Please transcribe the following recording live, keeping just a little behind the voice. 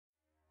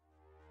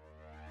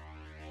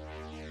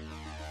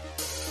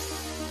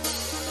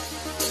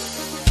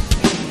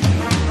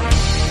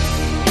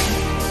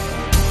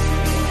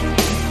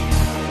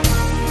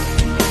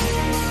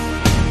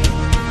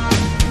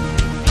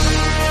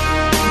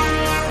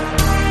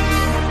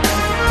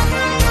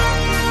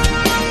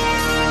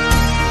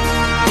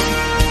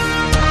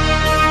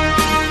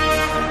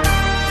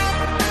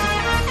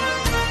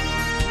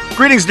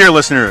Greetings, dear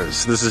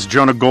listeners. This is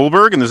Jonah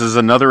Goldberg, and this is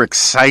another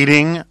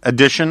exciting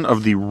edition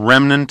of the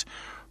Remnant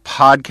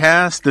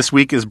Podcast. This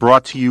week is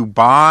brought to you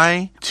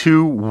by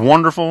two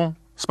wonderful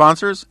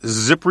sponsors,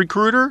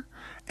 ZipRecruiter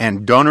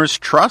and Donors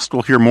Trust.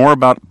 We'll hear more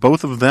about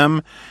both of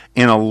them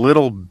in a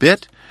little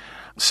bit.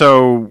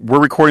 So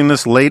we're recording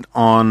this late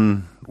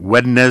on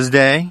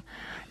Wednesday,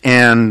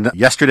 and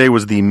yesterday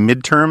was the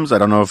midterms. I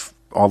don't know if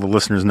all the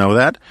listeners know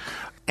that.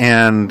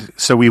 And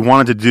so we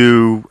wanted to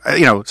do,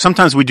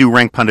 sometimes we do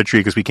rank punditry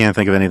because we can't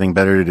think of anything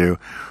better to do.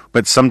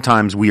 But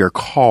sometimes we are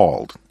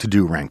called to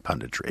do rank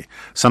punditry.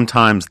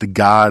 Sometimes the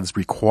gods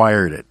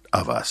required it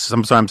of us.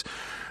 Sometimes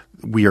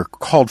we are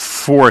called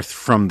forth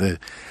from the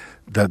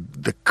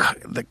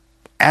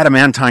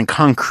adamantine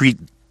concrete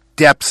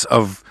depths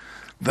of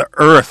the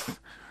earth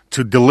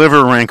to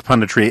deliver rank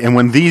punditry. And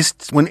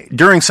when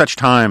during such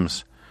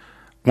times,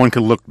 one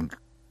could look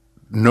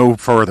no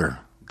further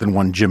than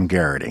one Jim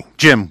Garrity.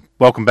 Jim,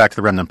 welcome back to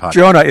the Remnant Podcast.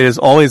 Jonah, it is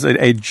always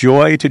a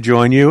joy to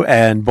join you.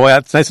 And boy,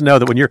 it's nice to know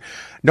that when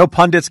no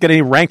pundits get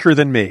any ranker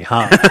than me,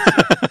 huh?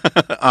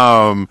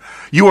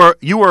 You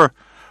are.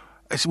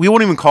 We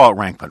won't even call it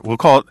rank, but we'll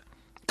call it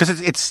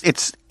because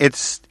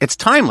it's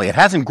timely. It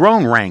hasn't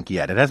grown rank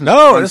yet. It hasn't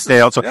grown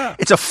stale. So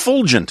it's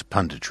effulgent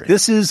punditry.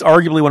 This is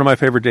arguably one of my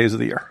favorite days of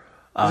the year.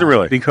 Is it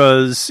really?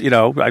 Because,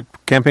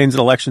 campaigns and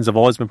elections have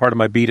always been part of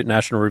my beat at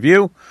National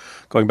Review.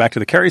 Going back to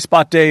the Kerry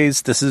Spot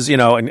days, this is,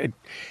 and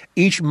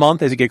each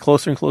month as you get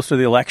closer and closer to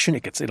the election,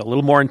 it gets a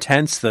little more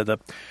intense.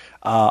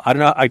 I don't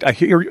know. I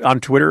hear on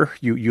Twitter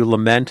you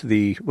lament are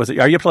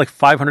you up to like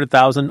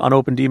 500,000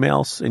 unopened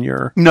emails in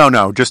your?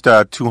 No, just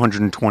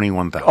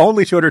 221,000.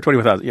 Only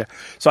 221,000. Yeah.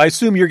 So I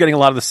assume you're getting a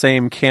lot of the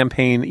same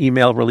campaign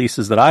email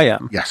releases that I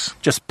am. Yes.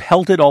 Just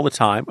pelted all the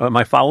time. Am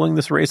I following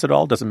this race at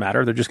all? Doesn't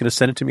matter. They're just going to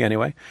send it to me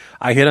anyway.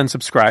 I hit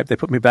unsubscribe. They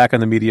put me back on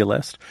the media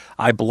list.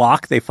 I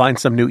block. They find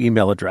some new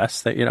email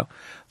address that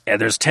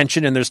and there's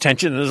tension and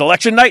there's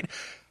election night.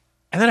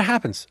 And then it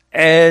happens.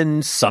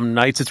 And some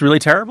nights it's really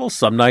terrible.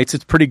 Some nights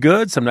it's pretty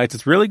good. Some nights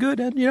it's really good.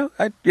 And,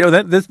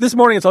 this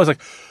morning it's always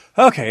like,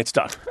 okay, it's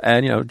done.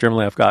 And,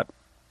 generally I've got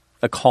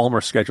a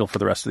calmer schedule for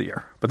the rest of the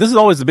year. But this is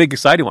always the big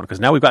exciting one because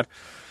now we've got,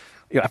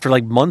 after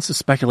like months of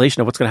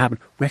speculation of what's going to happen,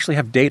 we actually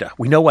have data.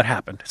 We know what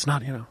happened. It's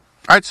not, All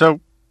right, so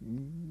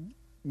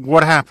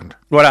what happened?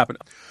 What happened?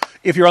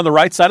 If you're on the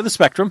right side of the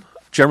spectrum,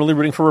 generally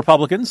rooting for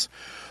Republicans,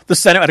 the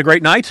Senate had a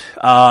great night.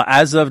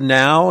 As of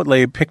now,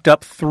 they picked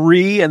up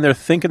 3, and they're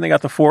thinking they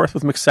got the 4th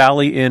with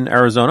McSally in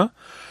Arizona.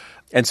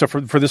 And so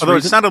for this Although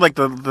reason... it sounded like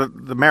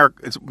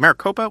it's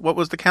Maricopa? What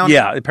was the county?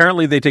 Yeah,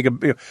 apparently they take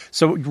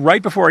So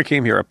right before I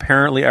came here,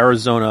 apparently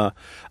Arizona,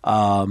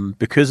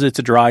 because it's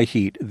a dry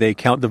heat, they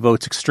count the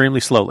votes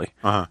extremely slowly.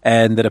 Uh-huh.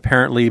 And that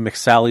apparently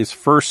McSally's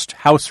first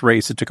House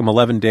race, it took him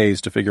 11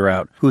 days to figure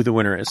out who the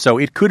winner is. So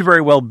it could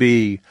very well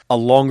be a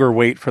longer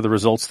wait for the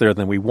results there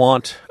than we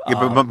want. Yeah,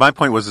 but my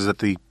point was that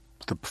the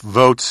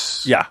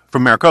votes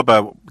from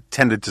Maricopa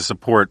tended to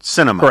support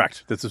Sinema.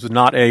 Correct. This is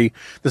not a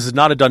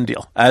done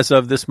deal. As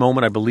of this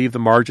moment, I believe the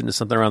margin is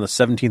something around the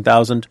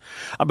 17,000.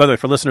 By the way,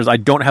 for listeners, I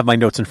don't have my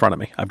notes in front of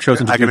me. I've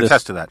chosen to do this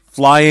attest to that.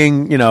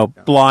 Flying,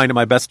 blind to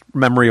my best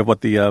memory of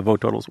what the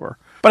vote totals were.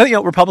 But I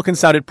think Republicans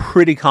sounded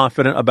pretty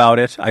confident about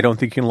it. I don't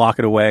think you can lock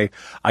it away.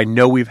 I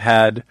know we've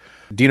had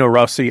Dino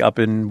Rossi up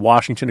in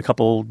Washington a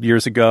couple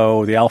years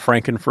ago, the Al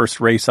Franken first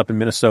race up in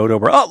Minnesota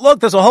where, oh, look,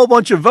 there's a whole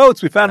bunch of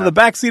votes we found in the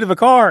backseat of a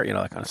car,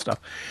 that kind of stuff.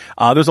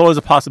 There's always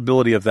a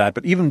possibility of that,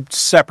 but even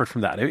separate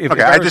from that.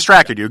 I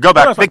distracted you. Go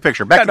back, big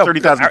picture, back to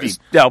 30,000 feet.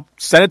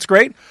 Senate's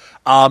great.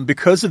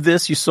 Because of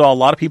this, you saw a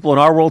lot of people in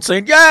our world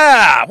saying,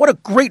 yeah, what a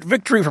great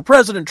victory for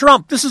President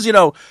Trump. This is,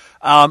 and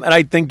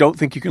I don't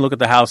think you can look at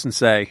the House and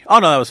say, oh,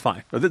 no, that was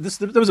fine. There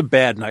was a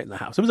bad night in the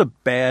House. It was a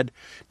bad,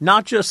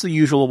 not just the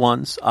usual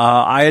ones.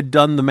 I had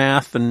done the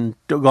math and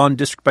gone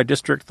district by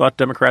district, thought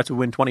Democrats would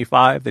win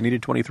 25. They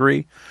needed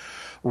 23.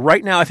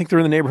 Right now, I think they're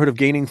in the neighborhood of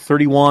gaining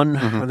 31.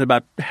 Mm-hmm. There's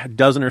about a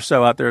dozen or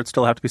so out there that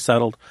still have to be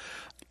settled.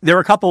 There are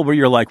a couple where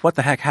you're like, what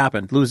the heck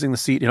happened? Losing the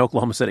seat in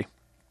Oklahoma City.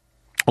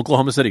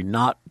 Oklahoma City,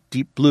 not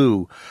deep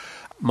blue.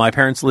 My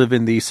parents live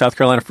in the South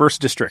Carolina 1st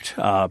District,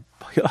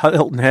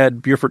 Hilton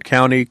Head, Beaufort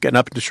County, getting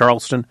up into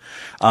Charleston.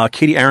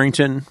 Katie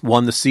Arrington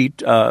won the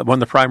seat, won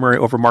the primary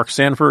over Mark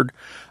Sanford.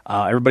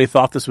 Everybody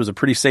thought this was a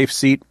pretty safe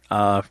seat.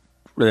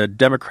 The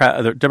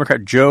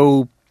Democrat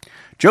Joe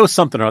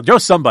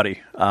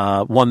somebody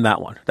won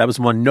that one. That was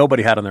one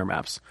nobody had on their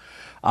maps.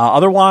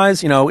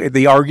 Otherwise,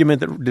 the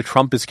argument that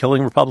Trump is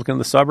killing Republican in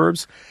the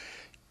suburbs,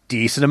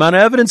 decent amount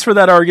of evidence for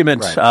that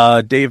argument.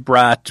 Right. Dave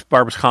Bratt,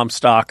 Barbara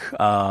Comstock,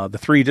 the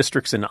 3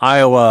 districts in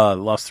Iowa,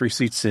 lost 3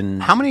 seats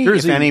in How many,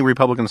 Jersey. if any,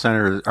 Republican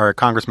senators or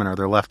congressmen are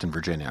there left in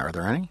Virginia? Are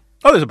there any?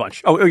 Oh, there's a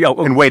bunch. Oh, yeah.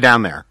 And way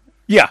down there.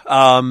 Yeah.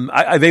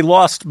 They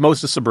lost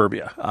most of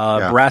suburbia.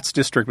 Bratt's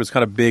district was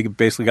kind of big,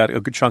 basically got a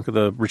good chunk of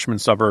the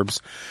Richmond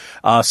suburbs.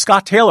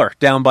 Scott Taylor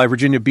down by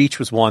Virginia Beach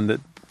was one that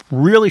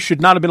really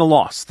should not have been a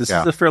loss. This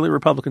is a fairly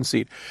Republican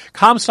seat.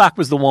 Comstock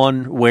was the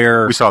one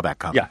where we saw that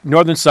coming. Yeah,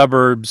 northern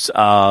suburbs.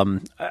 I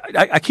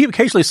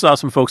occasionally saw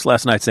some folks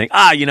last night saying,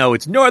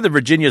 it's Northern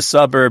Virginia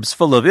suburbs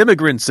full of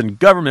immigrants and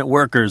government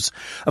workers.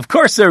 Of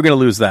course they were going to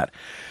lose that.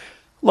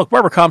 Look,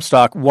 Barbara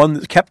Comstock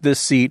kept this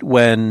seat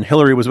when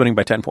Hillary was winning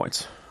by 10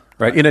 points.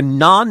 Right. In a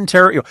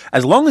non-terror,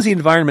 as long as the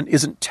environment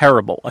isn't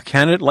terrible, a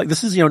candidate like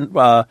this is,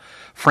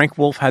 Frank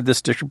Wolf had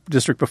this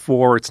district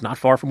before. It's not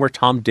far from where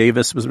Tom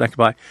Davis was elected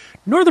by.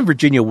 Northern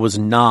Virginia was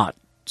not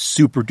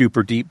super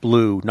duper deep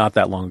blue not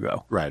that long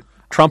ago. Right.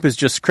 Trump is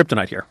just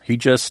kryptonite here. He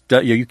just,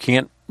 you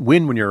can't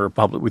win when you're a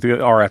Republican with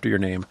the R after your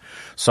name.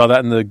 Saw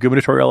that in the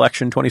gubernatorial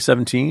election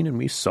 2017, and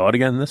we saw it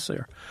again this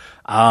year.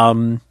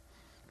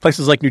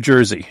 Places like New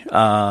Jersey,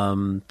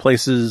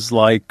 places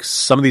like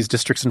some of these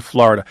districts in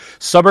Florida,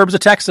 suburbs of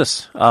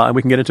Texas, and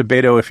we can get into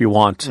Beto if you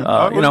want. We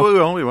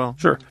will.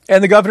 Sure.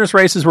 And the governor's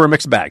races were a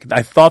mixed bag.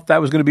 I thought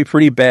that was going to be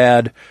pretty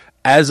bad.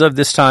 As of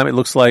this time, it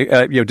looks like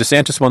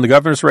DeSantis won the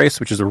governor's race,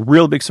 which is a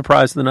real big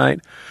surprise of the night.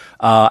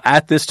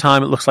 At this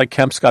time, it looks like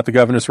Kemp's got the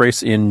governor's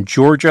race in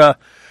Georgia.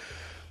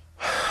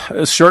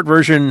 A short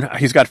version,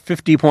 he's got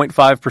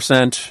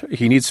 50.5%.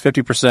 He needs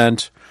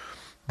 50%.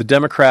 The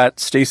Democrat,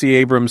 Stacey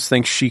Abrams,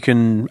 thinks she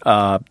can,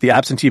 the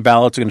absentee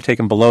ballots are going to take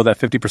him below that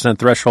 50%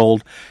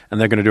 threshold, and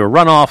they're going to do a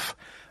runoff.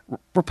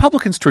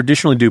 Republicans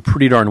traditionally do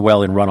pretty darn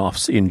well in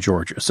runoffs in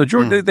Georgia. So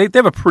Georgia, they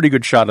have a pretty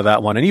good shot of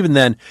that one. And even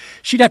then,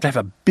 she'd have to have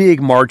a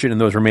big margin in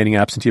those remaining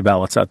absentee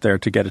ballots out there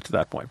to get it to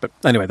that point. But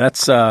anyway,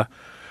 that's that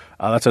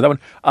one.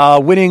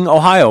 Winning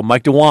Ohio,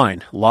 Mike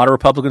DeWine. A lot of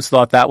Republicans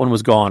thought that one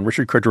was gone.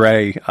 Richard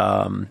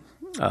Cordray,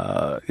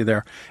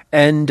 there,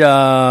 and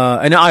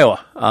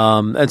Iowa,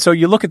 and so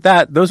you look at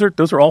that. Those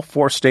are all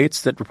four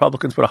states that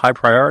Republicans put a high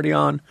priority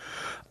on.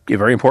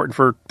 Very important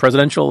for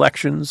presidential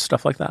elections,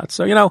 stuff like that.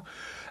 So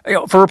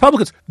for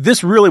Republicans,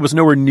 this really was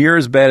nowhere near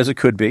as bad as it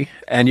could be,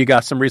 and you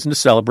got some reason to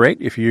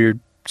celebrate. If your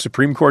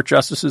Supreme Court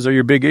justices are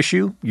your big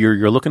issue,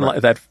 you're looking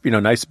like that.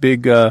 Nice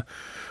big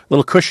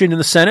little cushion in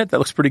the Senate that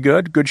looks pretty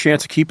good. Good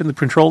chance of keeping the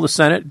control of the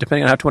Senate,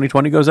 depending on how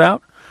 2020 goes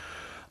out.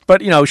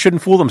 But,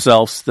 shouldn't fool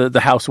themselves. The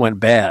House went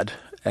bad.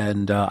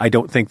 And I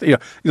don't think,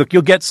 look,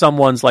 you'll get some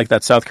ones like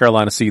that South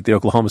Carolina seat, the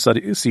Oklahoma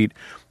seat,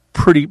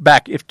 pretty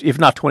back, if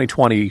not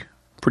 2020,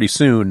 pretty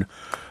soon.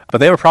 But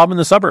they have a problem in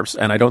the suburbs,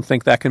 and I don't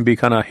think that can be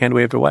kind of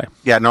hand-waved away.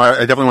 Yeah, no, I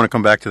definitely want to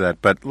come back to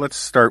that. But let's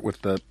start with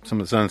some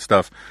of the Senate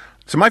stuff.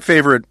 So my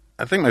favorite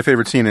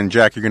scene, and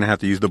Jack, you're going to have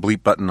to use the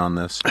bleep button on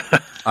this.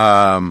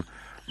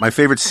 My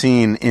favorite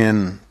scene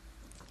in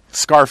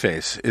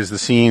Scarface is the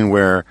scene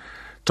where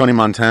Tony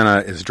Montana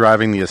is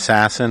driving the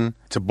assassin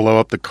to blow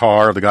up the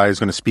car of the guy who's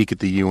going to speak at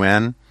the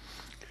UN.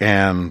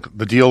 And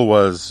the deal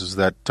was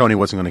that Tony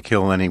wasn't going to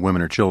kill any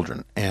women or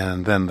children.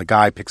 And then the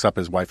guy picks up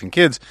his wife and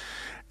kids,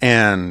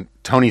 and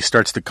Tony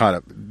starts to kind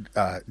of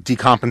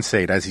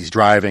decompensate as he's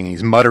driving.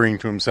 He's muttering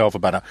to himself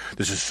about,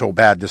 this is so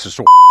bad, this is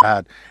so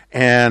bad.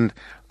 And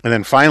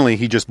then finally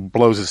he just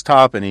blows his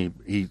top, and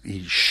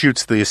he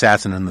shoots the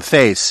assassin in the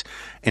face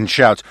and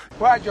shouts,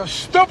 "Well, you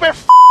stupid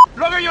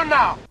look at you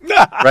now."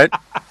 Right?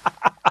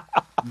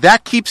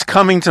 That keeps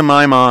coming to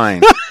my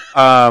mind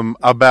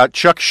about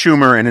Chuck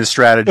Schumer and his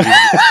strategy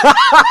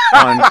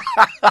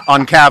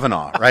on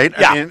Kavanaugh, right?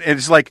 Yeah. I mean,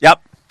 it's like,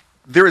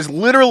 there is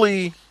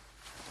literally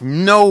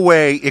no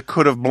way it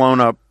could have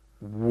blown up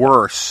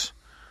worse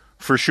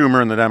for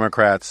Schumer and the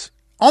Democrats,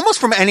 almost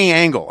from any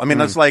angle. I mean,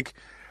 it's like,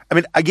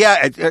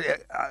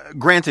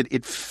 granted,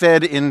 it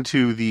fed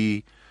into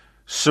the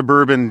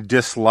suburban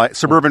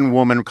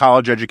woman,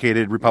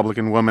 college-educated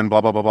Republican woman,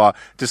 blah, blah, blah, blah,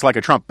 dislike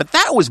of Trump. But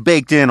that was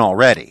baked in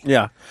already.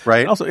 Yeah.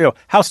 Right? Also,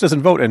 House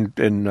doesn't vote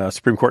in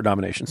Supreme Court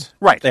nominations.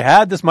 Right. They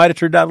had. This might have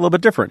turned out a little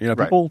bit different.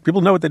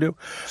 People know what they do.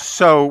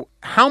 So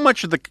how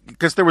much of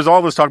because there was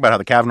all this talk about how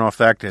the Kavanaugh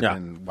effect had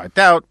been wiped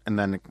out, and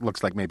then it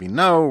looks like maybe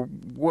no.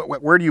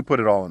 Where do you put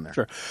it all in there?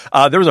 Sure.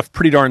 There was a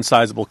pretty darn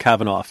sizable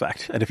Kavanaugh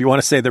effect. And if you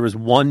want to say there was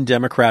one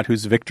Democrat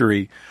whose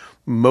victory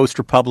most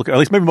Republican, or at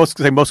least maybe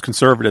most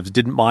conservatives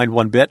didn't mind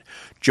one bit,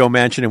 Joe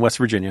Manchin in West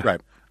Virginia. Right.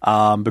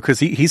 Because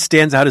he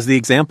stands out as the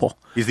example.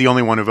 He's the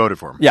only one who voted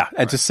for him. Yeah,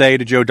 and to say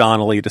to Joe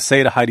Donnelly, to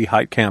say to Heidi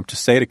Heitkamp, to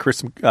say to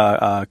Chris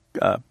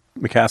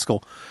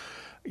McCaskill,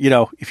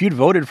 if you'd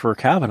voted for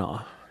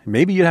Kavanaugh,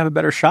 maybe you'd have a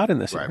better shot in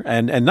this. Right.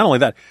 And not only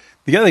that,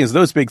 the other thing is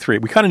those big three,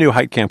 we kind of knew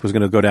Heitkamp was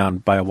going to go down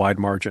by a wide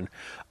margin.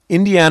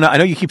 Indiana, I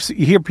know you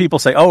hear people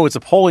say, oh, it's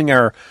a polling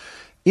error.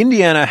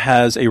 Indiana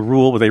has a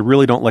rule where they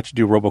really don't let you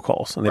do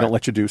robocalls, and they don't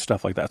let you do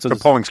stuff like that. So the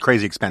polling's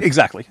crazy expensive.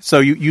 Exactly. So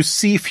you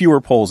see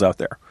fewer polls out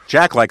there.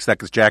 Jack likes that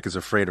because Jack is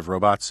afraid of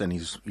robots, and he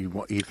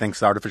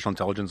thinks artificial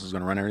intelligence is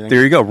going to run everything.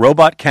 There you go.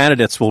 Robot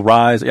candidates will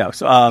rise. Yeah.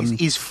 So,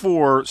 he's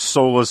for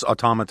soulless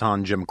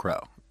automaton Jim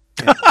Crow.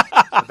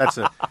 That's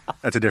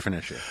a different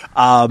issue.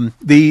 Why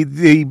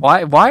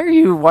are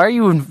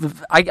you?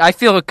 I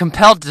feel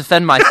compelled to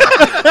defend myself.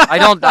 I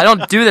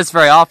don't do this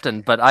very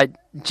often, but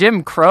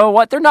Jim Crow.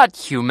 What? They're not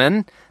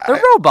human.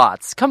 They're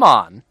robots. Come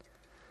on.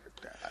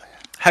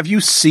 Have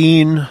you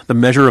seen The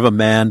Measure of a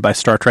Man by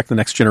Star Trek: The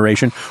Next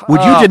Generation?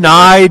 Would you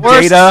deny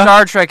worst Data?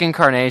 Star Trek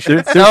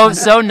incarnation.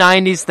 So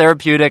 90s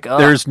therapeutic. Ugh.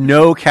 There's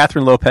no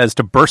Catherine Lopez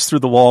to burst through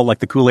the wall like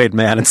the Kool-Aid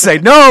Man and say,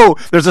 "No,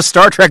 there's a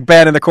Star Trek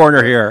band in the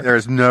corner here." There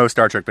is no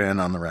Star Trek band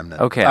on the Remnant.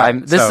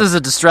 Okay, this is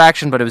a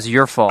distraction, but it was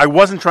your fault. I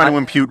wasn't trying to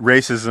impute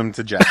racism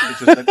to Jeff.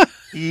 It's just that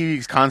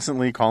he's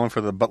constantly calling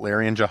for the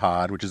Butlerian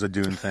Jihad, which is a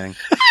Dune thing.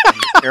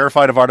 He's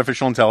terrified of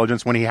artificial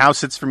intelligence. When he house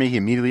sits for me, he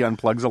immediately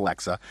unplugs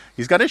Alexa.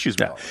 He's got issues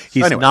with all this.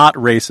 He's Anyway. not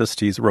racist.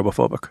 He's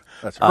robophobic.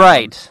 That's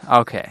Right.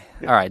 Okay.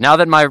 All right. Now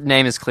that my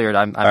name is cleared,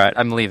 I'm right.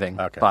 I'm leaving.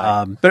 Okay.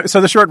 Bye. So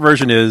the short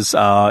version is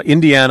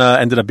Indiana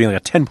ended up being like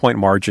a 10-point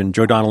margin.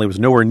 Joe Donnelly was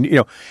nowhere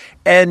near,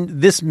 and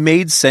this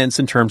made sense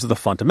in terms of the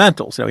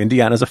fundamentals.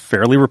 Indiana's a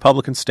fairly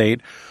Republican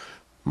state.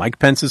 Mike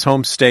Pence's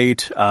home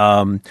state.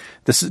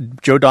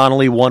 Joe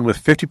Donnelly won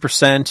with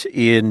 50%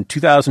 in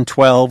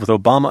 2012 with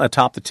Obama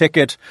atop the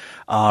ticket.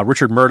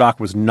 Richard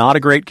Murdoch was not a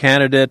great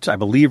candidate. I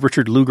believe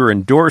Richard Lugar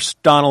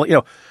endorsed Donnelly.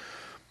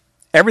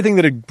 Everything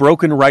that had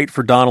broken right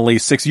for Donnelly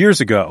 6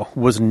 years ago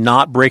was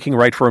not breaking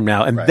right for him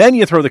now. And then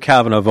you throw the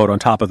Kavanaugh vote on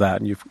top of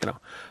that,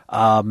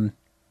 and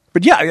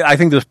but yeah, I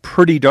think there's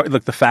pretty dark.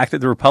 Look, the fact that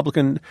the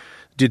Republican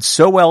did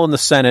so well in the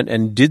Senate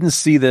and didn't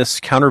see this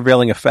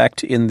countervailing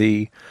effect in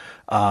the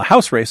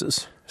House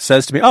races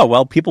says to me, oh,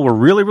 well, people were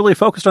really, really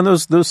focused on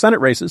those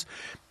Senate races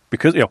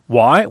because,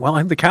 why? Well, I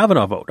think the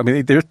Kavanaugh vote. I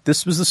mean,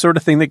 this was the sort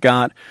of thing that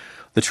got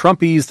the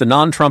Trumpies, the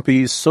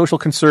non-Trumpies, social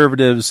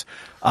conservatives.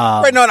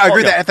 Right, no, I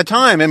agree that at the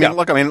time. I mean,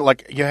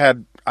 look, you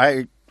had,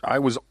 I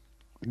was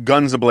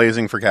guns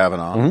a-blazing for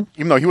Kavanaugh,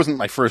 even though he wasn't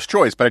my first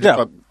choice, but I just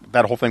thought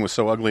that whole thing was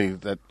so ugly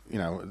that,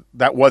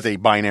 that was a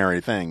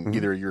binary thing.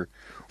 Either you're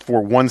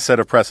for one set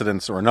of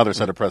precedents or another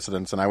set of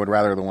precedents, and I would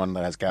rather the one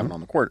that has Kavanaugh on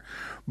the court.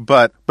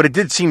 But it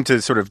did seem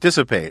to sort of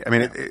dissipate. I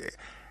mean,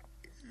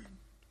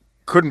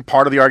 couldn't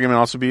part of the argument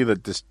also be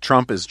that this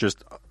Trump is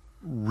just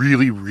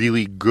really,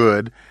 really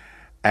good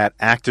at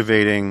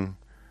activating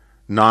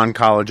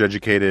non-college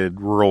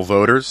educated rural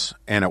voters,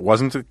 and it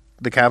wasn't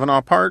the Kavanaugh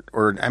part?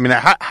 Or, I mean,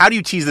 how do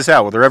you tease this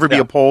out? Will there ever be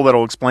a poll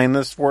that'll explain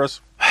this for us?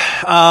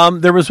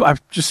 There was,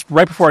 just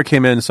right before I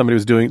came in,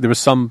 there was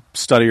some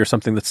study or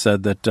something that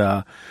said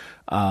that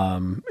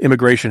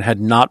immigration had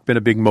not been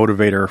a big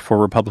motivator for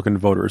Republican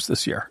voters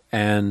this year.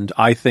 And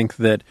I think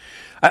at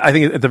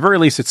the very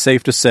least it's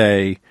safe to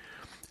say,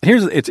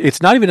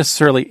 it's not even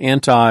necessarily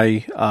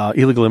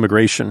anti-illegal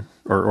immigration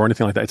or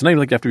anything like that. It's not even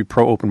like you have to be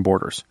pro-open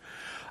borders.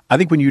 I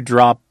think when you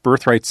drop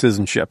birthright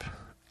citizenship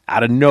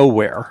out of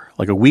nowhere,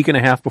 like a week and a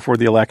half before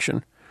the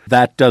election,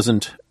 that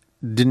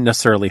didn't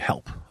necessarily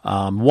help.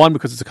 One,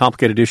 because it's a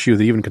complicated issue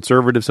that even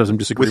conservatives have some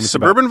disagreements with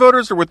suburban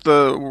voters or with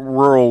the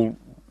rural?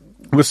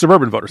 With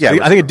suburban voters. Yeah,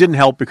 I think it didn't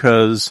help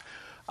because...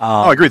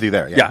 I agree with you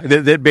there.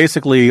 Yeah,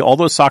 basically all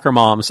those soccer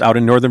moms out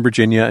in Northern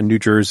Virginia and New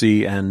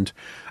Jersey and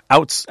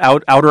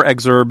outer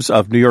exurbs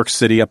of New York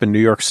City, up in New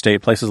York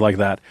State, places like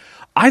that.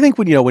 I think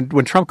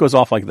when Trump goes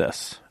off like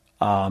this,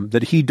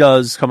 that he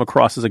does come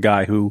across as a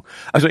guy who,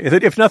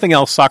 if nothing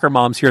else, soccer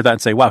moms hear that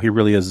and say, wow, he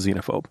really is a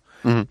xenophobe.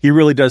 Mm-hmm. He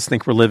really does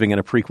think we're living in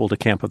a prequel to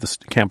Camp of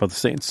the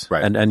Saints.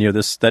 Right. And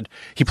that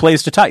he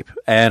plays to type.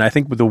 And I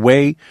think with the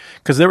way,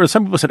 because there were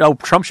some people who said, oh,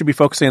 Trump should be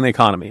focusing on the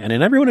economy. And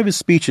in every one of his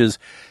speeches,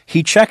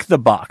 he checked the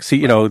box.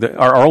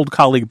 Our old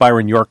colleague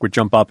Byron York would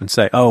jump up and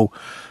say, oh,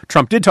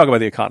 Trump did talk about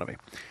the economy.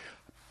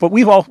 But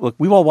we've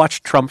all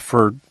watched Trump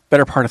for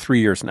better part of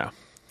 3 years now.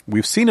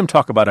 We've seen him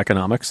talk about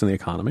economics and the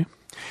economy.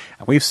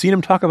 And we've seen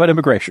him talk about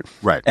immigration.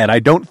 Right. And I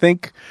don't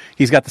think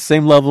he's got the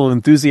same level of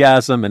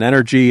enthusiasm and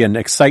energy and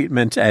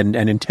excitement and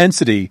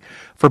intensity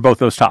for both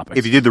those topics.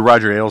 If you did the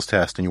Roger Ailes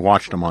test and you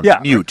watched him on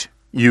mute,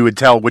 you would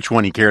tell which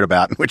one he cared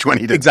about and which one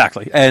he didn't.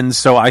 Exactly. And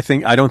so I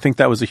don't think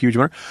that was a huge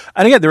winner.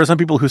 And again, there were some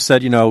people who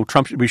said,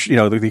 Trump,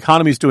 the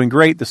economy's doing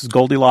great. This is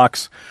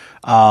Goldilocks.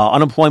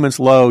 Unemployment's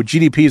low.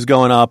 GDP is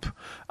going up.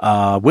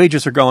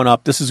 Wages are going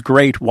up. This is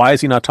great. Why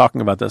is he not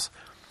talking about this?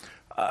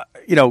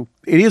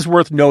 It is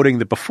worth noting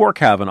that before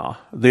Kavanaugh,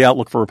 the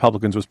outlook for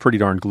Republicans was pretty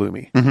darn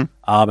gloomy. Mm-hmm.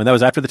 And that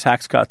was after the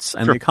tax cuts.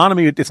 And the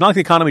economy, it's not like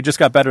the economy just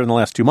got better in the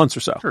last 2 months or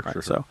so. Sure.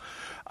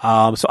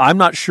 So I'm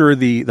not sure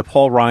the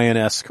Paul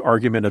Ryan-esque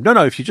argument of,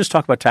 no, if you just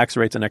talk about tax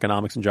rates and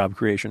economics and job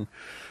creation,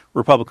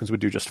 Republicans would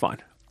do just fine.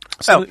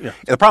 So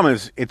the problem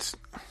is it's,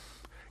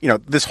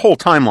 this whole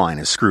timeline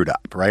is screwed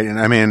up, right?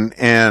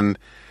 And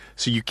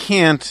so you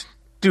can't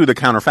do the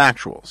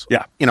counterfactuals.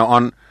 Yeah.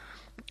 On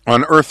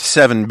Earth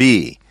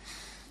 7B,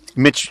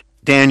 Mitch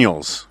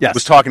Daniels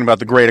was talking about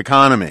the great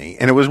economy,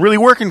 and it was really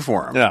working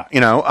for him.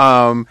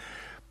 Yeah.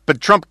 But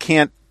Trump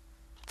can't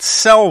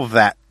sell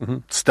that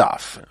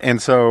stuff,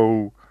 and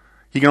so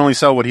he can only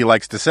sell what he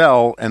likes to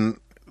sell, and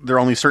there are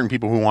only certain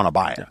people who want to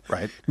buy it.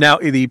 Right now,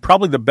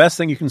 probably the best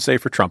thing you can say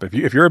for Trump,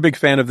 if you're a big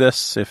fan of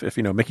this, if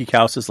Mickey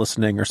Kaus is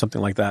listening or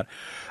something like that,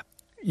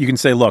 you can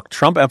say, look,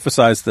 Trump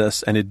emphasized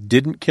this, and it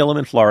didn't kill him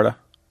in Florida.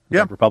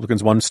 Yeah,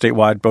 Republicans won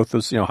statewide, both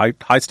those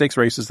high stakes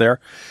races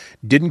there.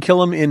 Didn't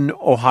kill him in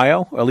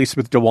Ohio, at least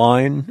with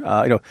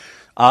DeWine.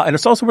 And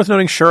it's also worth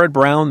noting Sherrod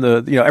Brown,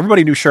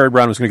 everybody knew Sherrod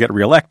Brown was going to get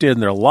reelected,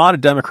 and there are a lot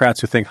of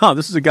Democrats who think,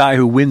 this is a guy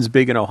who wins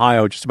big in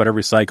Ohio just about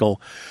every cycle.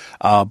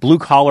 Blue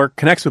collar,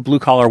 connects with blue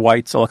collar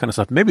whites, all that kind of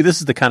stuff. Maybe this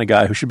is the kind of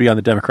guy who should be on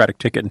the Democratic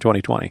ticket in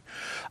 2020.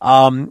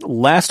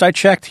 Last I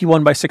checked, he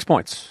won by 6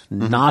 points.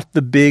 Not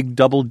the big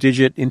double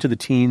digit into the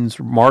teens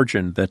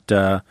margin that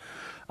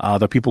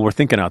the people were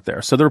thinking out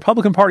there. So the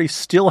Republican Party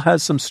still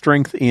has some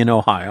strength in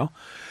Ohio.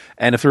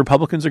 And if the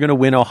Republicans are going to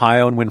win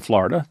Ohio and win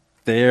Florida,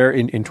 they're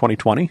in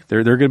 2020,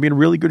 they're going to be in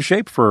really good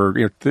shape for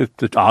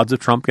the odds of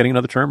Trump getting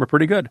another term are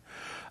pretty good.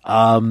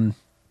 The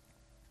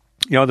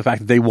fact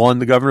that they won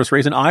the governor's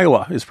race in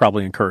Iowa is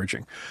probably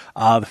encouraging.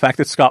 The fact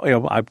that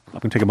I'm going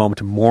to take a moment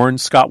to mourn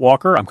Scott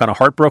Walker. I'm kind of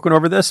heartbroken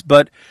over this,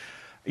 but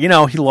he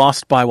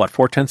lost by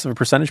 0.4 of a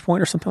percentage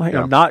point or something like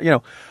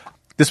that.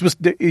 This was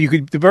you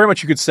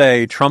could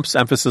say Trump's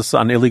emphasis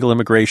on illegal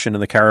immigration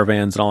and the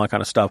caravans and all that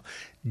kind of stuff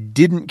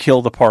didn't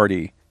kill the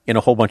party in a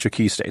whole bunch of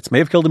key states. May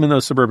have killed him in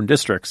those suburban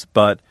districts,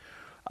 but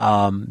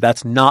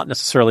that's not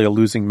necessarily a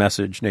losing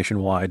message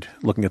nationwide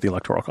looking at the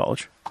Electoral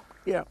College.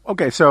 Yeah.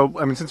 Okay. So,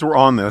 since we're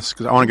on this,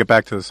 because I want to get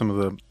back to some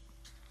of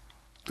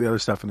the other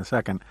stuff in a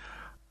second,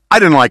 I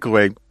didn't like the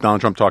way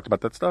Donald Trump talked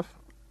about that stuff.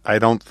 I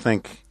don't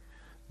think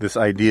this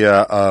idea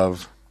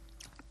of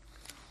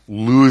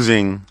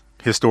losing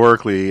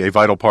historically a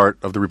vital part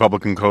of the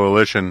Republican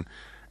coalition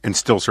and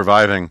still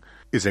surviving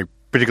is a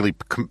particularly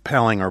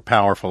compelling or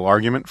powerful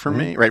argument for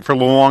me, right? For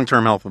the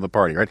long-term health of the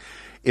party, right?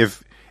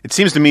 If it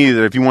seems to me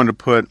that if you wanted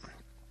to put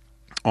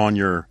on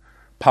your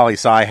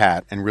poli-sci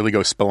hat and really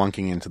go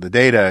spelunking into the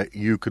data,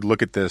 you could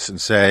look at this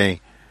and say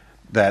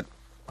that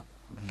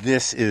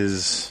this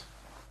is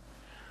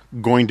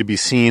going to be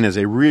seen as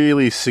a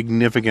really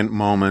significant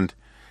moment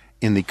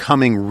in the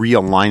coming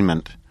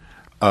realignment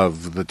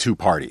of the two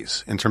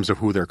parties in terms of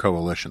who their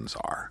coalitions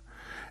are.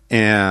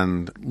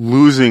 And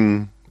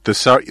losing the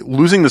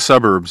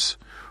suburbs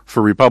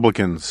for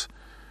Republicans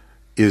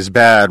is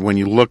bad when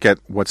you look at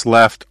what's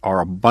left are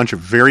a bunch of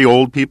very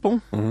old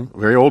people,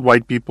 very old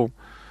white people,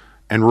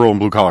 and rural and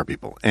blue collar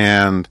people.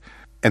 And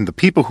the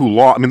people who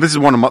lost, this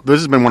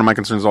has been one of my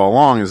concerns all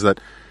along, is that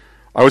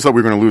I always thought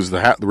we were going to lose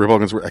the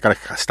Republicans. I got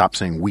to stop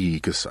saying we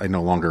because I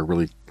no longer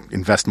really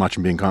invest much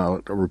in being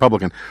a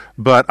Republican.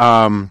 But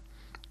I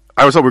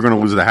always thought we were going to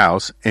lose the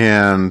House.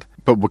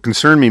 But what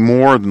concerned me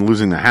more than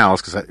losing the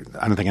House, because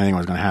I don't think anything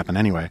was going to happen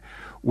anyway,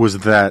 was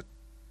that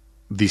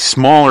the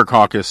smaller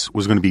caucus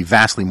was going to be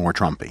vastly more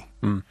Trumpy.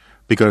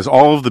 Because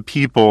all of the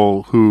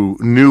people who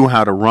knew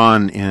how to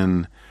run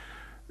in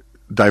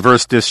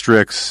diverse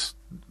districts,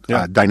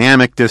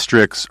 dynamic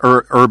districts,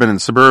 urban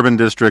and suburban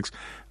districts,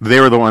 they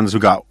were the ones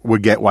who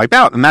would get wiped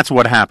out. And that's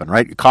what happened,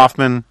 right?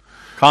 Kaufman,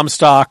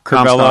 Comstock,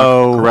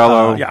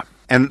 Corello.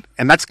 And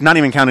that's not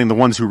even counting the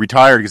ones who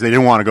retired because they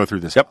didn't want to go through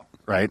this.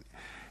 Right?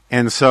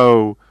 And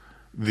so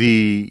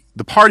the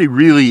party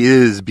really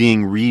is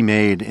being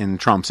remade in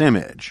Trump's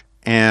image.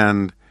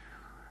 And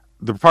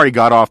the party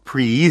got off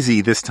pretty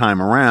easy this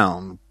time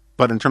around.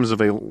 But in terms of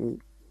a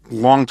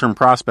long-term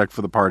prospect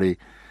for the party,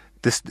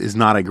 this is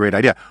not a great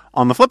idea.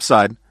 On the flip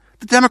side,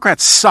 the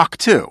Democrats suck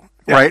too,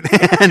 right?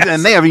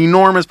 And they have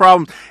enormous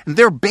problems. And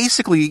they're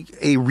basically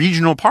a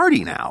regional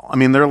party now.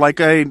 They're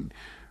like a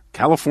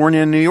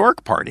California and New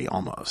York party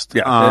almost.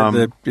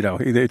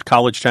 The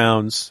college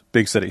towns,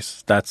 big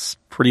cities. That's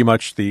pretty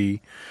much the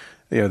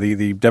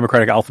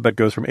Democratic alphabet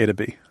goes from A to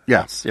B.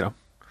 Yes.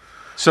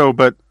 So,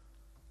 but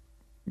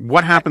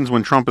what happens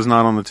when Trump is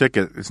not on the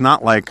ticket? It's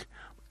not like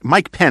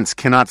Mike Pence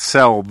cannot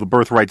sell the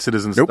birthright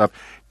citizen stuff,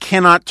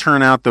 cannot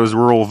turn out those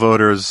rural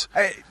voters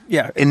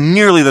in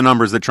nearly the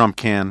numbers that Trump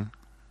can.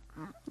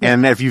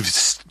 And if you've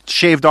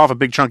shaved off a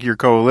big chunk of your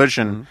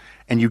coalition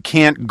and you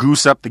can't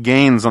goose up the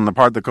gains on the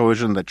part of the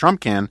coalition that Trump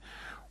can,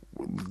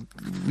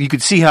 you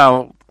could see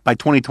how by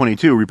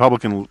 2022,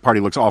 Republican Party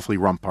looks awfully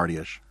rump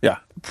party-ish. Yeah.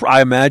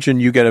 I imagine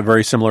you get a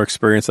very similar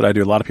experience that I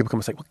do. A lot of people come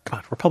and say, well,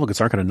 God,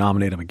 Republicans aren't going to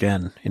nominate him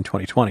again in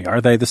 2020,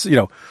 are they?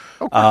 The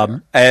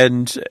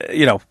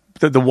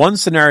one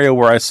scenario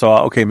where I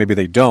saw, okay, maybe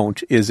they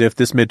don't, is if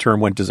this midterm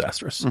went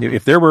disastrous.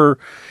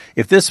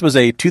 If this was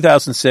a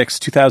 2006,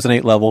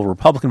 2008 level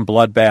Republican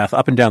bloodbath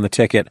up and down the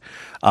ticket,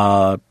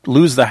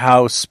 lose the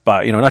House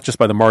by, not just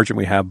by the margin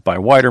we have, by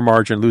a wider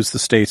margin, lose the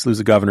states, lose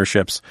the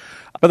governorships.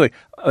 By the way,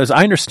 as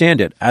I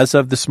understand it, as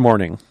of this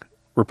morning,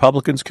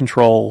 Republicans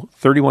control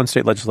 31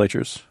 state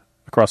legislatures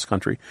across the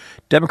country.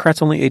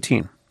 Democrats only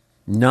 18.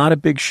 Not a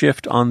big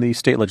shift on the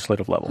state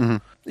legislative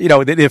level.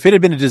 If it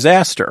had been a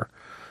disaster,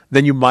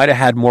 then you might have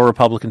had more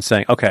Republicans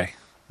saying, okay,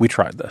 we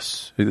tried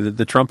this.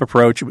 The Trump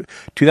approach,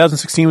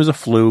 2016 was a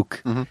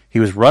fluke. He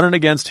was running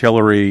against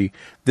Hillary.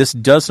 This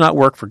does not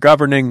work for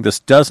governing. This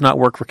does not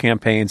work for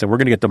campaigns, and we're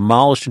going to get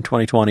demolished in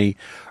 2020.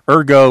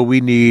 Ergo, we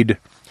need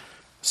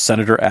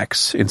Senator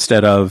X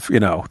instead of,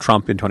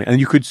 Trump in 20. And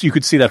you could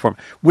see that form.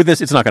 With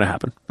this, it's not going to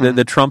happen.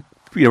 The Trump,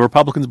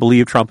 Republicans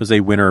believe Trump is a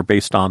winner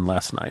based on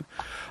last night.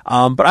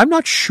 But I'm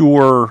not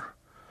sure.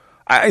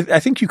 I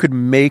think you could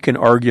make an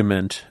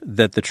argument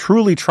that the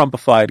truly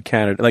Trumpified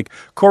candidate, like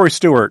Corey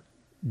Stewart,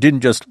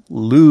 didn't just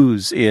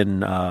lose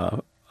in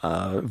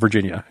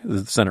Virginia,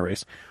 the Senate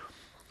race.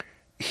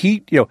 He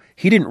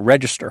didn't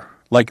register.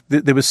 Like,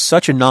 there was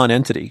such a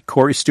non-entity.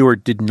 Corey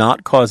Stewart did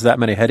not cause that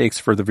many headaches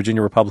for the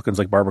Virginia Republicans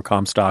like Barbara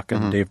Comstock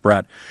and Dave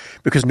Bratt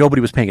because nobody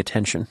was paying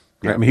attention.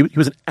 Right? Yeah. I mean, he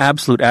was an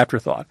absolute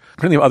afterthought.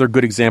 Plenty of other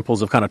good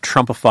examples of kind of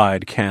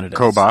Trumpified candidates.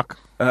 Kobach.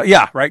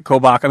 Yeah, right,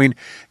 Kobach. I mean,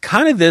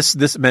 kind of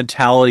this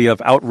mentality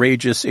of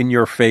outrageous, in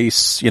your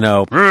face,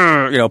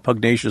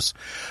 pugnacious.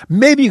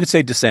 Maybe you could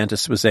say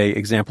DeSantis was a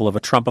example of a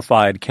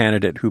Trumpified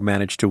candidate who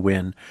managed to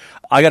win.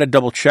 I got to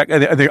double check.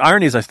 The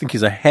irony is, I think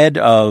he's ahead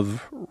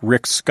of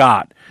Rick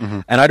Scott,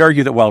 and I'd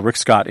argue that while Rick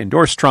Scott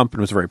endorsed Trump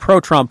and was very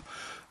pro-Trump,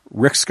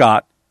 Rick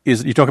Scott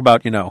is, you talk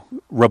about,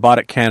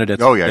 robotic candidates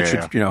that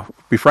should,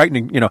 be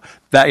frightening.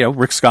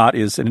 Rick Scott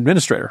is an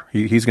administrator.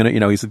 He's going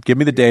to, he said, give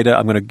me the data.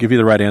 I'm going to give you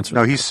the right answer.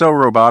 No, he's so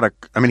robotic.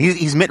 I mean,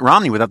 he's Mitt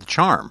Romney without the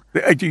charm.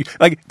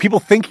 Like,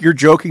 people think you're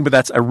joking, but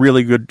that's a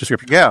really good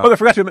description. Yeah. Oh, I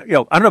forgot to, I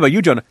don't know about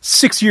you, Jonah.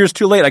 6 years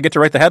too late, I get to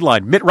write the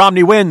headline. Mitt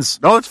Romney wins.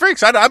 No, it's very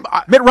exciting.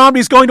 Mitt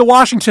Romney's going to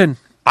Washington.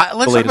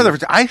 Let's talk about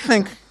that. I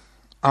think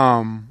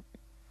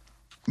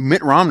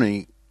Mitt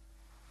Romney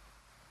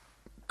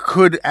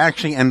could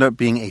actually end up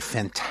being a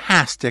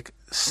fantastic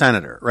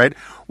senator, right?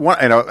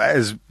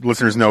 As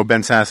listeners know,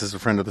 Ben Sass is a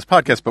friend of this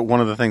podcast, but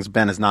one of the things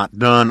Ben has not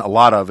done a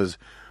lot of is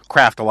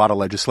craft a lot of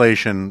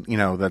legislation,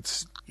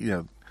 that's,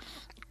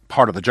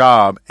 part of the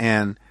job.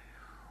 And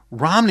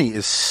Romney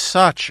is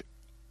such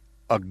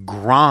a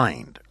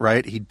grind,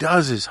 right? He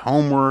does his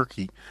homework.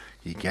 He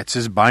gets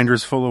his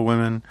binders full of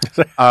women.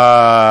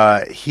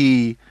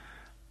 He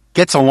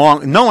gets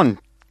along. No one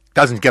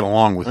doesn't get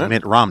along with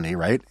Mitt Romney,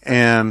 right?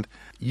 And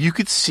you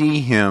could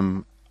see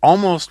him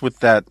almost with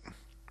that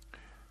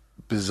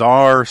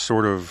bizarre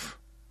sort of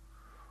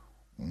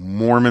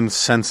Mormon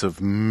sense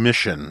of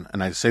mission,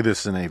 and I say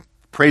this in a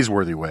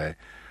praiseworthy way,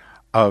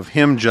 of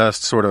him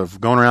just sort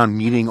of going around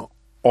meeting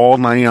all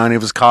 99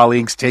 of his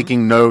colleagues,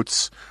 taking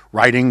notes,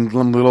 writing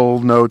little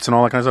notes and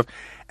all that kind of stuff.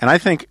 And I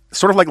think,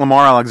 sort of like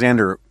Lamar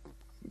Alexander,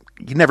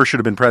 he never should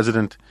have been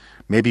president.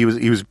 Maybe he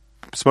was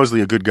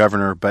supposedly a good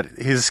governor, but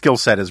his skill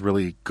set is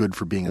really good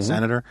for being a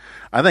senator.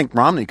 I think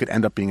Romney could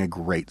end up being a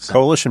great senator.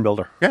 Coalition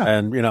builder. Yeah.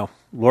 And,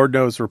 Lord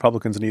knows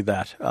Republicans need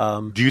that.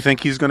 Do you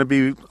think he's going to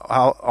be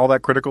all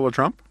that critical of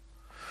Trump?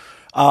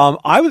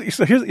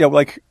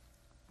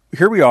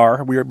 Here we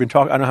are. We've been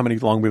talking. I don't know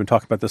how long we've been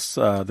talking about this.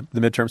 The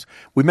midterms.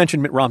 We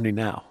mentioned Mitt Romney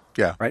now.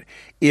 Yeah. Right.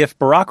 If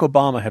Barack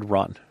Obama had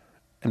run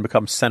and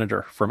become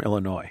senator from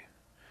Illinois,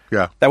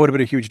 yeah, that would have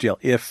been a huge deal.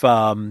 If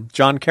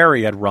John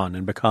Kerry had run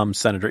and become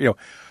senator,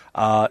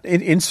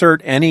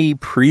 insert any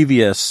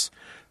previous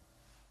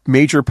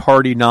major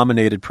party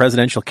nominated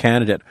presidential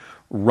candidate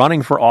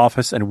running for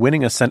office and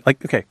winning a Senate.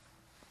 Like, okay,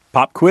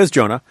 pop quiz,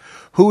 Jonah.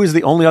 Who is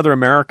the only other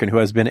American who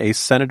has been a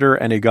senator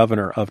and a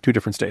governor of two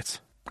different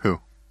states? Who?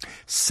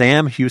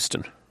 Sam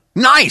Houston.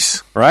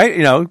 Nice,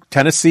 right?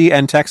 Tennessee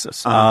and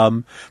Texas.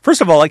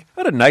 First of all,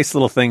 what a nice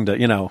little thing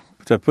to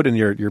put in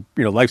your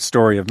life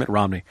story of Mitt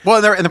Romney.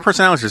 Well, and the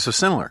personalities are so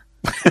similar.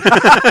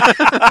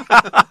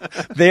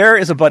 There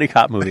is a buddy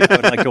cop movie I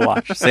would like to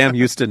watch. Sam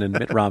Houston and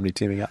Mitt Romney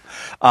teaming up.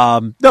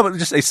 No, but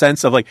just a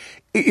sense of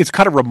it's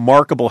kind of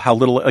remarkable how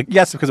little.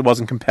 Yes, because it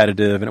wasn't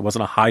competitive and it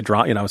wasn't a high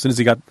draw. As soon as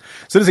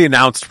he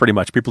announced, pretty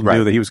much people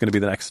knew that he was going to be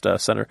the next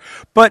senator.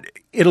 But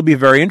it'll be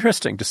very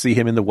interesting to see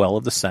him in the well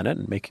of the Senate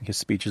and making his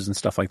speeches and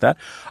stuff like that.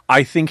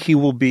 I think he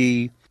will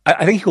be.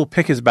 I think he will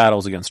pick his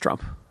battles against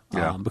Trump.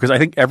 Yeah. Because I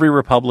think every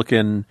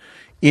Republican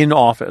in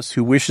office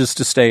who wishes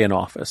to stay in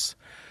office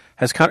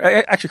has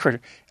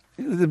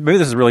maybe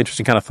this is a really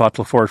interesting kind of thought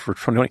to look forward for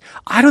 2020.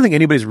 I don't think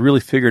anybody's really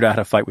figured out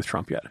how to fight with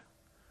Trump yet.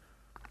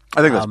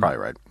 I think that's probably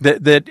right.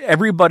 That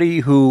everybody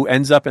who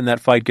ends up in that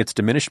fight gets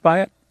diminished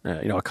by it.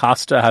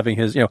 Acosta having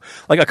his,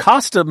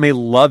 Acosta may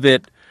love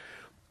it,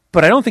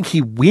 but I don't think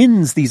he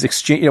wins these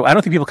exchange. I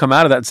don't think people come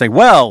out of that and say,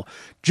 well,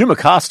 Jim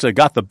Acosta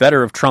got the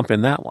better of Trump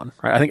in that one.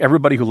 Right? I think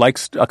everybody who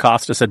likes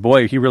Acosta said,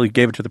 boy, he really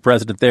gave it to the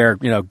president there.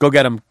 Go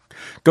get him.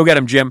 Go get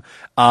him, Jim.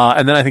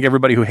 And then I think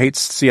everybody who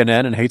hates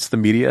CNN and hates the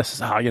media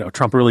says,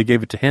 Trump really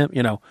gave it to him,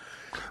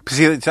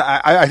 See,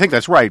 I think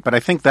that's right, but I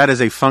think that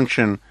is a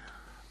function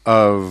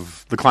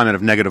of the climate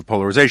of negative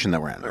polarization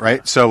that we're in,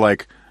 right? So,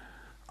 if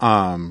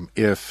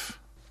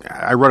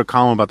I wrote a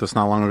column about this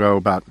not long ago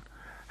about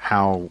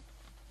how,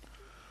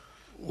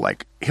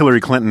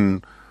 Hillary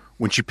Clinton,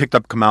 when she picked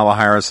up Kamala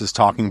Harris's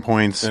talking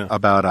points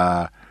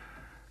about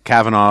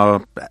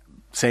Kavanaugh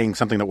saying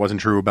something that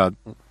wasn't true about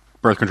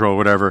birth control or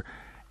whatever,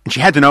 and she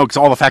had to know because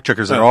all the fact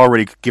checkers had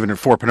already given it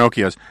 4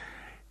 Pinocchios.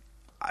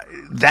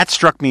 That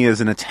struck me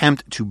as an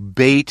attempt to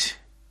bait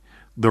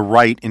the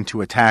right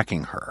into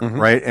attacking her,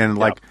 right? And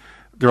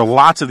there are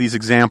lots of these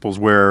examples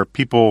where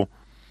people,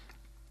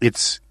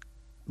 it's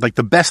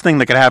the best thing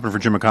that could happen for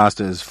Jim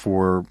Acosta is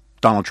for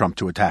Donald Trump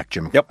to attack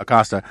Jim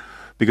Acosta,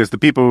 because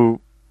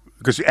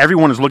because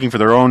everyone is looking for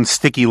their own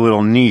sticky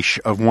little niche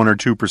of 1 or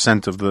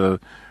 2% of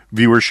the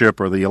viewership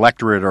or the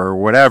electorate or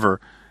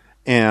whatever,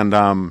 and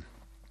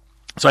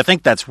so I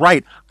think that's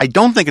right. I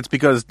don't think it's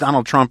because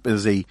Donald Trump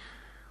is a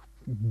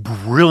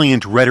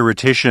brilliant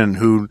rhetorician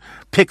who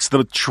picks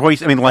the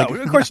choice. I mean, like, No,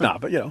 of course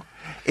not, but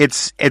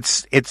it's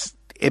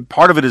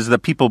part of it is that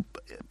people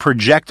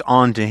project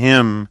onto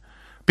him.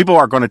 People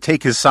are going to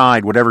take his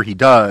side, whatever he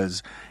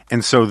does,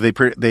 and so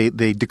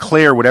they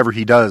declare whatever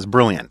he does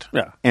brilliant.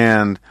 Yeah.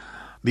 And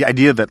the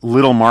idea that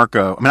little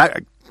Marco,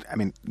 I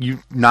mean, you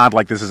nod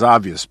like this is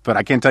obvious, but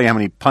I can't tell you how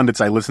many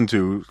pundits I listen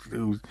to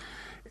who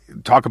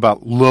talk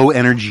about low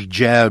energy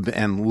Jeb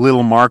and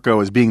little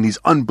Marco as being these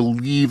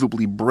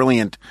unbelievably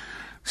brilliant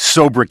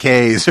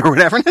sobriquets or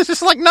whatever. And it's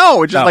just like,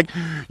 no, it's just like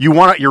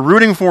you're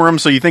rooting for him,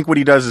 so you think what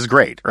he does is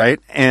great, right?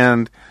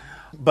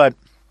 But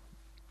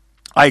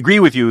I agree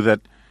with you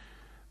that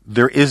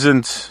there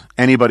isn't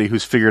anybody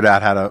who's figured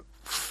out how to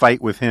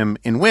fight with him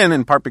and win,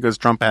 in part because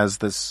Trump has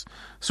this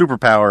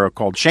superpower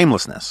called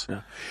shamelessness.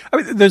 Yeah. I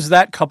mean, there's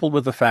that coupled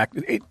with the fact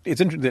it's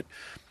interesting that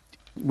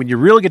when you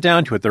really get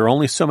down to it, there are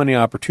only so many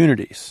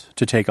opportunities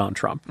to take on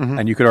Trump. Mm-hmm.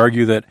 And you could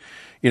argue that,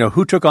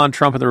 who took on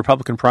Trump in the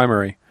Republican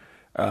primary?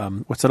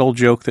 What's that old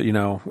joke that,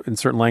 in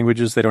certain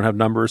languages they don't have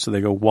numbers, so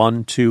they go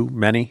one, two,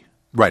 many?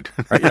 Right.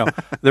 Right.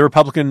 The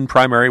Republican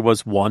primary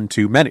was one,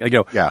 two, many.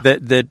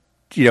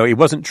 It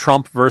wasn't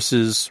Trump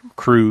versus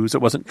Cruz.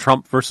 It wasn't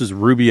Trump versus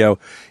Rubio.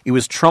 It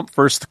was Trump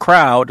versus the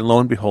crowd. And lo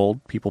and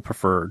behold, people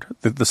preferred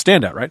the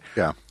standout, right?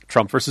 Yeah.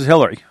 Trump versus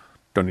Hillary.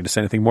 Don't need to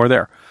say anything more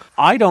there.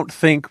 I don't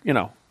think,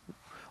 do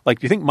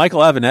you think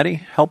Michael Avenatti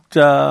helped,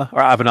 or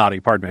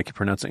Avenatti, pardon me, I keep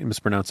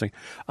mispronouncing.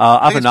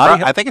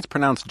 I think it's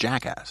pronounced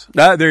jackass.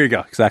 There you go,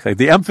 exactly.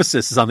 The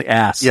emphasis is on the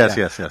ass. Yes.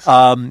 The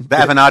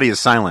Avenatti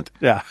is silent.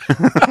 Yeah.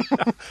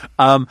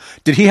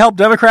 Did he help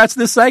Democrats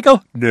this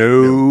cycle?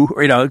 No.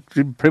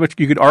 Pretty much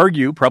you could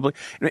argue, probably.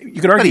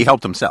 You could argue But he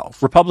helped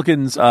himself.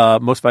 Republicans'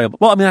 most valuable.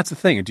 Well, I mean, that's the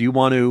thing. Do you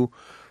want to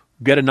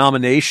get a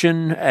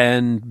nomination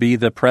and be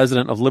the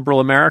president of liberal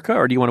America,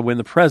 or do you want to win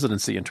the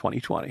presidency in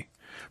 2020?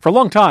 For a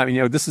long time,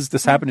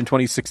 this happened in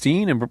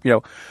 2016,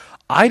 and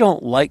I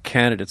don't like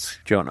candidates,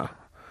 Jonah,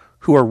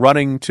 who are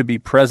running to be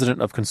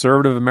president of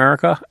conservative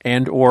America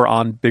and or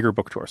on bigger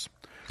book tours.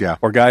 Yeah.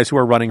 Or guys who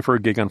are running for a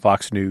gig on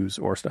Fox News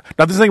or stuff.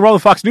 Now, there's nothing wrong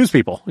with Fox News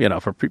people,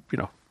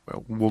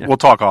 We'll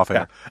talk off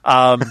air.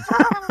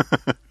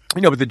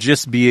 But the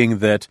gist being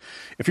that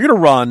if you're going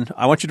to run,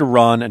 I want you to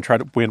run and try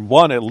to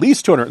win at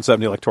least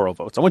 270 electoral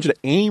votes. I want you to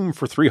aim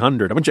for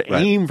 300. I want you to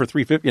aim for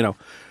 350,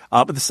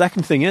 But the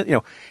second thing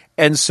is,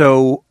 and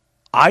so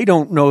I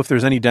don't know if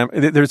there's any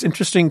there's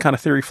interesting kind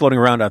of theory floating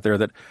around out there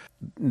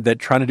that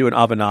trying to do an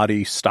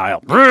Avenatti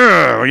style,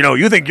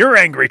 you think you're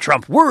angry,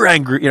 Trump, we're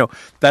angry,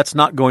 that's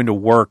not going to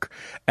work.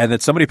 And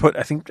that somebody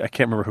I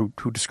can't remember who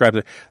described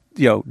it,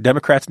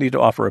 Democrats need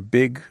to offer a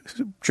big,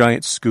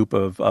 giant scoop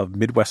of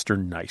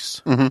Midwestern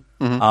nice.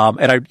 Mm-hmm, mm-hmm.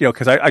 And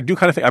because I do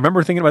kind of think, I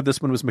remember thinking about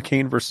this when it was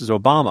McCain versus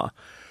Obama.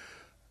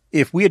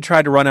 If we had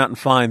tried to run out and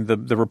find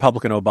the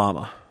Republican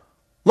Obama,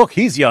 look,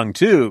 he's young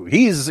too.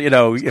 He's,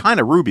 kind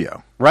of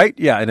Rubio. Right?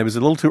 Yeah. And it was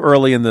a little too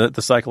early in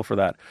the cycle for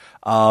that.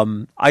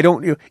 I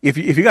don't, if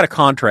you got a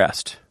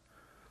contrast,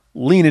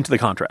 lean into the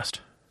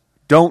contrast.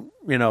 Don't,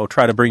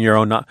 try to bring your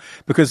own,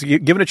 because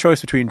given a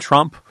choice between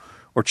Trump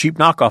or cheap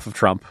knockoff of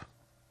Trump,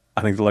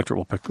 I think the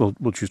electorate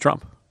will choose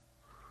Trump.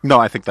 No,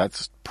 I think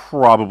that's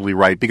probably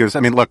right. Because,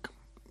 look,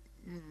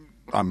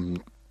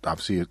 I'm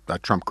obviously a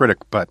Trump critic,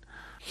 but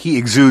he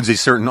exudes a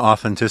certain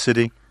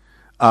authenticity.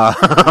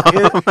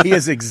 He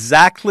is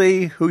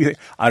exactly who you think.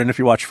 I don't know if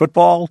you watch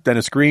football,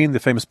 Dennis Green, the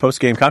famous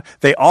post-game comment.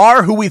 They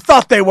are who we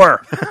thought they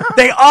were.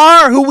 They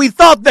are who we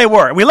thought they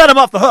were. And we let them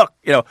off the hook.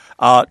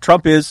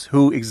 Trump is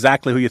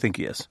exactly who you think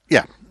he is.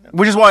 Yeah.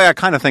 Which is why I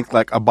kind of think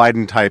like a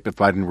Biden type, if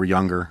Biden were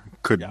younger,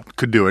 could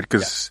do it.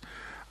 Because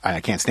I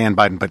can't stand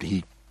Biden, but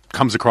he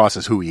comes across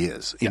as who he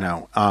is,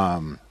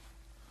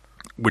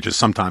 which is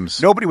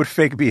sometimes... Nobody would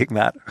fake being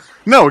that.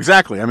 No,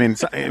 exactly.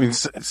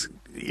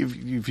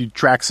 If you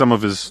track some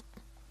of his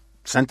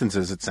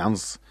sentences, it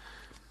sounds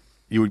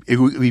it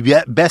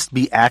would best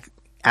be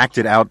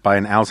acted out by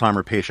an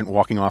Alzheimer patient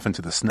walking off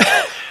into the snow.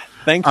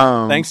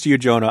 Thanks to you,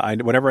 Jonah.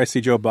 Whenever I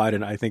see Joe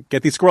Biden, I think,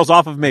 get these squirrels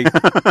off of me.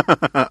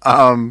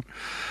 All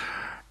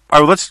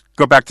right, let's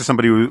go back to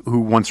somebody who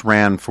once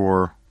ran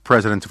for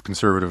president of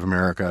conservative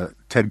America,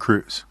 Ted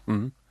Cruz.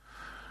 Mm-hmm.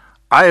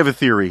 I have a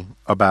theory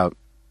about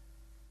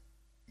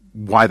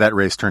why that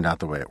race turned out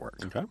the way it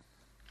worked. Okay.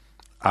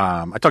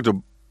 I talked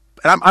to.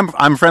 And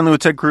I'm friendly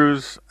with Ted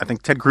Cruz. I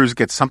think Ted Cruz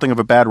gets something of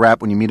a bad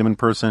rap when you meet him in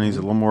person. He's a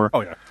little more.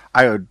 Oh yeah.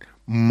 I would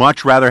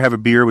much rather have a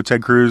beer with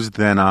Ted Cruz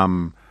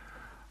than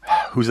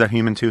who's that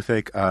human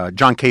toothache?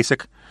 John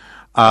Kasich.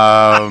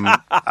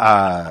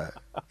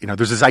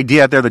 There's this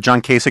idea out there that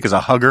John Kasich is a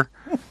hugger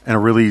and a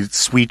really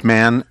sweet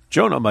man.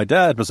 Jonah, my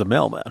dad was a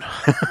mailman.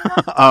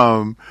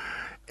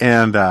 Did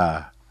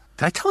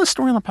I tell a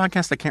story on the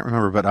podcast? I can't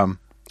remember, but I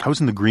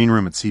was in the green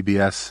room at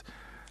CBS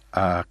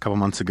a couple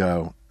months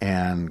ago.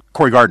 And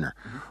Cory Gardner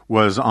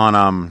was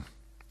on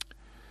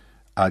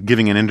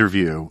giving an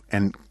interview,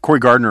 and Cory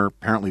Gardner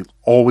apparently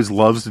always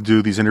loves to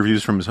do these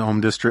interviews from his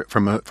home district,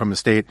 from a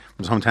state, from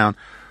his hometown,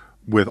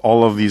 with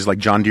all of these like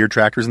John Deere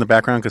tractors in the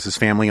background because his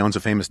family owns a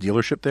famous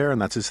dealership there,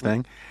 and that's his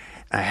thing.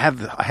 I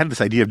had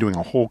this idea of doing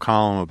a whole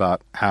column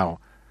about how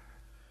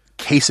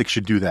Kasich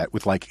should do that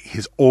with like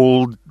his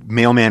old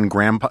mailman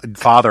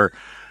grandfather,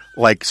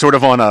 like sort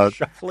of on a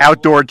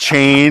outdoor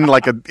chain,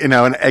 like an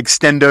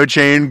extendo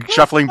chain,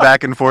 shuffling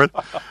back and forth.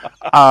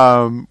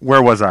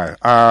 Where was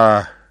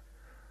I?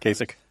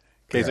 Kasich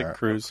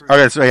Cruz.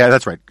 Okay, so yeah,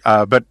 that's right.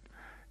 But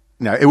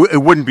no,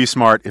 it wouldn't be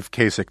smart if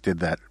Kasich did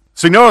that.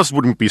 So you know what else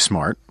wouldn't be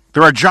smart?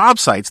 There are job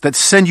sites that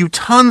send you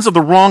tons of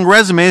the wrong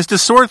resumes to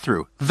sort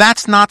through.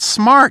 That's not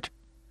smart.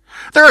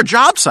 There are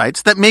job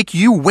sites that make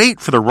you wait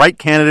for the right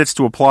candidates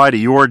to apply to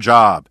your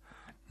job.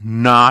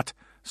 Not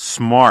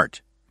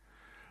smart.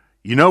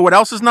 You know what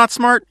else is not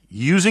smart?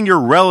 Using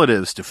your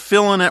relatives to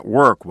fill in at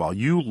work while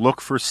you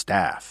look for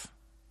staff.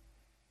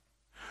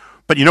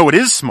 But you know what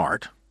is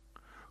smart?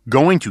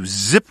 Going to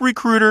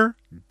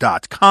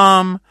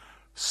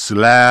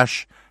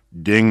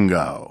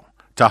ZipRecruiter.com/dingo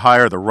to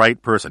hire the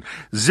right person.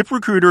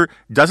 ZipRecruiter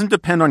doesn't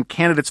depend on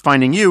candidates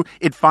finding you,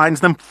 it finds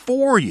them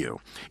for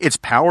you. Its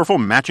powerful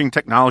matching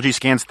technology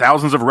scans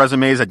thousands of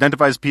resumes,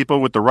 identifies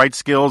people with the right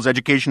skills,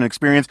 education, and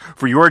experience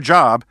for your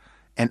job,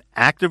 and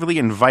actively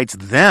invites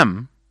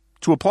them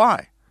to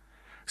apply.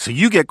 So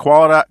you get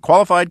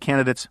qualified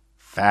candidates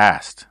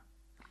fast.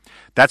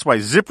 That's why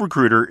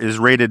ZipRecruiter is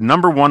rated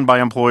 #1 by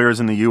employers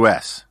in the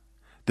U.S.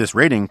 This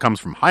rating comes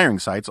from hiring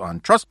sites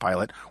on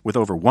Trustpilot with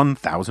over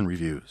 1,000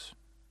 reviews.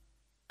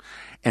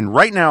 And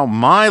right now,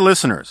 my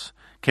listeners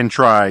can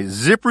try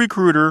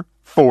ZipRecruiter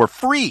for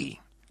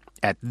free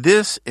at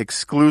this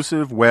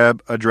exclusive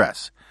web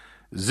address,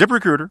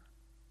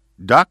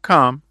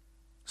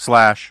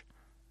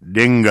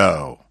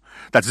 ZipRecruiter.com/dingo.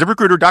 That's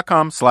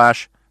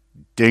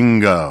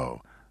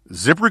ZipRecruiter.com/dingo.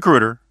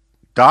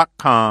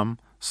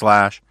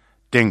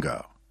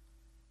 ZipRecruiter.com/dingo.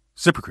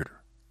 ZipRecruiter,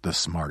 the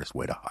smartest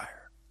way to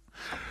hire.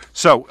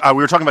 So we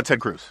were talking about Ted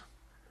Cruz.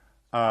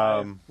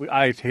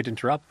 I hate to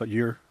interrupt, but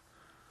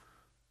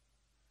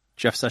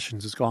Jeff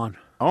Sessions is gone.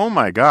 Oh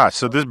my gosh!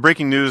 So this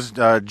breaking news: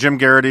 Jim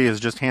Garrity has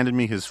just handed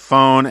me his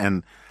phone,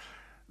 and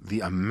the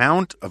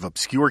amount of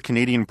obscure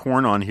Canadian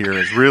porn on here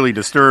is really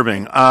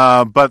disturbing.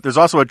 But there's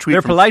also a tweet.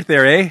 They're polite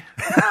there, eh?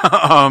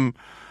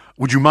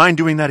 Would you mind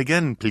doing that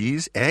again,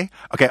 please? Eh?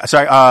 Okay,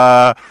 sorry.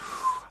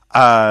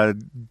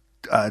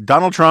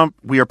 Donald Trump,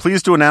 we are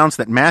pleased to announce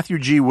that Matthew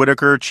G.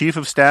 Whitaker, Chief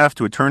of Staff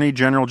to Attorney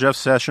General Jeff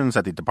Sessions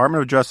at the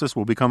Department of Justice,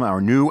 will become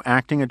our new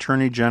Acting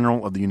Attorney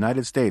General of the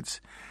United States.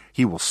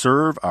 He will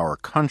serve our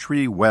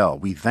country well.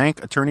 We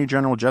thank Attorney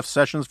General Jeff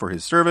Sessions for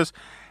his service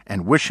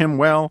and wish him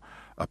well.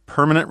 A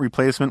permanent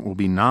replacement will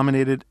be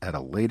nominated at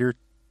a later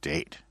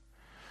date.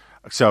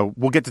 So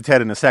we'll get to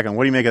Ted in a second.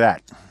 What do you make of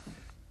that?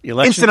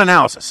 Instant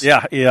analysis.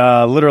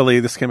 Yeah, literally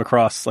this came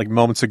across like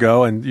moments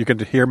ago, and you can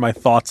hear my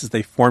thoughts as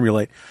they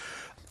formulate.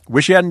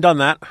 Wish he hadn't done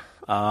that.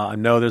 I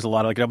know there's a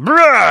lot of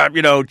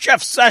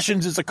Jeff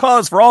Sessions is the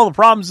cause for all the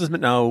problems.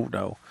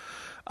 No.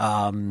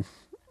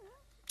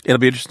 It'll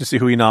be interesting to see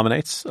who he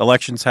nominates.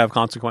 Elections have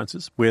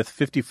consequences. With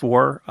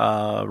 54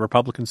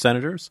 Republican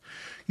senators,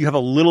 you have a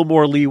little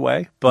more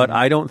leeway, but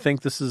I don't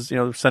think this is,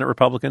 Senate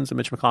Republicans and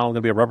Mitch McConnell going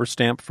to be a rubber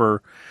stamp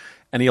for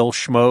any old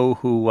schmo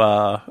who...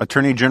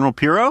 Attorney General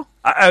Pirro?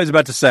 I was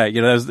about to say,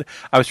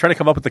 I was trying to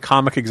come up with the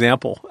comic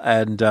example,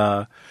 and,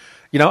 I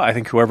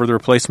think whoever the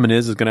replacement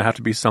is going to have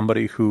to be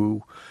somebody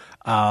who...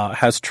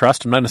 has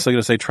trust. I'm not necessarily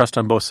going to say trust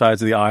on both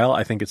sides of the aisle.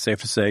 I think it's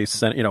safe to say,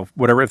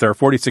 whatever. If there are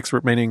 46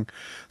 remaining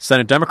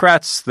Senate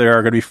Democrats, there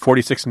are going to be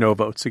 46 no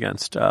votes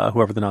against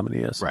whoever the nominee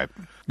is. Right.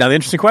 Now, the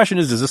interesting question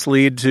is: does this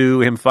lead to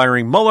him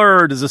firing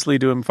Mueller? Or does this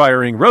lead to him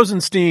firing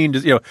Rosenstein?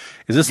 Is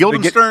this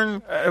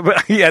Guildenstern?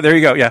 Yeah, there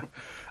you go. Yeah.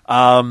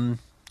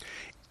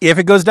 If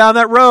it goes down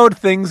that road,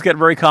 things get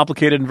very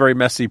complicated and very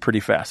messy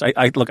pretty fast.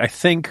 I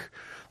think.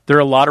 There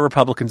are a lot of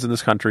Republicans in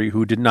this country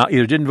who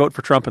didn't vote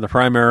for Trump in the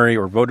primary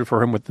or voted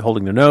for him with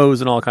holding their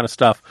nose and all that kind of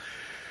stuff.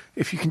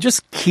 If you can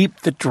just keep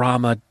the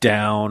drama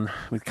down,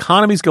 the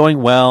economy's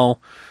going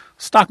well,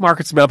 stock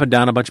market's been up and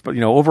down a bunch, but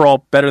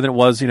overall better than it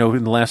was, in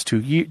the last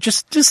 2 years.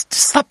 Just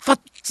stop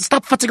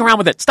futzing around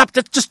with it. Stop.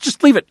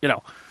 Just leave it.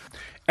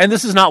 And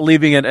this is not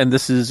leaving it, and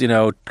this is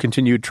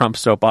continued Trump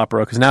soap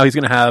opera because now he's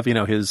going to have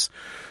his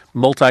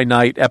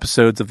multi-night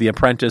episodes of The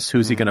Apprentice.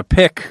 Who's he going to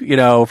pick?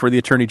 For the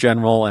Attorney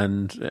General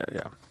and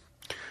yeah.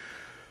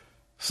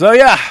 So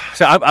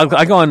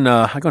I go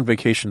on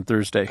vacation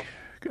Thursday.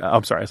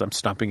 I'm sorry, as I'm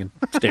stomping and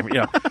stamping.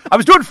 I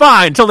was doing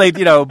fine until they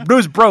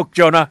news broke.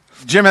 Jonah.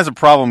 Jim has a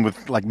problem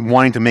with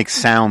wanting to make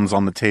sounds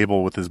on the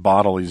table with his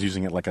bottle. He's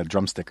using it like a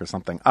drumstick or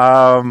something.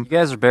 You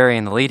guys are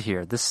burying the lead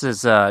here. This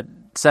is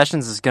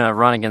Sessions is going to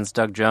run against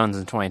Doug Jones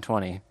in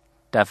 2020.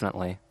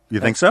 Definitely.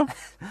 You think so?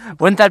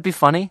 Wouldn't that be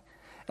funny?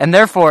 And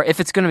therefore, if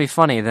it's going to be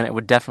funny, then it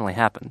would definitely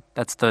happen.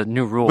 That's the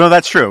new rule. No,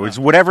 that's true. It's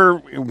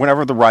whatever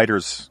the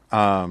writers.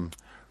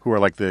 Who are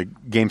like the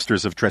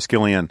gamesters of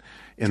Triskelion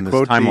in this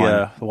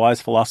timeline. The wise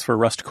philosopher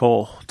Rust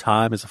Cole,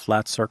 time is a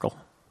flat circle.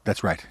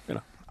 That's right.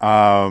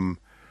 So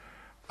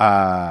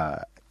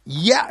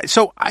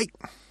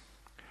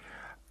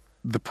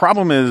the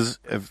problem is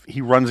if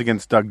he runs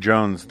against Doug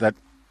Jones, that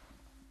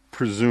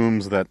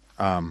presumes that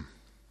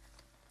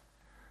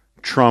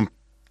Trump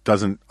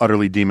doesn't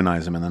utterly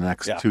demonize him in the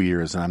next 2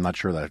 years, and I'm not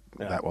sure that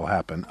that will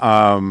happen.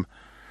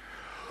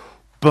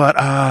 But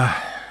I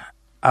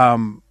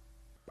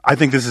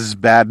think this is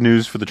bad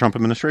news for the Trump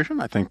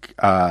administration. I think,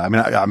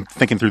 I'm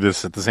thinking through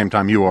this at the same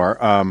time you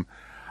are.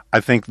 I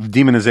think the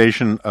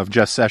demonization of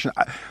Jeff Sessions.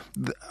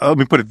 Let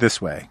me put it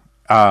this way: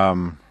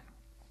 one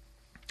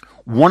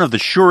of the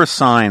surest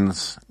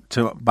signs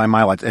by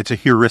my lights, it's a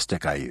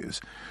heuristic I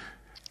use.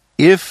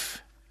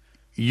 If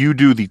you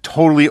do the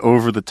totally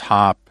over the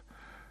top,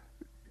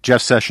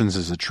 Jeff Sessions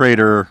is a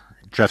traitor,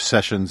 Jeff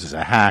Sessions is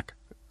a hack,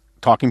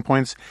 talking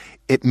points,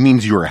 it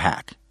means you're a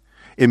hack.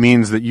 It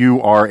means that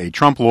you are a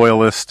Trump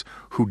loyalist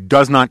who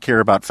does not care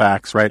about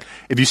facts, right?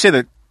 If you say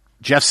that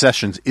Jeff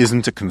Sessions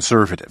isn't a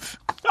conservative,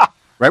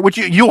 right, which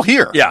you'll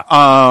hear,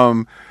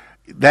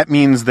 that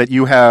means that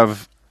you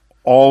have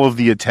all of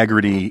the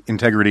integrity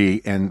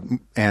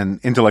and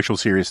intellectual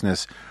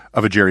seriousness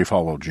of a Jerry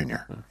Falwell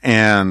Jr.,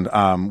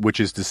 and which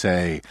is to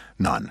say,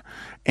 none.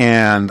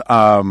 And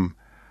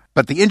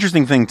but the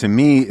interesting thing to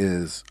me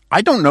is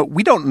we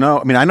don't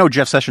know. I mean, I know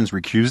Jeff Sessions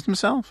recused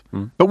himself,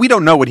 but we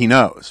don't know what he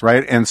knows,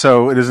 right? And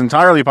so it is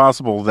entirely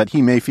possible that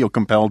he may feel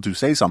compelled to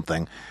say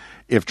something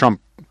if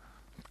Trump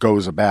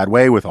goes a bad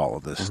way with all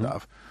of this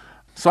stuff.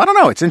 So I don't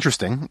know. It's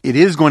interesting. It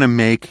is going to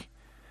make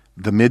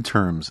the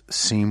midterms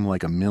seem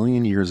like a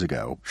million years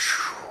ago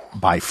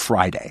by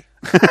Friday,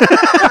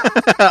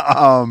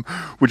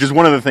 which is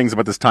one of the things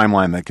about this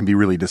timeline that can be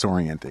really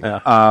disorienting.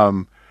 Yeah.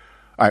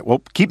 All right, well,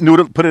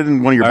 put it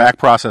in one of your back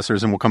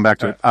processors, and we'll come back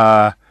to it.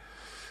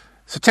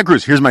 So Ted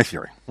Cruz, here's my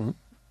theory.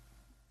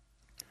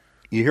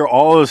 You hear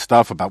all this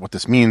stuff about what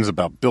this means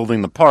about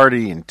building the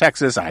party in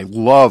Texas. I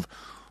love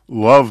the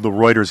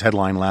Reuters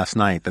headline last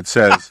night that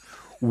says,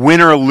 win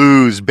or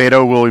lose,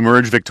 Beto will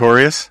emerge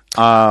victorious.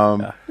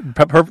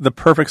 The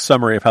perfect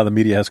summary of how the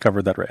media has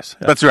covered that race.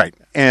 Yeah. That's right.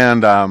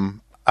 And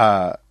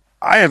I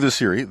have this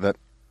theory that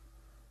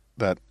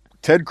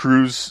Ted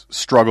Cruz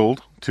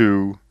struggled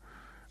to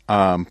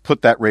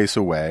put that race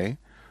away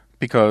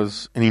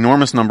because an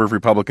enormous number of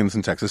Republicans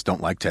in Texas don't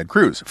like Ted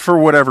Cruz for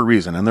whatever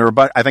reason. And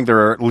I think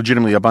there are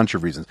legitimately a bunch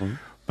of reasons.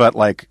 But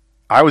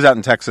I was out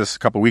in Texas a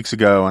couple of weeks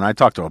ago, and I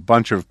talked to a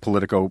bunch of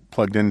Politico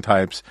plugged-in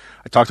types.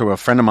 I talked to a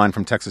friend of mine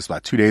from Texas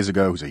about 2 days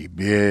ago who's a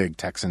big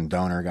Texan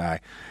donor guy.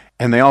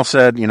 And they all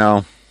said,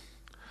 the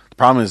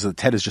problem is that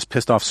Ted has just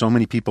pissed off so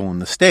many people in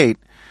the state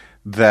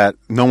that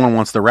no one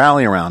wants to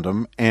rally around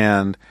him.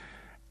 And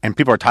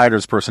people are tired of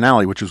his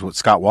personality, which is what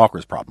Scott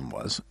Walker's problem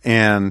was.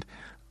 And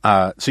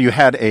so you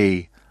had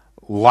a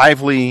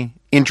lively,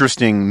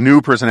 interesting,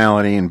 new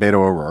personality in Beto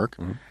O'Rourke,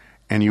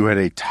 and you had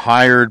a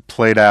tired,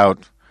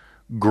 played-out,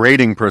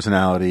 grading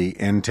personality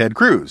in Ted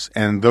Cruz.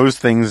 And those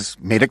things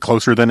made it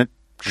closer than it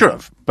should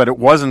have. But it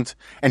wasn't.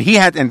 And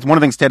one of the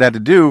things Ted had to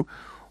do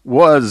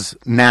was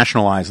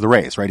nationalize the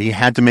race, right? He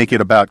had to make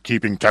it about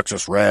keeping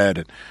Texas red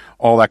and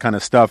all that kind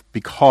of stuff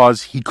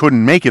because he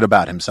couldn't make it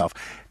about himself.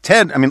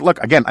 Ted,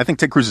 look, again, I think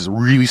Ted Cruz is a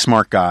really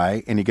smart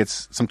guy, and he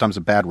gets sometimes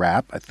a bad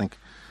rap. I think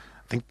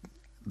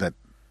that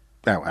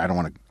I don't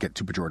want to get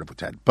too pejorative with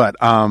Ted, but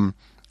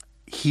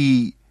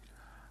he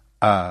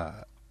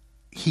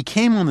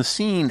came on the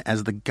scene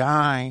as the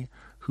guy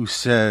who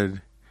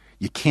said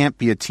you can't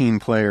be a team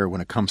player when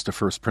it comes to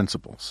first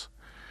principles,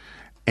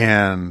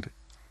 and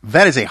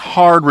that is a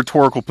hard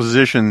rhetorical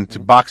position to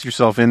box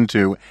yourself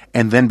into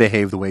and then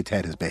behave the way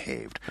Ted has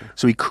behaved.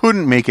 So he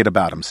couldn't make it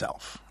about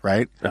himself,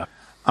 right? Yeah.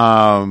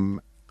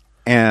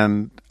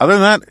 And other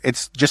than that,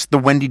 it's just the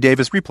Wendy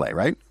Davis replay,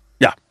 right?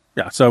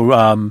 Yeah. So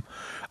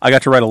I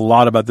got to write a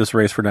lot about this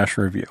race for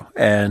National Review.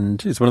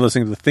 And it's one of those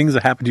things, the things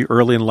that happen to you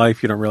early in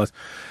life, you don't realize.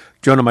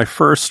 Jonah, my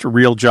first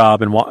real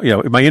job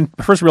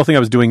first real thing I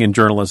was doing in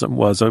journalism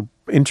was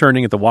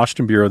interning at the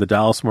Washington Bureau of the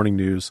Dallas Morning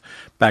News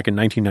back in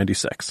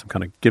 1996. I'm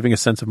kind of giving a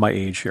sense of my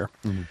age here.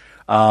 And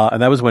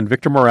that was when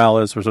Victor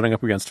Morales was running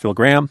up against Phil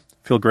Gramm.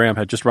 Phil Gramm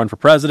had just run for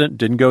president,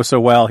 didn't go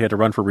so well. He had to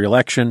run for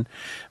re-election.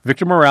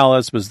 Victor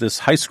Morales was this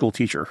high school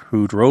teacher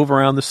who drove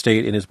around the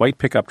state in his white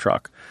pickup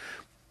truck.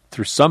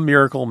 Through some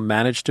miracle,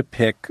 managed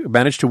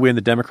to win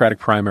the Democratic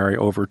primary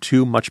over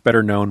two much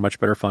better known,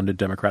 much better funded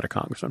Democratic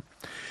congressmen.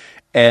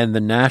 And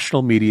the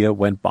national media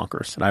went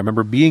bonkers. And I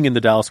remember being in the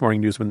Dallas Morning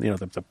News when,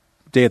 the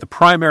day of the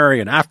primary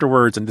and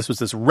afterwards, and this was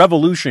this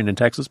revolution in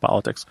Texas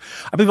politics.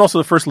 I believe also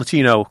the first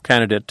Latino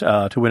candidate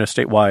to win a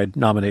statewide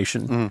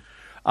nomination.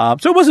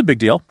 So it was a big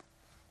deal.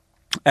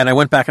 And I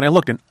went back and I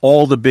looked, and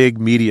all the big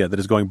media that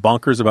is going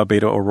bonkers about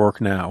Beto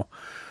O'Rourke now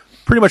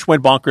pretty much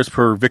went bonkers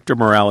for Victor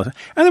Morales. And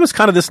there was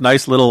kind of this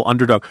nice little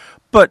underdog.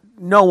 But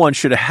no one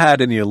should have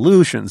had any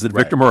illusions that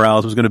Victor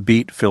Morales was going to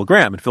beat Phil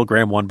Gramm. And Phil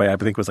Gramm won by, I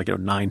think it was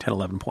 9, 10,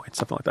 11 points,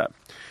 something like that.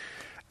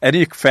 And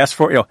you fast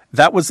forward,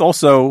 that was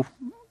also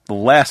the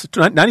last,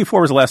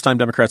 94 was the last time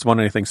Democrats won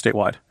anything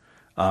statewide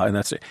in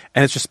that state.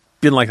 And it's just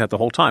been like that the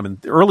whole time.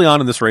 And early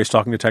on in this race,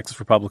 talking to Texas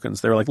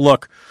Republicans, they were like,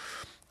 look,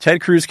 Ted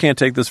Cruz can't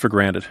take this for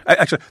granted.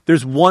 Actually,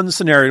 there's one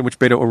scenario in which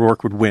Beto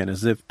O'Rourke would win,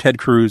 is if Ted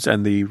Cruz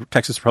and the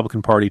Texas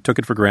Republican Party took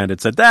it for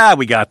granted, said,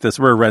 we got this,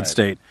 we're a red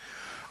state.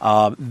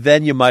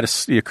 Then you might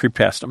have creeped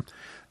past him.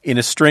 in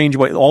a strange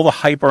way, all the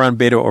hype around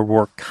Beto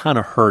O'Rourke kind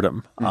of hurt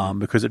him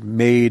because it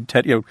made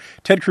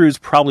Ted Cruz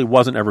probably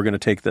wasn't ever going to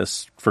take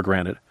this for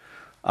granted.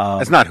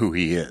 That's not who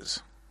he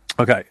is.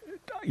 Okay.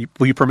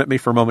 Will you permit me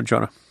for a moment,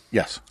 Jonah?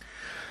 Yes.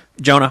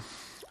 Jonah,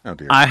 Oh,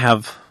 dear. I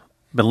have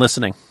been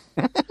listening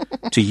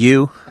to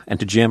you and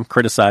to Jim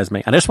criticize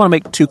me. And I just want to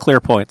make 2 clear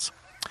points.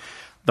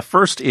 The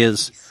first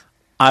is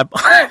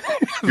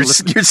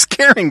You're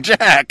scaring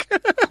Jack.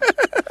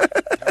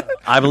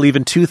 I believe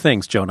in 2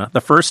 things, Jonah.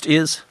 The first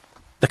is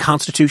the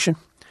Constitution,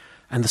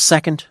 and the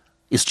second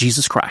is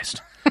Jesus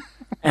Christ.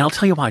 And I'll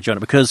tell you why, Jonah,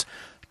 because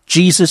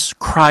Jesus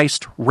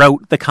Christ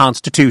wrote the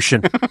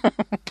Constitution.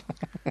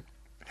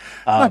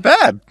 Not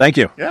bad. Thank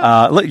you.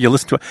 Yeah. You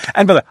listen to it.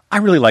 And by the way, I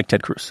really like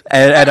Ted Cruz.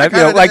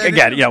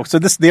 And so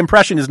the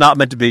impression is not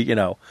meant to be,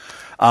 look,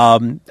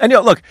 you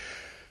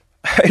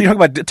talk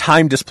about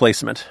time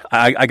displacement.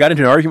 I got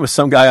into an argument with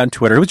some guy on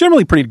Twitter who was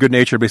generally pretty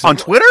good-natured. On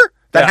Twitter?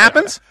 That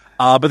happens?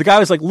 But the guy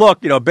was like,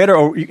 look,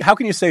 how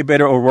can you say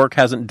Beto O'Rourke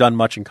hasn't done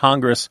much in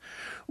Congress?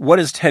 What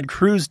has Ted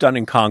Cruz done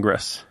in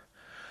Congress?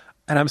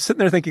 And I'm sitting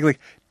there thinking, like,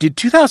 did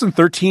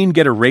 2013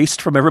 get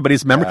erased from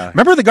everybody's memory?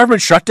 Remember the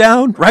government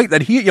shutdown, right?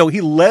 That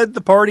he led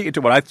the party into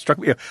what I struck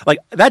me. Like,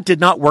 that did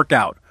not work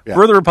out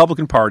for the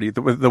Republican Party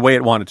the way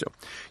it wanted to.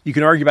 You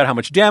can argue about how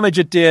much damage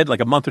it did.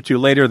 Like a month or 2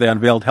 later, they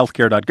unveiled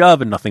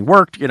healthcare.gov and nothing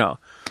worked, But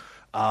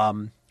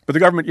the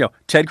government,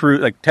 Ted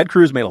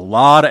Cruz made a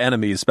lot of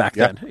enemies back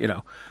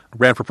then,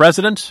 Ran for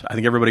president. I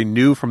think everybody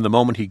knew from the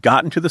moment he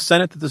got into the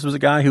Senate that this was a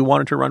guy who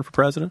wanted to run for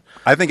president.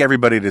 I think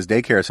everybody at his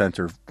daycare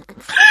center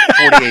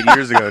 48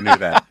 years ago knew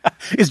that.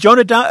 Is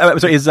Jonah down?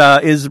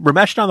 Is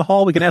Ramesh down the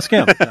hall? We can ask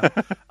him.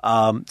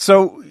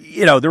 So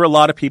there were a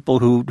lot of people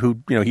who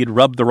he'd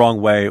rubbed the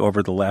wrong way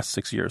over the last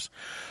 6 years.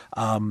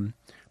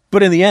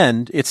 But in the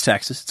end, it's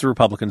Texas. It's a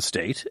Republican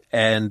state.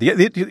 And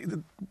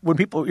when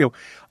people,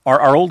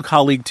 our old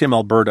colleague Tim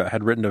Alberta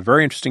had written a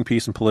very interesting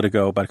piece in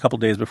Politico about a couple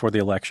of days before the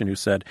election who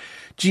said,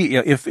 gee,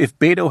 if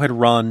Beto had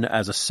run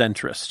as a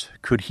centrist,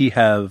 could he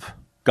have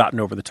gotten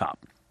over the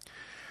top?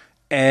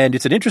 And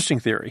it's an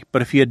interesting theory.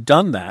 But if he had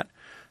done that,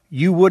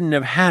 you wouldn't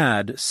have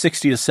had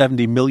 $60 to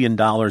 $70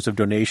 million of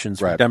donations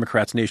from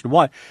Democrats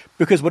nationwide.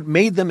 Because what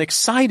made them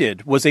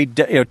excited was a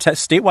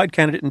statewide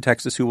candidate in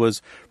Texas who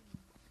was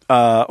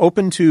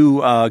open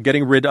to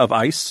getting rid of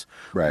ICE,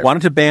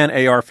 wanted to ban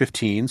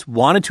AR-15s,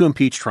 wanted to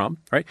impeach Trump,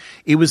 right?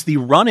 It was the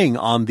running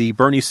on the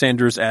Bernie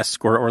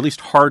Sanders-esque or at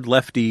least hard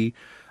lefty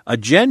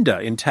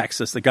agenda in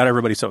Texas that got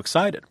everybody so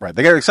excited. Right.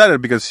 They got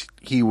excited because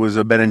he was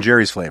a Ben &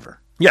 Jerry's flavor.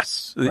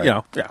 Yes.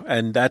 Right.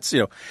 And that's,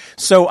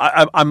 so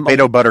I'm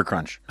Beto Butter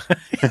Crunch.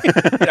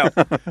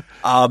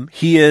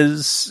 He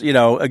is,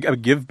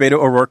 give Beto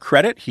O'Rourke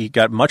credit. He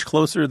got much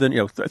closer than,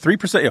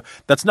 3%.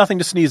 That's nothing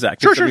to sneeze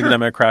at. Sure. The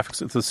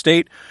demographics of the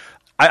state.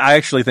 I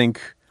actually think,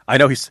 I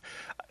know I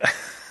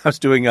was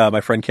doing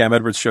my friend Cam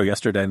Edwards' show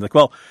yesterday, and like,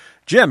 well,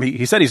 Jim,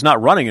 he said he's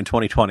not running in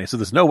 2020, so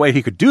there's no way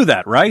he could do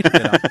that, right?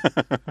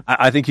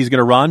 I think he's going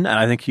to run, and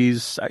I think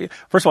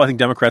first of all, I think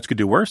Democrats could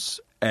do worse,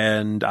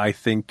 and I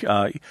think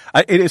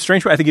it is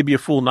strange, but I think he'd be a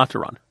fool not to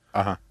run.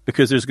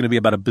 Because there's going to be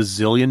about a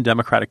bazillion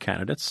Democratic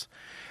candidates,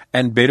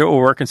 and Beto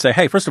O'Rourke can say,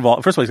 hey, first of all,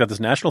 he's got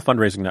this national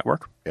fundraising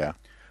network. Yeah.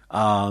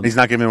 He's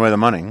not giving away the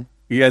money.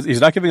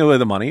 He's not giving away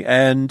the money,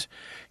 and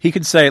he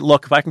can say,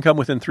 look, if I can come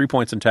within 3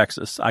 points in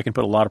Texas, I can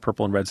put a lot of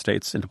purple and red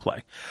states into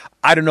play.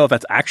 I don't know if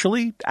that's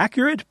actually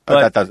accurate,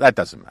 but that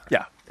doesn't matter.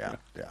 Yeah.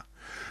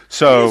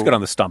 So he's good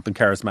on the stump and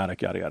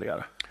charismatic, yada, yada,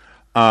 yada.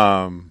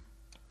 All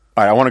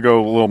right, I want to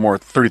go a little more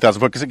 30,000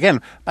 foot, because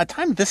again, by the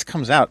time this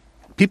comes out,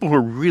 people who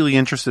are really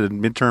interested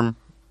in midterm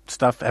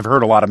stuff have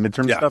heard a lot of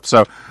midterm stuff.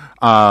 So,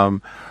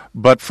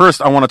 but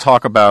first I want to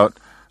talk about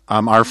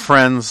our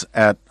friends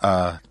at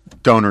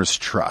Donors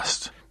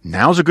Trust.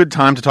 Now's a good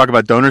time to talk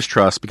about Donors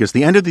Trust because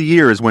the end of the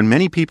year is when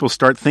many people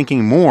start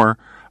thinking more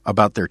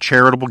about their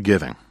charitable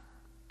giving.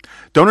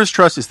 Donors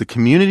Trust is the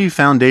community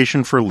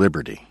foundation for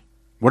liberty.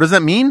 What does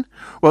that mean?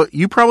 Well,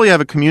 you probably have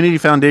a community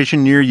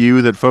foundation near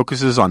you that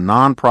focuses on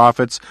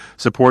nonprofits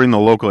supporting the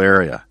local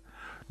area.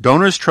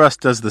 Donors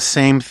Trust does the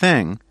same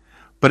thing,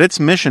 but its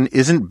mission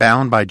isn't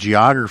bound by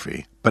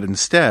geography, but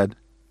instead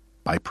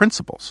by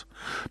principles.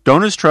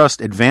 Donors Trust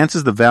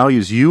advances the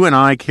values you and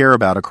I care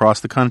about across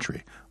the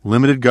country: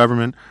 limited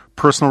government,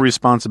 personal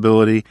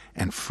responsibility,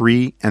 and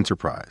free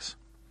enterprise.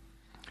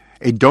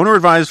 A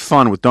donor-advised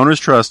fund with Donors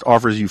Trust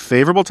offers you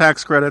favorable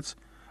tax credits,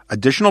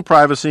 additional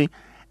privacy,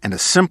 and a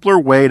simpler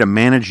way to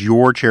manage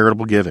your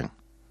charitable giving.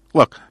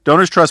 Look,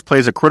 Donors Trust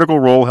plays a critical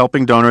role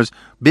helping donors,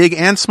 big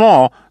and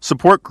small,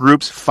 support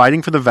groups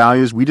fighting for the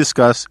values we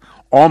discuss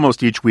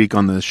almost each week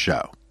on this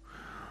show.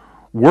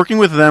 Working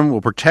with them will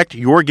protect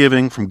your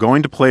giving from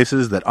going to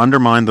places that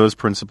undermine those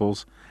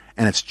principles,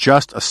 and it's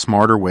just a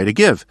smarter way to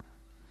give.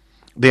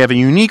 They have a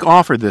unique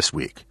offer this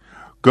week.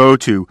 Go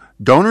to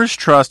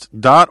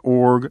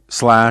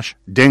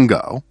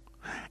donorstrust.org/dingo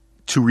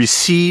to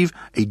receive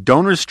a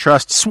Donors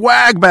Trust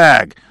swag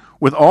bag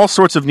with all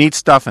sorts of neat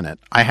stuff in it.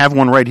 I have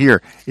one right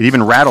here. It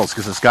even rattles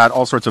because it's got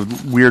all sorts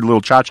of weird little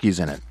tchotchkes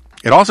in it.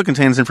 It also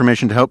contains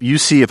information to help you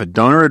see if a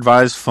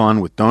donor-advised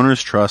fund with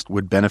Donors Trust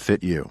would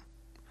benefit you.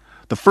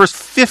 The first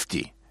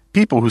 50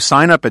 people who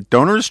sign up at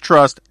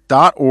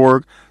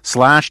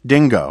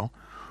donorstrust.org/dingo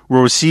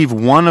will receive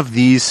one of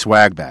these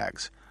swag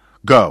bags.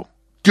 Go.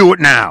 Do it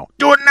now.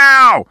 Do it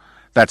now.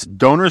 That's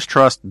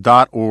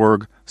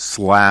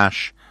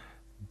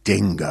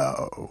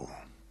donorstrust.org/dingo.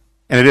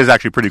 And it is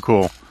actually pretty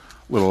cool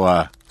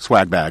little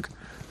swag bag.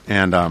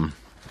 And I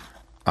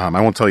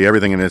won't tell you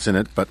everything that's in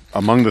it, but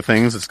among the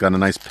things, it's got a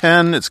nice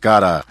pen. It's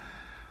got I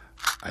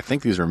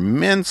think these are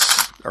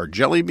mints or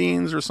jelly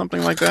beans or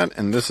something like that.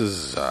 And this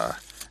is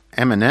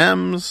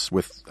M&Ms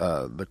with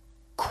the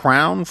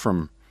crown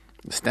from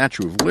the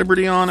Statue of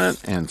Liberty on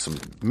it, and some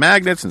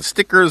magnets and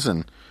stickers,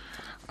 and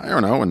I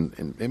don't know,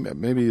 and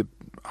maybe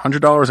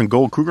 $100 in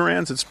gold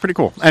Krugerrands. It's pretty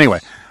cool. Anyway,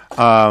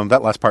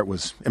 that last part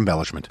was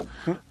embellishment.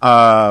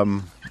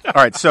 All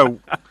right, so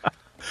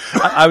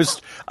I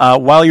was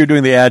while you were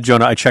doing the ad,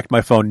 Jonah, I checked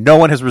my phone. No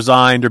one has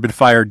resigned or been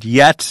fired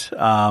yet,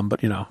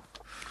 but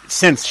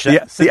since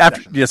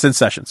since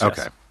sessions.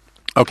 Okay,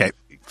 okay.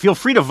 Feel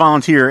free to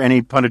volunteer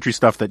any punditry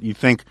stuff that you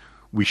think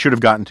we should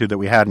have gotten to that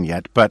we hadn't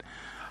yet, but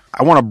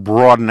I want to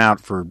broaden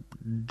out for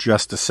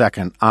just a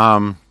second.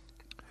 So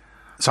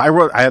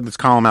I had this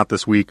column out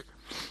this week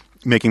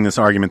making this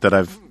argument that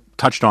I've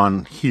touched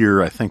on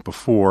here, I think,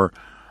 before.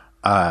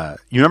 You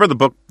remember the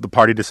book, The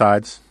Party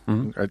Decides?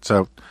 Mm-hmm. Right?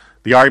 So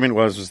the argument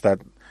was that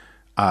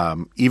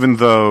even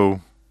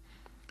though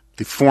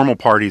the formal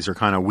parties are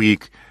kind of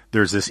weak,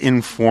 there's this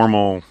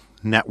informal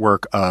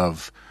network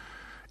of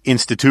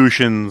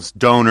institutions,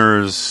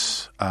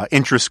 donors,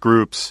 interest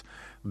groups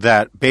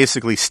that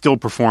basically still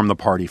perform the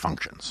party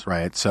functions,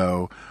 right?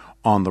 So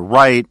on the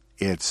right,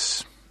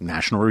 it's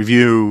National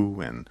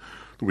Review and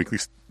the Weekly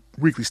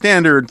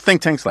Standard,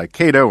 think tanks like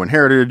Cato and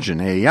Heritage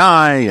and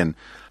AEI, and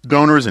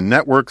donors and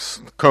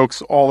networks,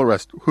 Kochs, all the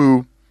rest,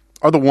 who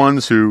are the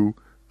ones who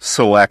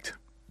select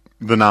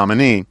the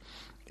nominee.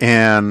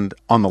 And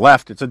on the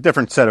left, it's a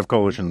different set of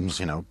coalitions,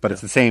 but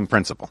it's the same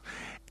principle.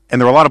 And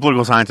there were a lot of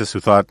political scientists who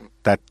thought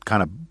that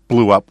kind of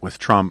blew up with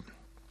Trump.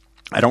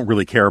 I don't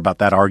really care about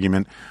that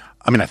argument.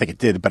 I mean, I think it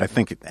did, but I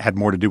think it had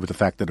more to do with the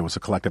fact that it was a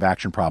collective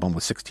action problem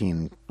with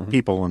 16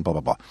 people and blah,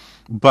 blah, blah.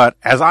 But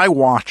as I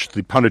watched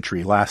the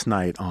punditry last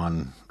night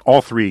on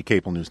all three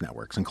cable news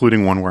networks,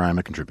 including one where I'm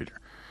a contributor,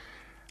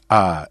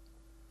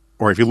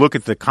 or if you look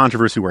at the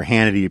controversy where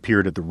Hannity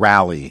appeared at the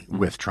rally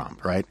with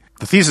Trump, right?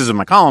 The thesis of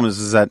my column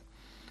is that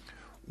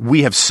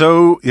we have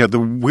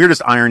the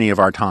weirdest irony of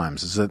our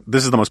times is that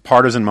this is the most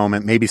partisan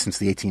moment maybe since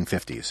the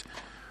 1850s.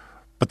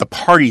 But the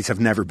parties have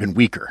never been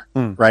weaker,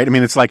 right? I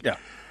mean, it's like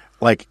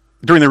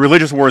during the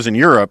religious wars in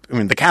Europe, I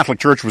mean, the Catholic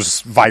Church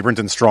was vibrant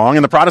and strong,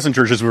 and the Protestant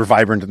churches were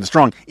vibrant and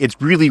strong. It's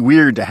really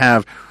weird to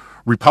have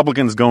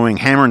Republicans going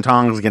hammer and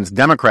tongs against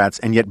Democrats,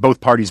 and yet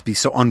both parties be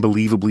so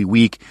unbelievably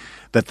weak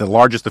that the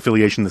largest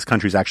affiliation in this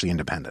country is actually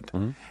independent.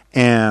 Mm-hmm.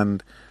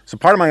 And so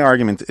part of my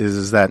argument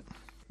is that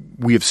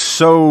we have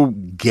so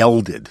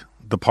gelded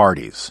the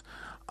parties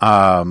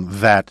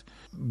that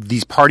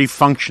these party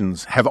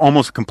functions have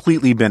almost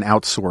completely been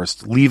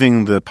outsourced,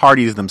 leaving the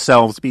parties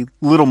themselves to be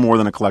little more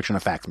than a collection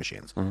of fax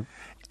machines. Mm-hmm.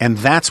 And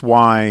that's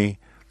why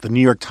the New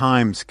York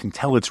Times can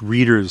tell its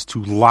readers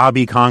to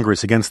lobby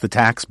Congress against the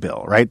tax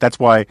bill, right? That's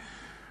why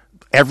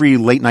every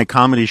late-night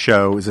comedy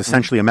show is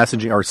essentially a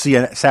messaging, or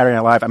Saturday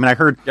Night Live. I mean, I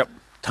heard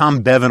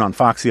Tom Bevan on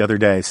Fox the other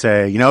day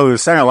say, the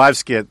Saturday Night Live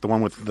skit, the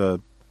one with the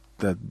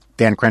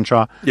Dan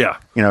Crenshaw. Yeah.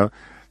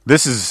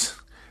 This is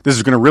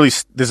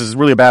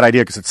really a bad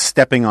idea because it's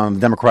stepping on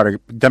the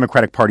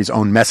Democratic Party's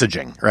own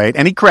messaging, right?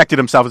 And he corrected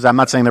himself as I'm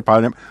not saying they're part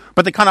of them,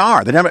 but they kind of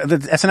are. The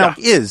SNL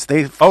is.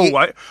 I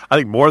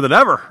think more than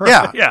ever.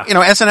 Yeah.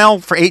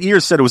 SNL for 8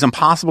 years said it was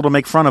impossible to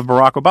make fun of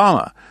Barack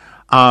Obama.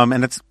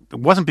 And it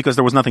wasn't because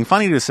there was nothing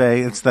funny to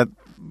say. It's that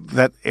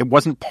it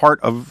wasn't part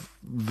of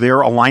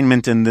their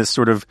alignment in this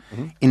sort of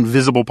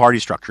invisible party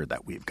structure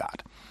that we've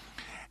got.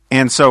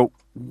 And so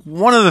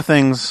one of the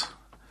things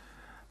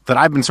that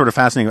I've been sort of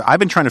fascinated with, I've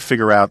been trying to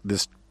figure out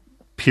this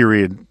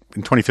period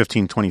in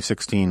 2015,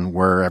 2016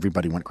 where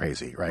everybody went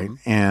crazy, right?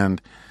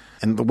 And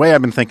the way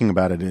I've been thinking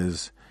about it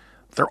is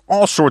there are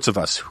all sorts of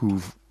us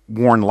who've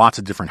worn lots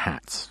of different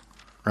hats,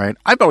 right?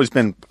 I've always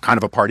been kind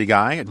of a party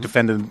guy. I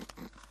defended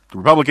the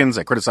Republicans.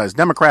 I criticized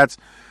Democrats.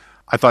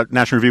 I thought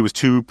National Review was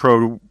too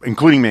pro,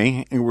 including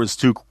me. It was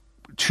too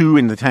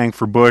in the tank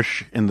for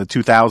Bush in the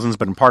 2000s,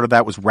 but in part of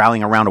that was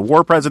rallying around a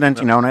war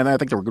president, and I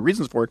think there were good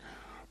reasons for it.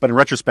 But in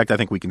retrospect, I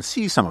think we can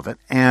see some of it.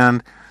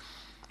 And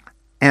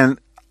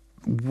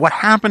what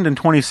happened in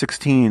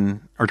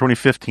 2016 or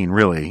 2015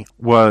 really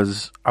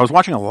was I was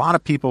watching a lot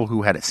of people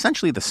who had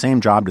essentially the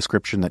same job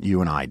description that you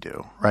and I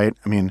do, right?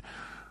 I mean,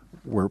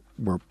 we're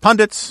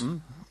pundits.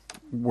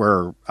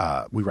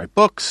 We write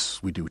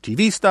books. We do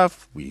TV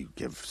stuff. We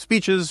give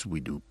speeches. We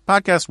do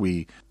podcasts.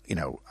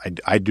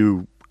 I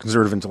do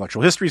conservative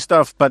intellectual history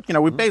stuff. But,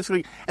 we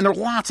basically – and there are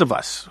lots of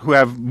us who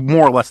have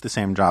more or less the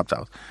same job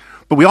titles.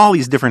 But we all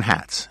these different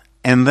hats.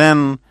 And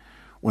then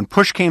when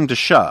push came to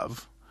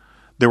shove,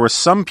 there were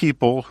some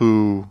people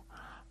who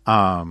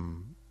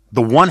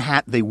the one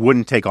hat they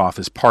wouldn't take off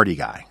is party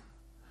guy.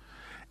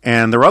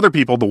 And there are other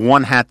people, the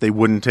one hat they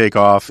wouldn't take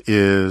off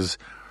is,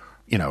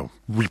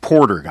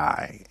 reporter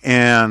guy.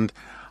 And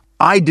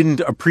I didn't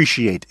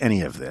appreciate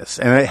any of this.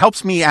 And it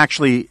helps me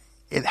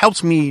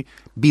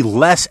be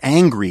less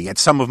angry at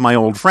some of my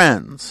old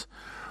friends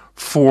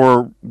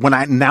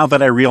now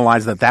that I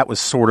realize that was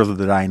sort of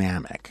the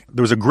dynamic.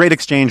 There was a great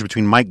exchange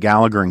between Mike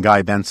Gallagher and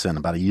Guy Benson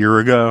about a year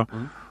ago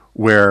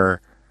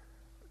where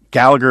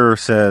Gallagher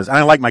says, and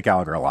I like Mike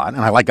Gallagher a lot,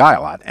 and I like Guy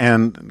a lot,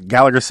 and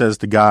Gallagher says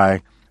to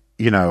Guy,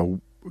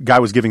 Guy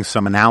was giving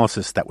some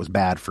analysis that was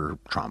bad for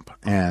Trump.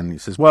 And he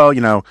says, well,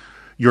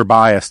 you're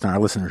biased and our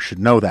listeners should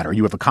know that, or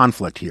you have a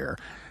conflict here.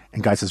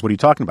 And Guy says, what are you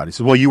talking about? He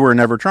says, well, you were a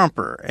never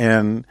Trumper.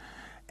 And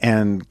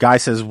Guy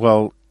says,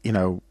 well,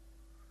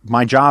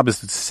 my job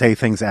is to say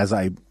things as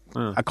I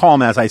call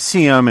them as I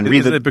see them and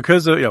read it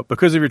because of your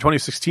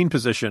 2016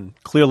 position.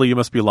 Clearly, you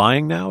must be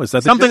lying now. Is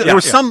that something? There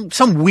was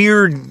some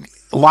weird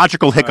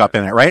logical hiccup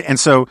in it, right? And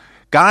so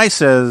Guy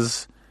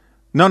says,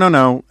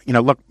 no.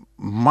 Look,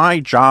 my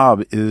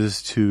job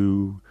is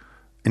to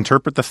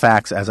interpret the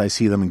facts as I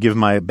see them and give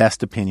my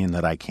best opinion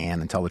that I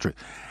can and tell the truth.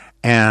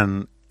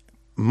 And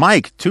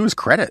Mike, to his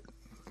credit,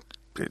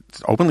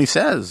 openly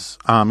says,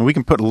 and we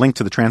can put a link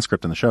to the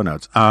transcript in the show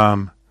notes.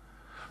 No.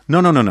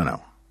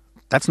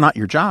 That's not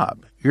your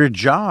job. Your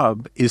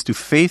job is to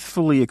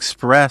faithfully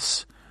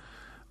express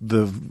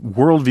the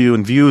worldview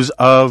and views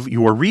of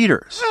your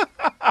readers.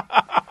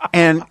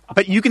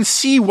 But you can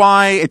see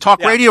why a talk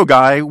radio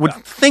guy would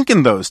think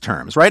in those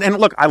terms, right? And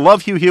look, I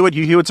love Hugh Hewitt.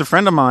 Hugh Hewitt's a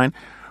friend of mine.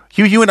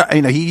 Hugh Hewitt,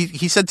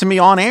 he said to me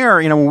on air,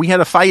 when we had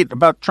a fight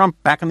about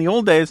Trump back in the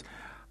old days,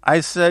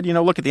 I said,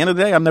 look, at the end of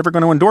the day, I'm never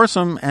going to endorse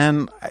him,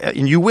 and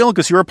you will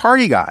because you're a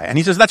party guy. And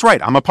he says, that's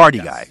right, I'm a party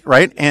guy,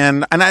 right?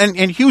 And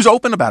Hugh's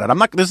open about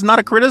it. This is not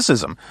a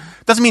criticism.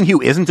 Doesn't mean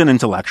Hugh isn't an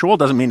intellectual.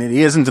 Doesn't mean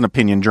he isn't an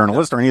opinion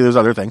journalist or any of those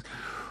other things.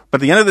 But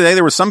at the end of the day,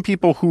 there were some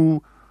people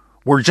who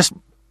were just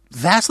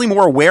vastly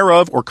more aware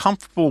of or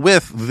comfortable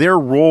with their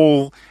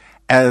role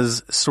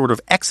as sort of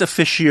ex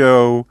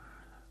officio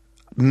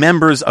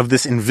members of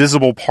this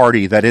invisible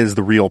party that is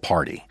the real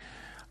party.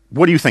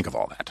 What do you think of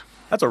all that?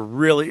 That's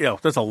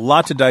there's a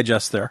lot to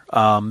digest there.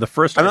 The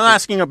first, I'm not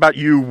asking about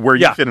you where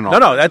you fit in all.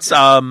 No, that's first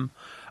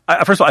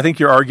of all, I think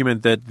your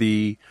argument that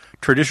the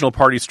traditional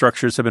party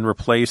structures have been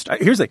replaced.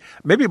 Here's the thing.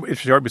 Maybe it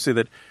should argue to say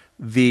that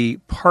the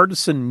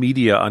partisan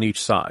media on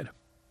each side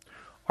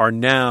are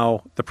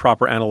now the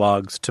proper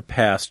analogs to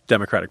past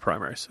Democratic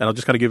primaries. And I'll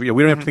just kind of give you,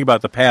 we don't have to think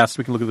about the past.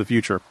 We can look at the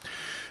future.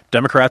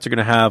 Democrats are going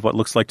to have what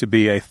looks like to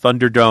be a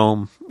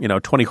Thunderdome,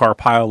 20-car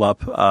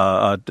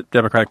pileup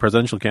Democratic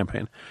presidential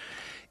campaign.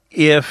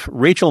 If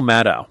Rachel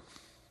Maddow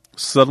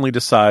suddenly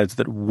decides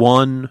that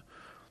one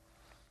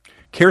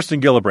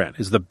Kirsten Gillibrand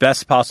is the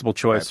best possible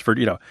choice for,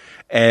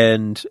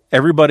 and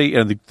everybody,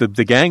 and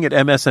the gang at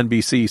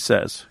MSNBC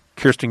says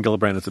Kirsten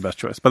Gillibrand is the best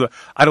choice. But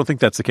I don't think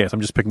that's the case.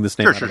 I'm just picking this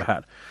name out of a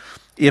hat.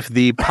 If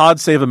the Pod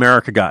Save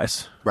America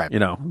guys, right,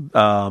 they're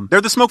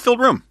the smoke-filled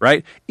room,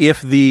 right?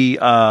 If the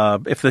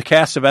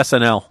cast of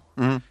SNL,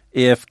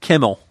 if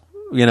Kimmel,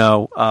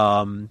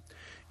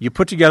 you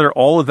put together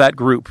all of that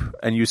group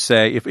and you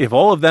say, if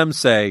all of them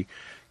say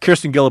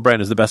Kirsten Gillibrand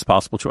is the best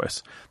possible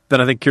choice, then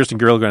I think Kirsten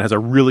Gillibrand has a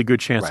really good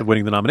chance of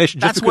winning the nomination.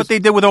 That's what they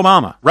did with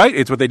Obama. Right?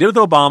 It's what they did with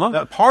Obama.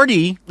 The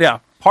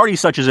party,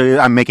 such as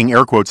I'm making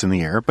air quotes in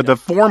the air, but the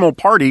formal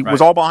party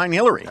was all behind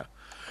Hillary. Yeah.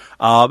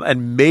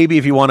 And maybe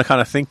if you want to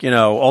kind of think,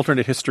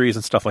 alternate histories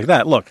and stuff like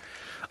that. Look,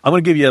 I'm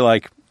going to give you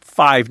like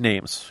 5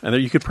 names, and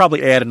you could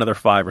probably add another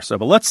 5 or so.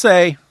 But let's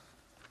say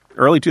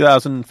early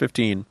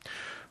 2015,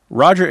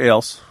 Roger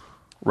Ailes,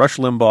 Rush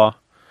Limbaugh,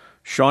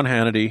 Sean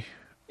Hannity,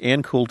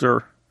 Ann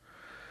Coulter.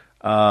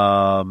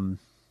 I don't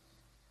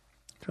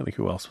think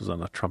who else was on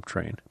the Trump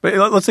train. But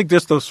let's think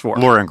just those 4.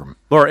 Laura Ingraham.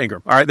 All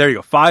right, there you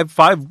go. 5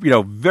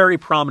 very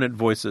prominent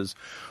voices,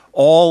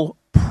 all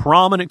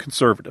prominent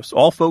conservatives,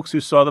 all folks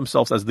who saw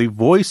themselves as the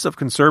voice of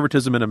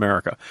conservatism in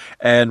America.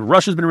 And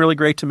Rush has been really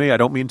great to me. I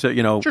don't mean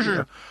to,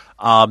 Sure.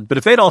 But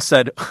if they'd all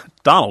said,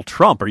 Donald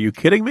Trump, are you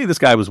kidding me? This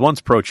guy was once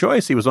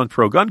pro-choice. He was once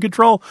pro-gun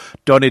control,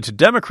 donated to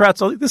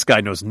Democrats. This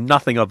guy knows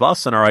nothing of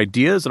us and our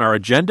ideas and our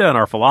agenda and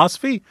our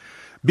philosophy.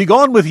 Be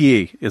gone with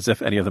ye, as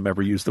if any of them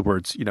ever used the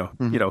words,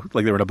 like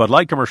they were in a Bud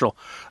Light commercial.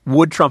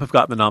 Would Trump have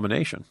gotten the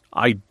nomination?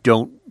 I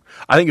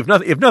think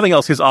if nothing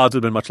else, his odds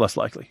would have been much less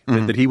likely.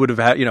 That he would have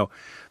had,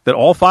 that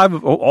all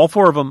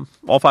 4 of them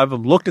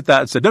looked at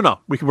that and said, no,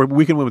 we can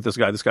win with this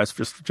guy. This guy's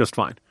just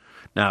fine.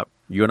 Now,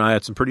 you and I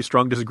had some pretty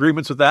strong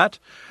disagreements with that,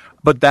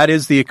 but that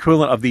is the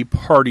equivalent of the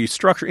party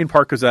structure, in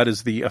part because that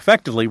is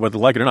effectively, whether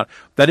they like it or not,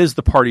 that is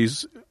the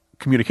party's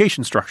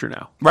communication structure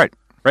now. Right.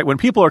 When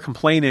people are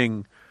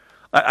complaining,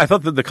 I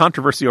thought that the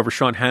controversy over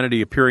Sean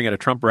Hannity appearing at a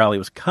Trump rally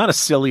was kind of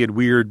silly and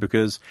weird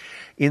because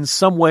in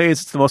some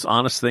ways it's the most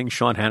honest thing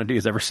Sean Hannity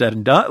has ever said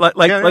and done.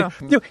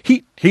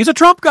 He's a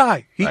Trump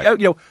guy.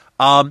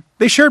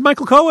 They shared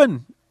Michael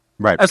Cohen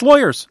as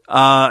lawyers.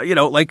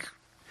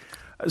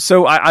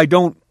 So I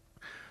don't.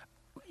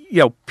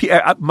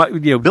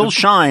 Bill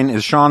Shine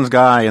is Sean's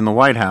guy in the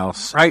White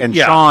House, Right, and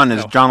yeah, Sean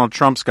is Donald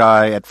Trump's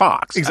guy at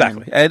Fox.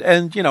 Exactly.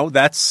 And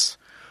that's,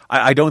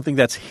 I don't think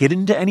that's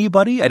hidden to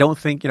anybody. I don't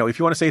think, if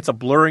you want to say it's a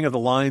blurring of the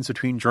lines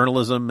between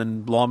journalism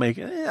and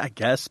lawmaking, I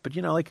guess. But,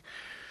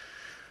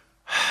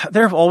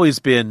 there have always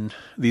been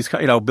these,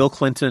 Bill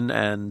Clinton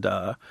and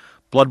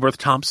Bloodworth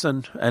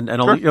Thompson, and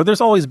Sure.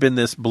 there's always been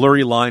this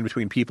blurry line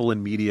between people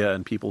in media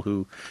and people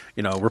who,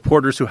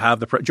 reporters who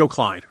have Joe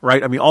Klein,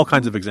 right? I mean, all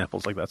kinds of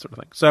examples like that sort of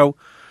thing. So,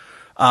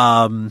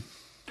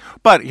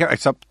 But here,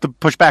 to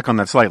push back on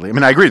that slightly, I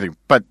mean, I agree with you.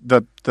 But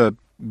the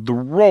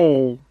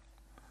role,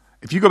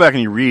 if you go back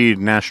and you read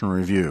National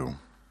Review,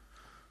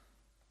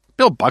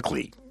 Bill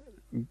Buckley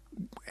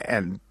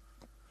and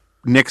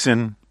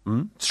Nixon,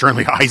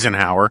 certainly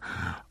Eisenhower,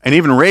 and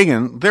even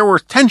Reagan, there were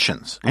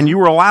tensions, and you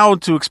were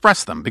allowed to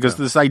express them because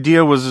this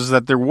idea was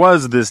that there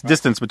was this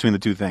distance between the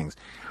two things.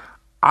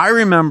 I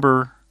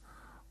remember,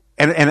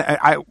 and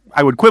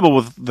I would quibble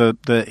with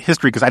the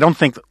history because I don't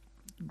think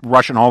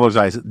Rush and all those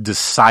guys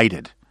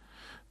decided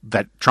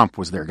that Trump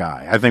was their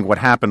guy. I think what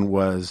happened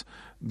was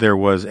there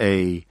was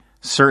a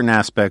certain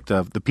aspect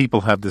of the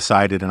people have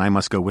decided and I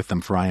must go with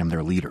them for I am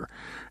their leader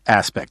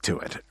aspect to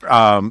it.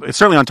 It's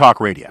certainly on talk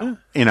radio,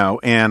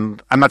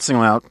 and I'm not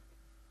singling out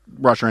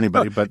Rush or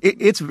anybody, but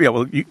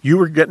you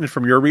were getting it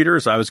from your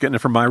readers. I was getting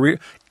it from my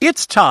reader.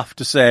 It's tough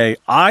to say,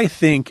 I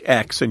think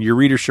X, and your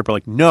readership are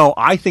like, no,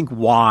 I think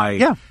Y.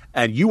 Yeah.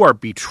 And you are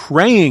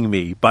betraying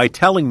me by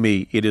telling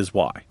me it is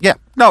Y. Yeah.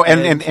 No,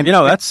 and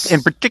that's,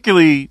 and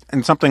particularly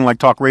in something like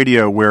talk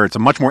radio where it's a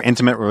much more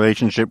intimate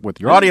relationship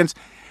with your audience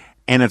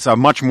and it's a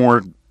much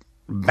more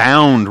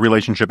bound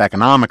relationship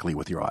economically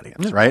with your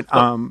audience, right?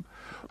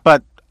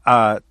 But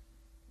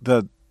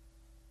the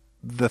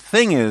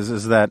thing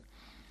is that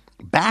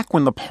back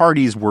when the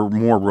parties were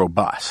more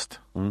robust,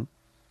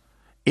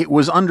 it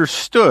was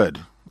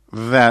understood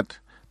that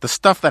the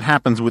stuff that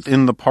happens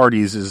within the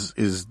parties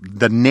is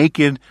the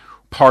naked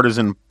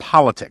partisan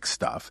politics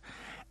stuff.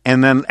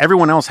 And then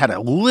everyone else had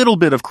a little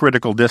bit of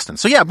critical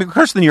distance. So yeah, of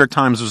course the New York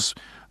Times was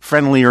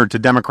friendlier to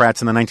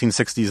Democrats in the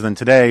 1960s than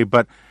today,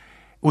 but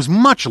it was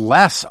much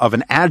less of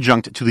an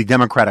adjunct to the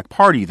Democratic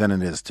Party than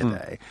it is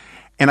today.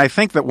 And I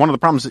think that one of the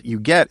problems that you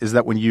get is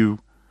that when you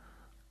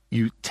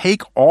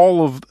take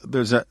all of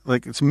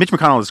it's Mitch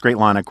McConnell, this great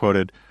line I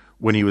quoted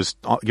when he was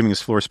giving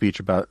his floor speech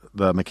about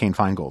the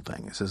McCain-Feingold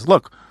thing. He says,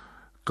 look,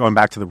 going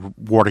back to the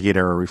Watergate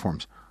era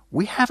reforms,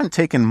 we haven't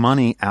taken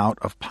money out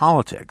of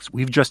politics.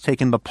 We've just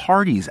taken the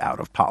parties out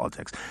of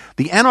politics.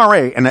 The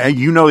NRA, and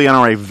you know the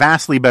NRA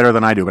vastly better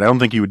than I do, but I don't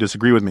think you would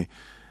disagree with me.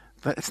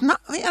 That it's not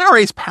the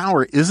NRA's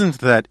power isn't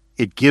that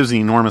it gives an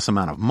enormous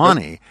amount of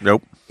money.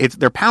 Nope. It's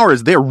their power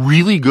is they're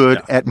really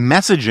good at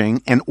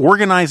messaging and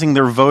organizing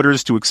their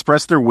voters to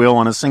express their will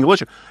on a single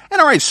issue.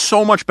 NRA is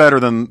so much better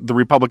than the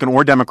Republican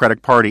or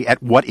Democratic Party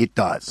at what it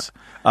does.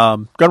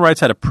 Gun rights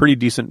had a pretty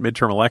decent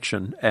midterm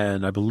election,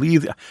 and I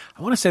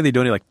want to say they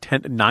donated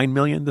like 9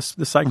 million this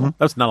cycle.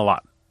 That's not a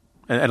lot.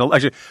 And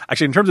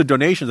actually, in terms of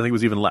donations, I think it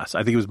was even less.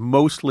 I think it was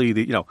mostly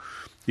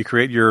you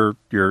create your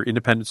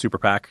independent super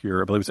PAC,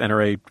 I believe it's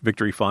NRA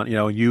Victory Fund,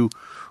 and you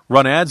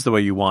run ads the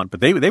way you want. But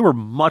they were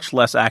much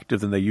less active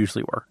than they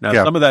usually were. Now,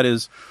 some of that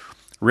is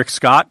Rick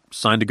Scott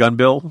signed a gun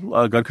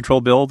control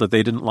bill that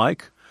they didn't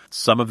like.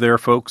 Some of their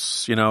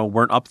folks,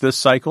 weren't up this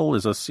cycle.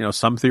 Is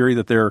some theory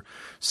that they're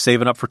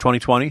saving up for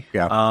 2020.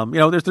 Yeah.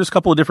 There's a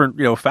couple of different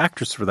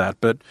factors for that,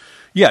 but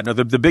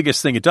the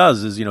biggest thing it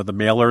does is the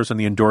mailers and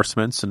the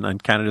endorsements,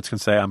 and candidates can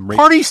say I'm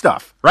party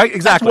stuff, right?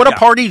 Exactly. That's what a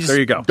party there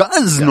you go.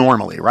 does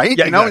normally, right?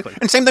 Yeah, exactly.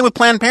 And same thing with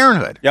Planned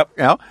Parenthood.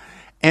 Yep.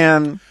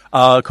 And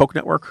Koch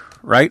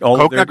network, right?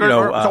 Koch network,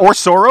 or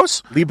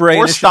Soros, Libre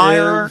or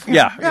Initiative. Steyer.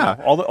 Yeah.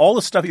 All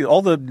the stuff,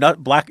 all the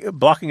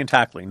blocking and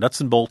tackling,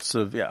 nuts and bolts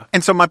of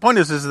And so my point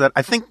is that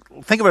I think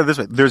about it this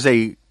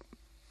way: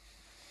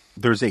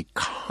 there's a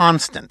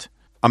constant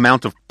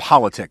amount of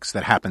politics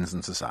that happens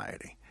in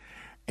society,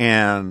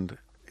 and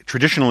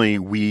traditionally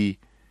we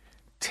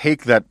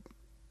take that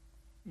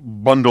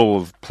bundle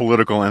of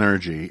political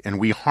energy and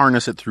we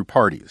harness it through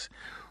parties.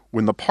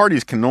 When the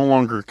parties can no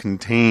longer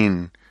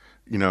contain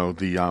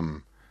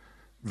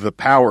the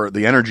power,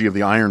 the energy of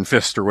the iron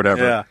fist or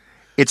whatever,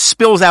 it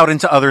spills out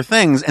into other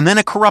things, and then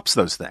it corrupts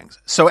those things.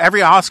 So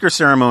every Oscar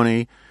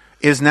ceremony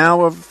is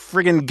now a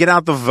friggin' get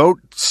out the vote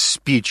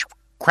speech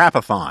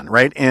crapathon,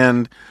 right?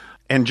 And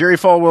Jerry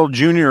Falwell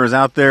Jr. is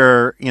out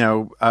there,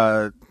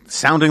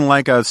 sounding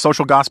like a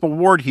social gospel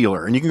ward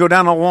healer, and you can go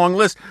down a long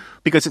list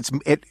because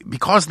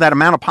because that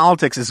amount of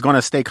politics is going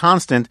to stay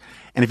constant,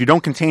 and if you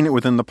don't contain it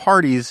within the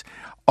parties,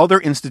 other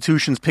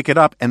institutions pick it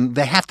up and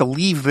they have to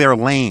leave their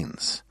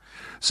lanes.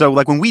 So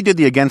like when we did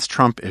the Against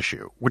Trump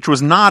issue, which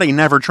was not a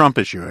never Trump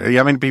issue.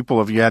 How many people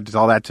have you had to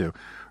tell that to,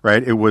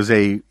 right? It was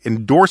a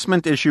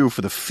endorsement issue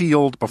for the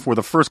field before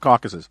the first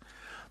caucuses.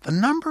 The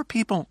number of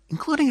people,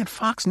 including at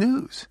Fox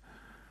News,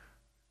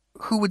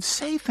 who would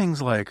say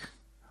things like,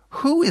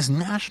 who is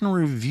National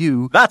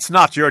Review? That's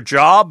not your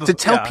job. To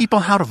tell people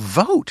how to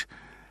vote.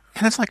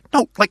 And it's like,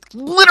 no, like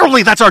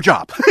literally that's our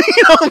job.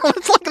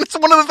 It's like, it's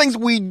one of the things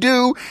we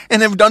do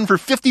and have done for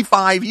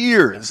 55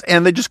 years.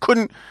 And they just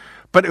couldn't,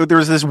 but there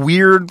was this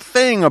weird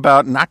thing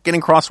about not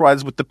getting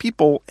crosswise with the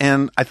people.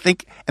 And I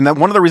think, and that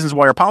one of the reasons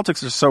why our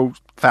politics are so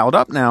fouled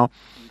up now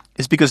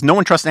is because no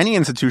one trusts any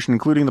institution,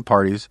 including the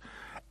parties.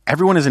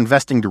 Everyone is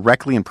investing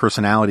directly in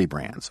personality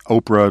brands,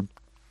 Oprah,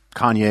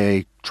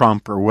 Kanye,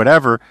 Trump, or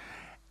whatever.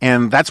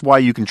 And that's why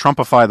you can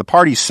Trumpify the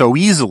party so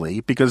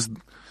easily, because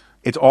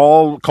it's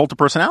all cult of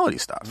personality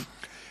stuff.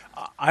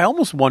 I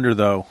almost wonder,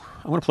 though,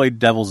 I'm going to play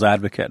devil's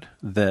advocate,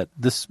 that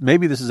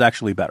maybe this is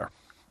actually better.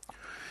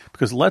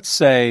 Because let's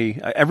say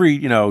every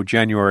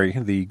January,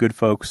 the good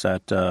folks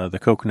at the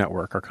Koch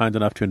network are kind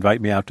enough to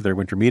invite me out to their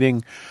winter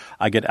meeting.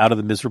 I get out of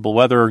the miserable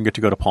weather and get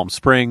to go to Palm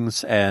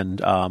Springs,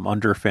 and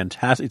under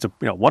fantastic, it's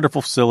a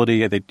wonderful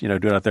facility. They do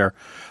it out there.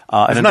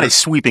 It's not a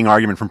sweeping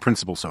argument from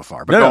principle so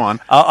far, but go on.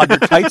 Under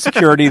tight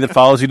security that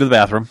follows you to the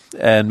bathroom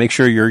and make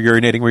sure you're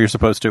urinating where you're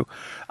supposed to.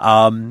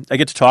 I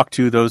get to talk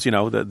to those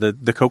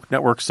the Koch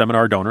network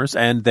seminar donors,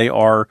 and they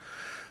are.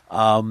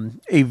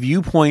 A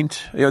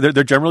viewpoint, they're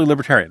generally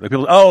libertarian. Like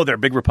people, they're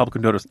big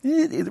Republican donors.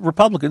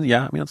 Republican,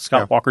 yeah. I mean,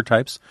 Scott Walker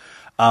types.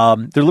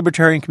 They're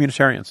libertarian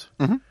communitarians,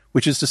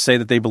 which is to say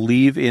that they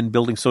believe in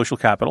building social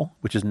capital,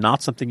 which is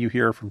not something you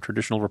hear from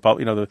traditional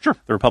the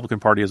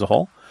Republican Party as a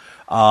whole.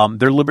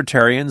 They're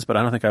libertarians, but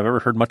I don't think I've ever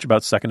heard much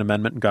about Second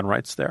Amendment and gun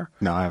rights there.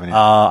 No, I haven't either.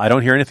 I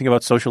don't hear anything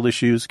about social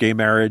issues, gay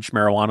marriage,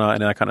 marijuana,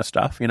 and that kind of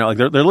stuff. They're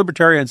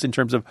libertarians in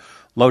terms of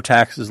low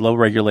taxes, low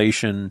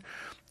regulation,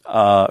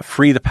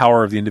 free the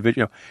power of the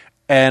individual.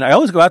 And I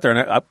always go out there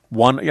and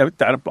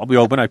I'll be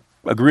open. I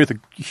agree with a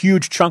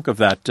huge chunk of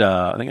that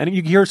thing. And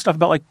you hear stuff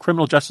about like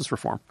criminal justice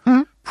reform.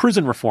 Mm-hmm.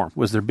 Prison reform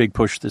was their big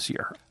push this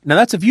year. Now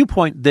that's a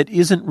viewpoint that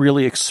isn't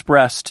really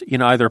expressed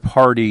in either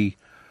party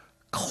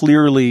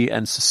clearly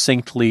and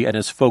succinctly and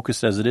as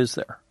focused as it is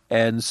there.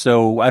 And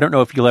so I don't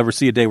know if you'll ever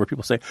see a day where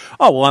people say,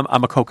 "Oh, well,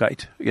 I'm a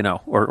Kochite,"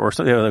 or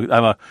something.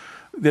 I'm a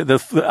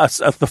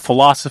the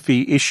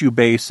philosophy, issue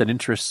base, and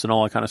interests, and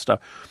all that kind of stuff.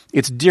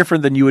 It's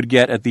different than you would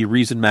get at the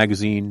Reason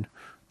Magazine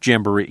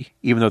Jamboree,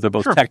 even though they're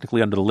both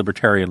technically under the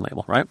libertarian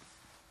label, right?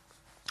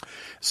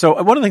 So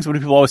one of the things when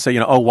people always say,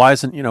 why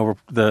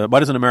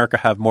doesn't America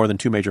have more than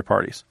two major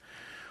parties?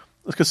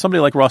 It's because somebody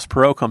like Ross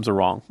Perot comes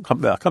along.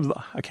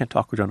 I can't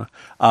talk with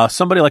Jonah.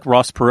 Somebody like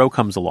Ross Perot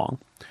comes along,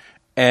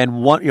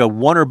 and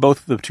one or both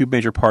of the two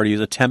major parties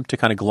attempt to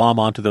kind of glom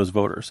onto those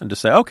voters and to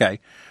say, okay,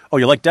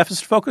 you like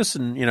deficit focus,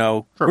 and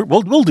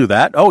we'll do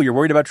that. Oh, you're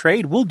worried about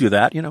trade? We'll do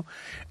that.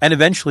 And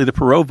eventually the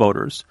Perot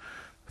voters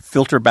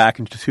filter back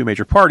into two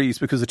major parties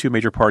because the two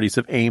major parties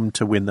have aimed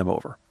to win them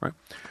over, right?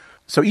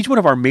 So each one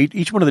of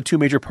the two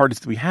major parties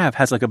that we have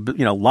has like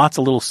lots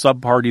of little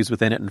sub parties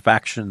within it and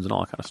factions and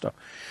all that kind of stuff.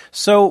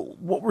 So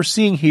what we're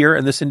seeing here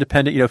in this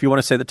independent, if you want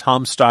to say that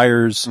Tom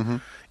Steyer's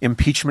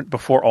impeachment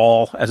before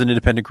all as an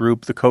independent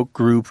group, the Koch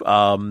group,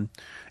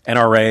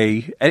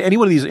 NRA, any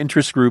one of these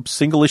interest groups,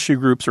 single issue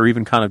groups, or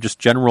even kind of just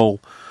general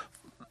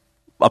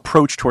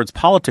approach towards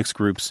politics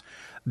groups,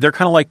 they're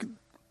kind of like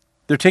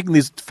they're taking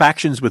these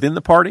factions within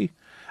the party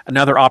and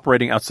now they're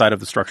operating outside of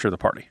the structure of the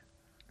party.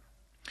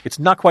 It's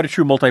not quite a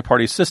true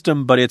multi-party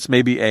system, but it's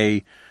maybe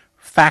a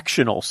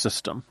factional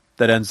system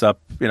that ends up,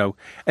 and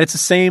it's the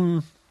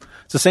same,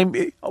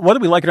 whether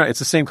we like it or not, it's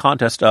the same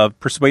contest of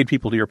persuade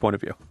people to your point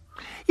of view.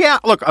 Yeah,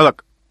 look,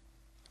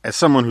 as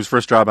someone whose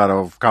first job out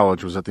of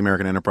college was at the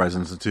American Enterprise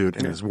Institute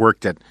and has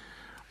worked at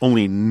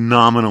only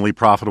nominally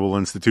profitable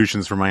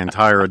institutions for my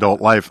entire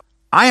adult life,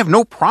 I have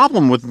no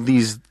problem with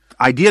these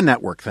idea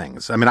network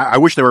things. I mean, I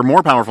wish they were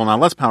more powerful, not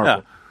less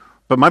powerful. Yeah.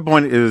 But my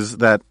point is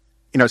that,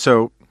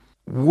 so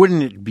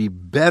wouldn't it be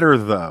better,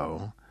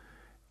 though,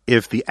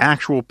 if the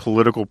actual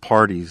political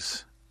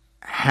parties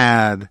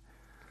had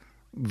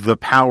the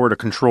power to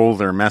control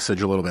their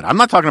message a little bit? I'm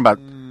not talking about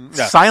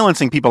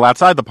silencing people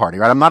outside the party,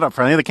 right? I'm not up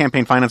for any of the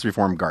campaign finance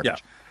reform garbage.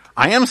 Yeah.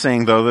 I am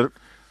saying, though, that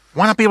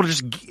why not be able to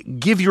just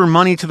give your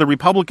money to the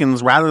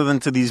Republicans rather than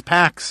to these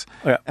PACs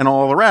and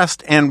all the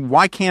rest? And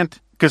why can't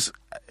 – because,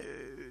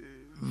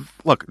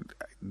 look,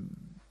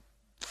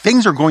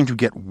 things are going to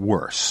get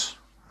worse.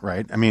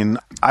 Right. I mean,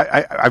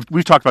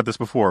 we've talked about this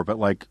before, but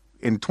like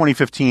in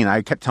 2015,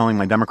 I kept telling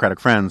my Democratic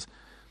friends,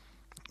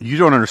 you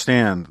don't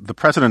understand. The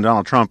President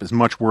Donald Trump is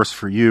much worse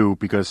for you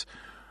because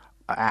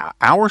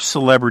our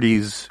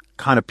celebrities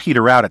kind of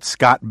peter out at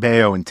Scott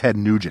Baio and Ted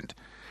Nugent.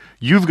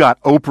 You've got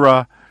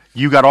Oprah,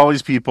 you've got all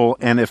these people,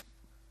 and if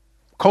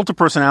cult of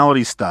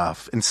personality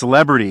stuff and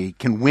celebrity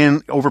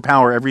can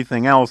overpower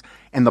everything else,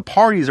 and the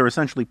parties are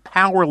essentially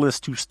powerless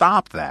to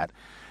stop that,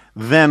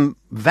 then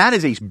that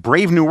is a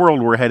brave new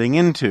world we're heading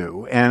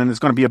into, and it's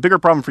going to be a bigger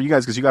problem for you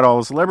guys because you got all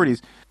the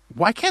celebrities.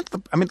 Why can't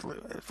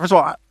first of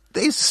all,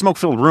 they used to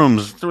smoke-filled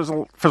rooms. First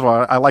of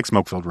all, I like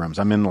smoke-filled rooms.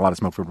 I'm in a lot of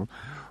smoke-filled rooms.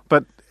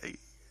 But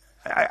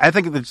I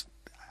think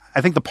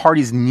the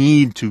parties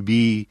need to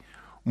be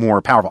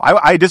more powerful.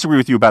 I disagree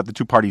with you about the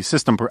two-party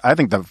system. I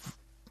think the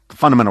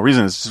fundamental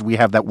reason is we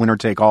have that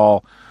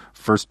winner-take-all,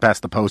 first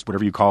past the post,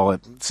 whatever you call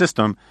it,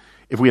 system.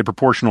 If we had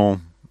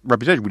proportional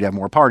representation, we'd have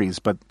more parties,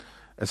 but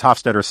as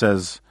Hofstadter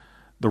says,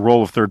 the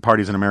role of third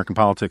parties in American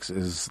politics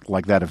is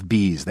like that of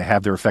bees. They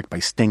have their effect by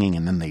stinging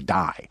and then they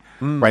die.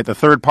 Right? The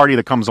third party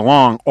that comes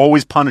along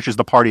always punishes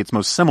the party it's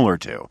most similar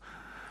to.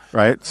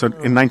 Right? So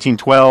in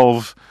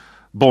 1912,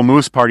 Bull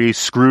Moose Party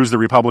screws the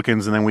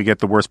Republicans, and then we get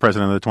the worst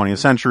president of the 20th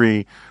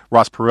century.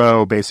 Ross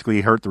Perot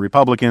basically hurt the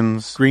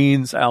Republicans.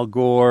 Greens, Al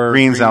Gore.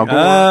 Al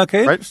Gore.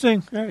 Okay, right?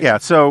 interesting. Right. Yeah.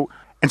 So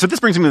this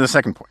brings me to the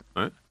second point.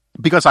 Right.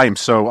 Because I am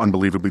so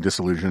unbelievably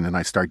disillusioned, and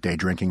I start day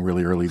drinking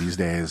really early these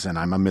days, and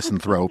I'm a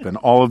misanthrope, and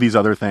all of these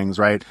other things,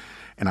 right?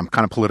 And I'm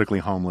kind of politically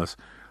homeless.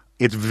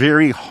 It's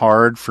very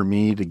hard for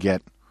me to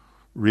get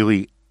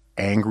really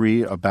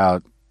angry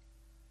about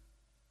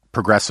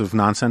progressive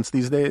nonsense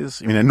these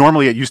days. I mean, and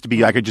normally it used to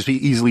be I could just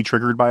be easily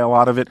triggered by a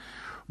lot of it,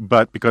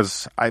 but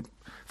because I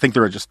think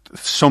there are just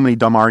so many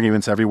dumb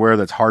arguments everywhere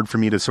that's hard for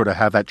me to sort of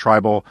have that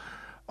tribal,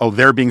 oh,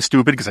 they're being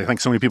stupid, because I think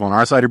so many people on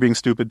our side are being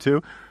stupid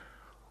too.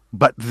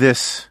 But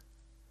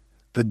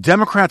the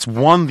Democrats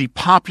won the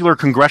popular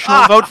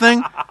congressional vote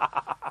thing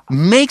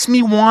makes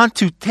me want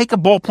to take a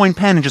ballpoint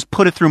pen and just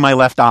put it through my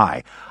left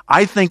eye.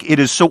 I think it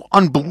is so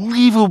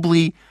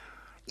unbelievably,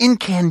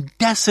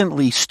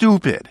 incandescently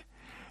stupid.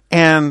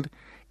 And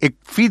it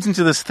feeds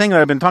into this thing that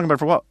I've been talking about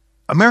for a while.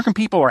 American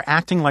people are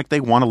acting like they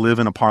want to live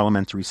in a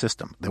parliamentary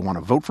system. They want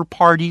to vote for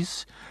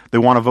parties. They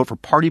want to vote for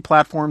party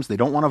platforms. They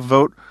don't want to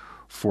vote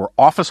for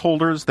office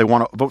holders. They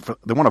want to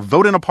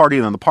vote in a party,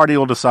 and then the party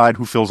will decide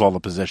who fills all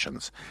the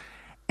positions.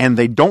 And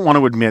they don't want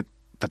to admit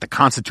that the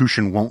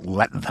Constitution won't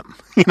let them.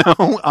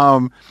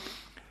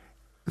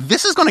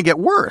 This is going to get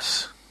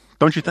worse,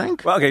 don't you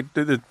think? Well, okay,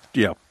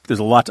 there's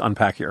a lot to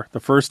unpack here. The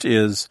first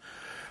is,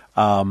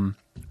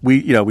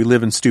 we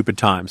live in stupid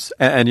times,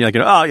 and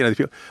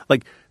the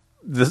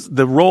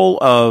role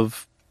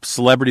of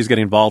celebrities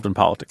getting involved in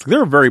politics.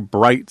 There are very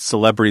bright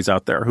celebrities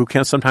out there who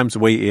can sometimes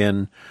weigh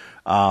in.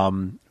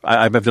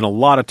 I've done a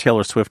lot of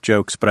Taylor Swift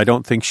jokes, but I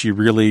don't think she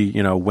really,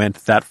 went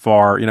that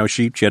far.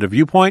 She had a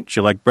viewpoint. She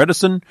liked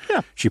Bredesen.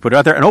 Yeah. She put it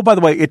out there. And oh, by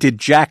the way, it did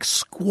jack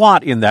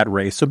squat in that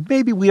race. So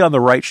maybe we on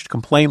the right should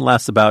complain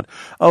less about,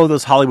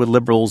 those Hollywood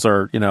liberals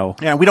are,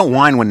 Yeah, we don't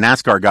whine when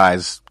NASCAR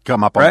guys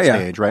come up on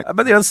stage, right?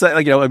 But the other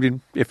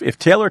side, if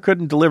Taylor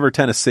couldn't deliver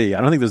Tennessee,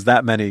 I don't think there's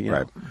that many,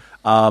 right.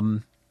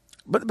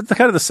 But the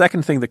kind of the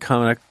second thing that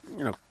kind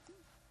of,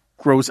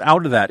 grows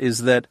out of that is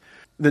that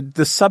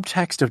the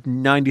subtext of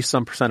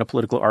 90-some% of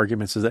political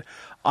arguments is that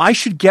I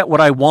should get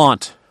what I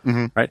want,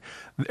 right?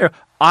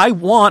 I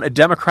want a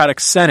Democratic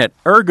Senate.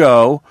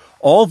 Ergo,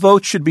 all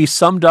votes should be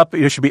summed up,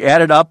 should be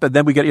added up, and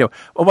then we get,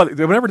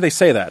 whenever they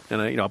say that,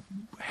 and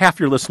half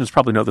your listeners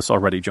probably know this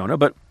already, Jonah,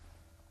 but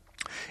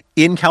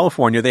in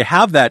California, they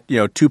have that,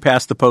 two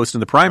past the post in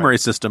the primary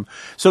system.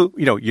 So,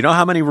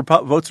 how many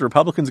votes the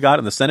Republicans got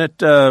in the Senate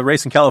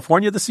race in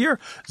California this year?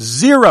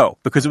 0,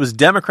 because it was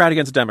Democrat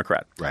against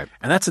Democrat. Right.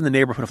 And that's in the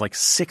neighborhood of like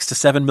 6 to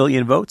 7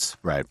 million votes.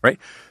 Right. Right.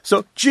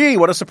 So, gee,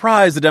 what a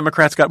surprise. The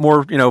Democrats got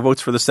more,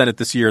 votes for the Senate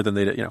this year than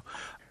they did, okay,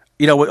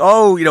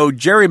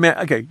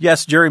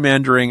 yes,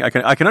 gerrymandering. I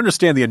can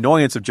understand the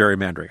annoyance of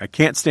gerrymandering. I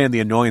can't stand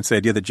the annoyance, the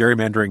idea that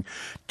gerrymandering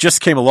just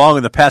came along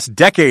in the past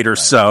decade or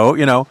so,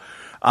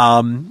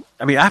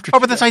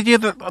 but this idea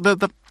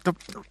that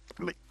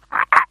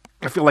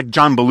I feel like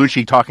John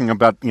Belushi talking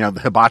about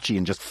the hibachi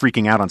and just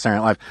freaking out on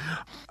Saturday Night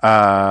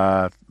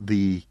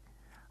Live.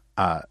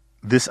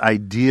 This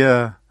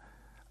idea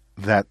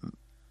that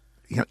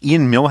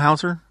Ian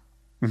Millhauser.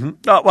 Mm-hmm.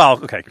 Oh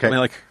well, okay. I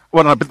mean,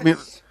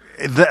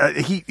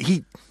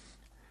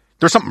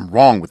 there's something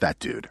wrong with that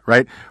dude,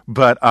 right?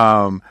 But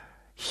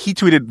he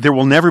tweeted, "There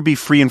will never be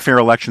free and fair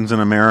elections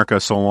in America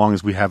so long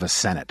as we have a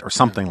Senate," or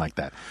something like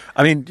that.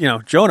 I mean,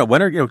 Jonah,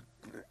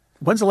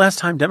 when's the last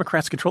time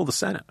Democrats controlled the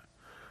Senate?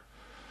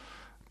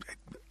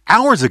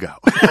 Hours ago.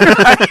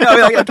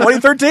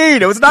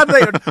 2013. It was not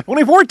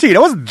 2014. It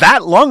wasn't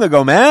that long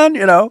ago, man.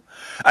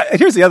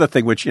 Here's the other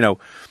thing, which it's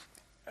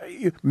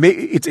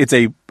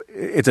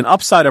an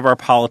upside of our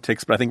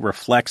politics, but I think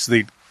reflects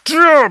we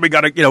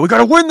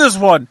gotta win this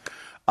one.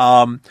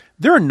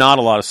 There are not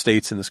a lot of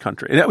states in this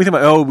country. And we think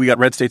about, we got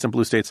red states and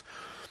blue states.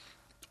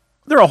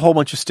 There are a whole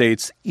bunch of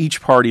states.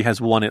 Each party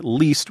has won at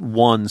least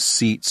one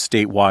seat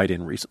statewide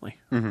in recently.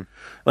 Mm-hmm.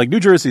 Like New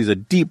Jersey is a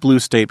deep blue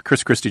state.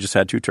 Chris Christie just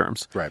had 2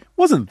 terms. Right. It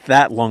wasn't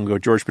that long ago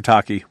George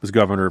Pataki was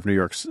governor of New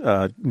York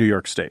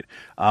State.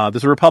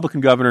 There's a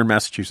Republican governor in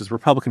Massachusetts, a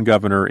Republican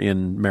governor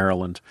in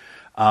Maryland.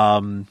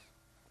 Became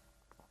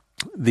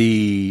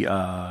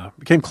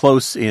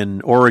close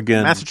in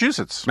Oregon.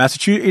 Massachusetts.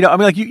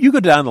 You go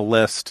down the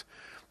list.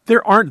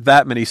 There aren't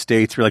that many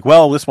states where you're like,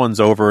 well, this one's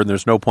over and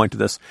there's no point to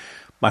this.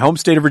 My home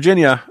state of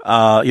Virginia,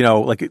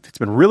 it's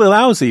been really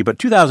lousy, but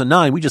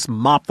 2009, we just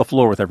mopped the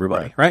floor with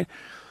everybody, right?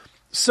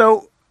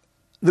 So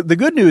the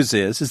good news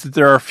is that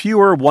there are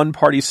fewer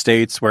one-party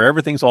states where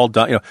everything's all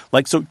done,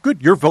 so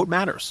good, your vote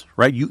matters,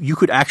 right? You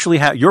could actually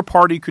your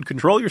party could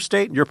control your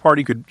state, and your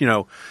party could,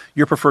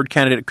 your preferred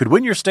candidate could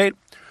win your state,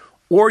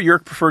 or your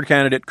preferred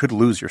candidate could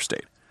lose your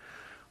state.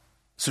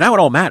 So now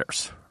it all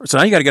matters. So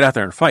now you got to get out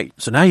there and fight.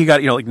 So now you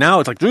got, now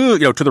it's like, to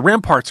the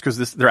ramparts,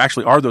 because there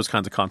actually are those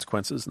kinds of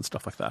consequences and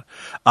stuff like that.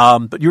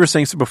 But you were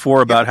saying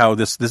before about how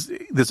this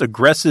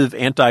aggressive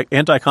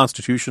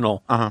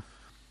anti-constitutional.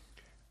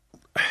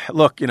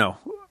 Look,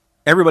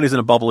 everybody's in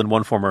a bubble in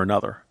one form or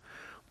another,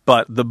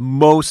 but the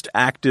most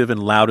active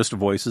and loudest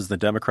voices in the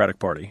Democratic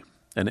Party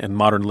and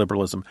modern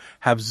liberalism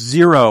have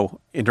zero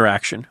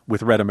interaction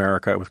with Red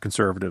America, with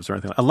conservatives or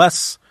anything,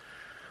 unless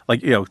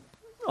you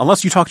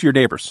talk to your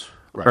neighbors.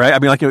 Right. I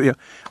mean,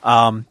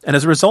 and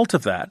as a result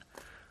of that,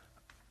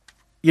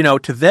 to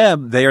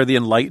them, they are the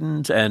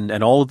enlightened,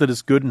 and all that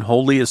is good and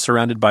holy is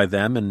surrounded by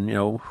them, and,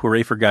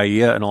 hooray for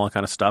Gaia and all that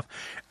kind of stuff.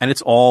 And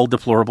it's all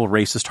deplorable,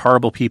 racist,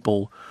 horrible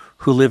people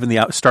who live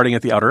starting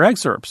at the outer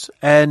exurbs.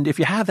 And if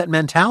you have that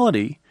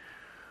mentality,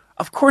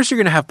 of course you're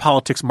going to have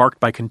politics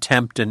marked by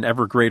contempt and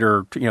ever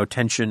greater,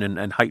 tension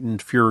and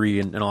heightened fury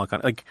and all that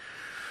kind of,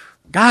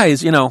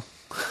 guys,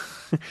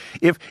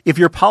 If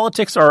your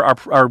politics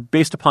are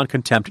based upon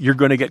contempt, you're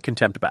going to get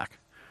contempt back,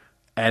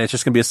 and it's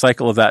just going to be a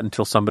cycle of that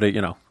until somebody,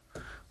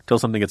 until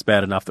something gets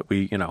bad enough that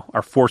we,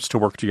 are forced to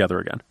work together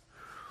again.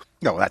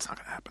 No, that's not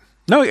going to happen.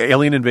 No,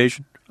 alien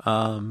invasion.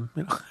 So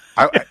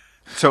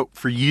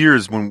for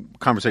years, when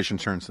conversation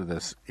turns to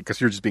this,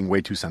 because you're just being way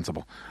too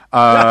sensible,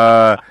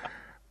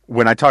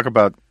 when I talk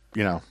about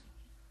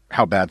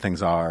how bad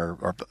things are,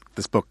 or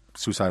this book,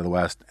 Suicide of the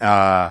West.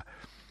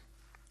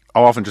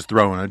 I'll often just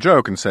throw in a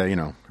joke and say,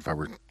 if I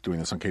were doing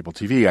this on cable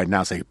TV, I'd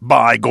now say,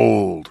 buy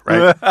gold,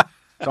 right? So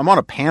I'm on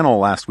a panel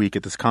last week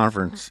at this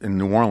conference in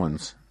New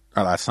Orleans,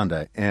 last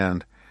Sunday,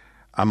 and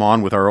I'm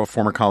on with our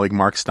former colleague,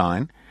 Mark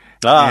Stein.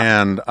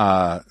 And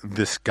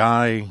this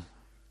guy,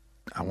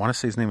 I want to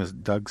say his name is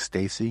Doug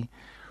Stacy,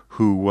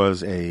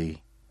 who's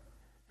a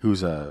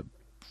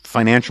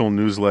financial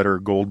newsletter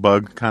gold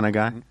bug kind of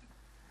guy.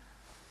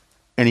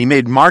 And he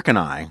made Mark and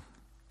I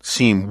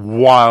seem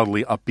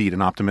wildly upbeat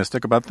and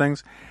optimistic about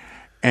things.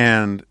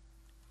 And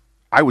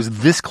I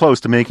was this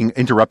close to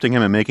interrupting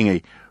him and making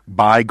a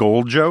buy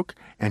gold joke.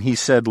 And he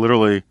said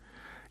literally,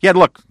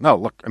 look,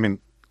 I mean,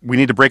 we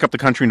need to break up the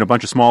country into a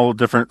bunch of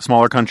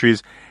smaller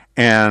countries.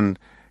 And,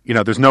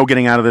 there's no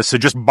getting out of this. So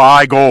just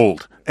buy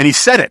gold. And he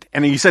said it,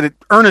 and he said it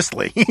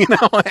earnestly,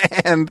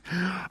 and,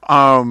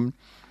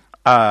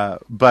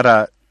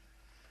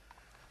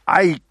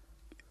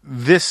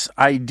 this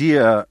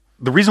idea,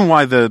 the reason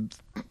why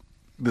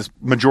this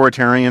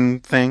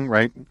majoritarian thing,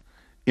 right,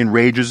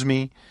 enrages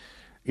me,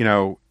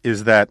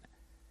 is that,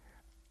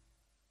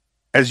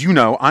 as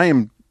I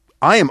am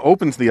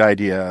open to the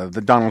idea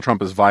that Donald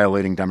Trump is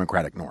violating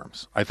democratic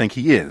norms. I think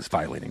he is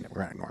violating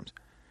democratic norms.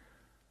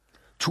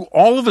 To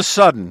all of a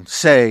sudden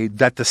say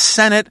that the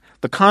Senate,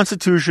 the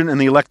Constitution, and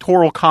the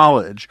Electoral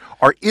College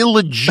are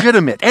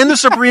illegitimate, and the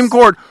Supreme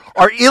Court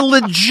are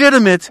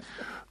illegitimate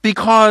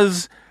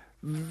because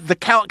the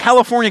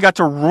California got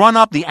to run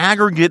up the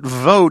aggregate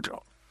vote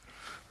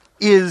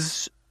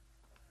is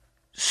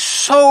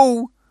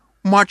so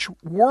much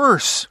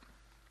worse.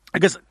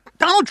 Because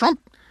Donald Trump,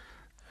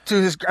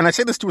 and I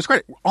say this to his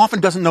credit, often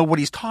doesn't know what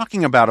he's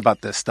talking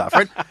about this stuff,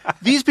 right?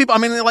 These people,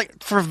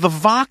 for the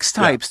Vox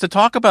types to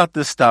talk about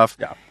this stuff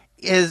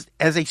as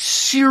a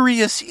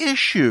serious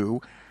issue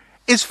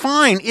is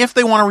fine if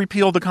they want to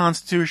repeal the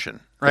Constitution,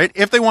 right?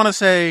 If they want to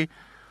say,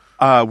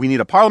 we need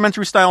a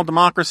parliamentary style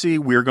democracy,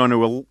 we're going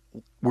to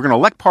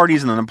elect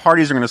parties, and then the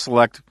parties are going to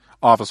select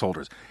office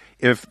holders.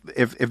 If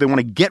they want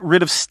to get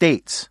rid of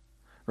states,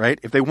 right?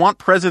 If they want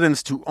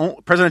presidential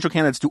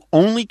candidates to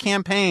only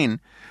campaign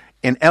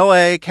in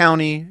L.A.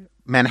 County,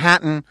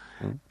 Manhattan,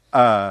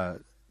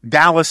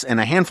 Dallas, and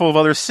a handful of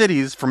other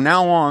cities from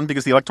now on,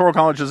 because the Electoral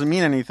College doesn't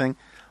mean anything,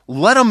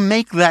 let them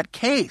make that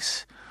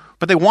case.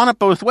 But they want it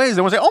both ways.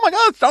 They want to say, oh my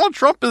God, Donald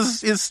Trump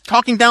is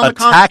talking down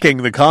attacking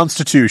the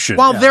Constitution.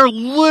 While they're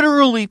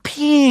literally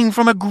peeing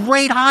from a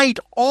great height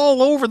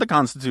all over the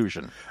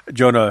Constitution.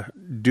 Jonah,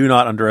 do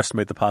not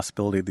underestimate the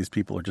possibility that these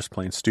people are just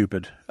plain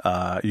stupid.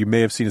 You may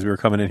have seen as we were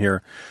coming in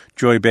here,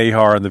 Joy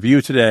Behar on The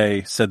View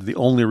today said the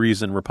only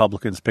reason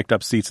Republicans picked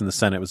up seats in the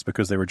Senate was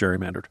because they were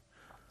gerrymandered.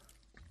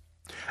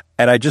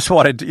 And I just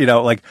wanted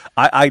to,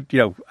 I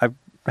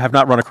have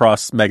not run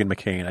across Meghan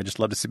McCain. I just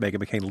love to see Meghan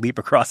McCain leap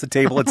across the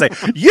table and say,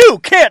 you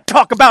can't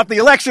talk about the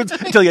elections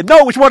until you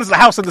know which one is the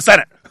House and the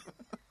Senate.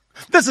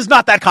 This is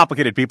not that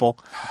complicated, people.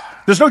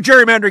 There's no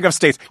gerrymandering of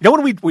states. You know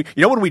when we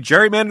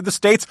gerrymandered the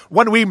states?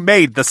 When we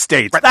made the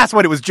states. Right. That's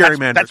when it was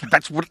gerrymandered.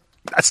 That's what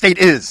a state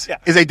is. Yeah.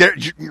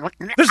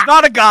 There's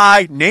not a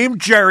guy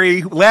named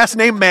Jerry, last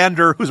name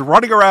Mander, who's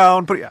running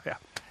around.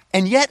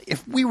 And yet,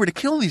 if we were to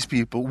kill these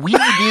people, we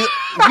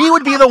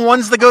would be the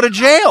ones that go to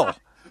jail.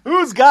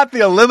 Who's got the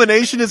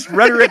eliminationist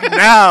rhetoric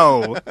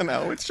now?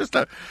 No, it's just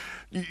Do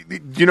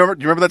you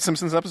remember that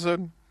Simpsons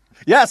episode?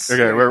 Yes.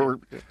 Okay,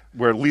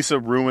 where Lisa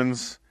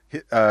ruins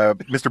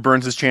Mr.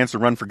 Burns' chance to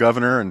run for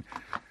governor,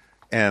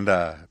 and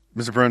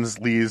Mr. Burns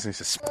leaves, and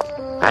he says,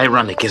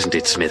 ironic, isn't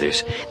it,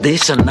 Smithers?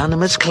 This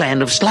anonymous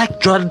clan of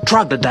slack-jawed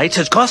troglodytes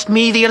has cost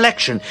me the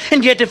election,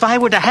 and yet if I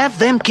were to have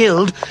them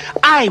killed,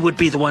 I would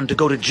be the one to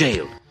go to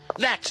jail.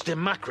 That's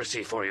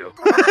democracy for you.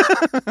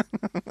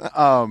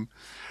 All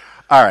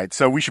right,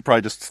 so we should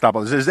probably just stop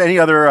all this. Is there any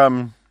other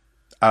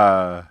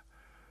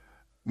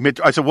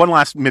so one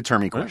last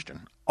midterm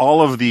question.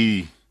 All of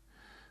the,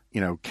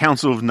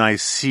 Council of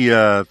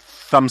Nicaea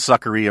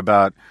thumbsuckery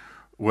about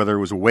whether it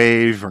was a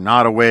wave or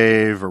not a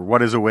wave or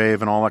what is a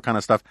wave and all that kind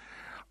of stuff.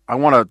 I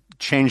want to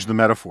change the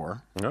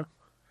metaphor. Okay.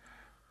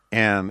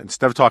 And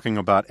instead of talking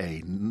about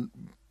a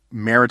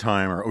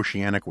maritime or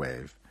oceanic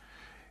wave,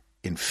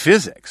 in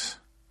physics,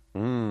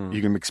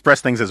 you can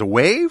express things as a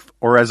wave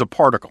or as a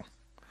particle.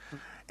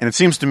 And it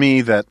seems to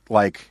me that,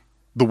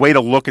 the way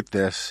to look at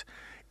this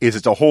is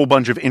it's a whole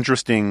bunch of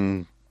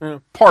interesting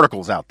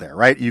particles out there,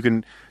 right? You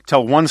can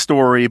tell one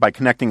story by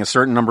connecting a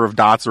certain number of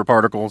dots or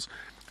particles.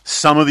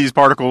 Some of these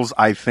particles,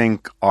 I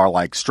think, are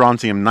like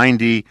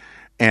strontium-90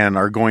 and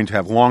are going to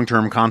have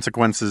long-term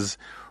consequences.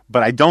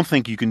 But I don't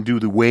think you can do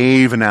the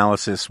wave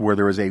analysis where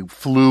there is a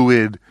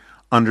fluid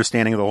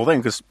understanding of the whole thing,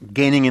 because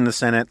gaining in the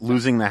Senate,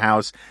 losing the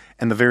House,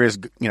 and the various,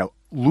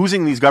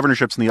 losing these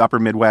governorships in the upper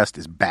Midwest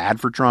is bad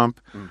for Trump.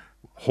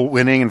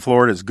 Winning in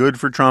Florida is good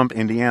for Trump.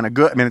 Indiana,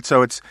 good. I mean,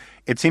 so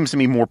it seems to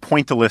me more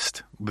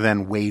pointillist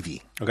than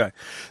wavy. Okay.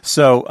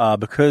 So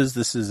because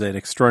this is an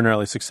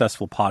extraordinarily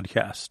successful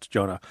podcast,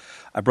 Jonah,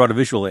 I brought a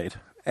visual aid.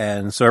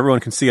 And so everyone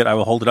can see it. I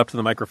will hold it up to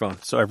the microphone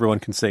so everyone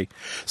can see.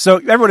 So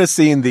everyone has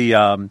seen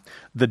the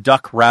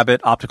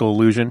duck-rabbit optical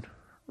illusion,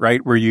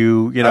 right? Where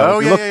you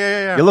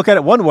look at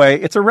it one way,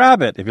 it's a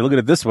rabbit. If you look at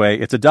it this way,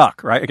 it's a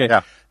duck, right? Okay.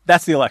 Yeah.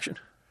 That's the election.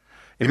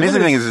 The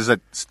amazing thing is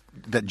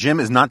that Jim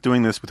is not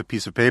doing this with a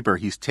piece of paper.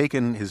 He's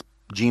taken his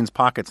jeans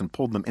pockets and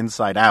pulled them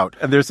inside out.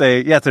 And there's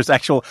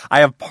actual.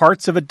 I have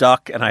parts of a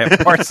duck and I have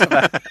parts of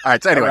a. All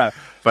right. So anyway,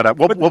 but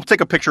we'll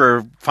take a picture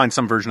or find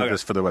some version of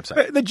this for the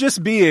website. The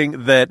gist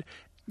being that,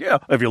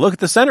 if you look at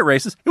the Senate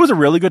races, it was a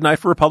really good night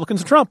for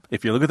Republicans and Trump.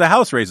 If you look at the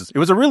House races, it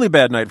was a really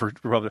bad night for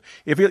Republicans.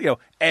 If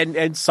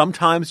and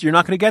sometimes you're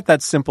not going to get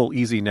that simple,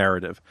 easy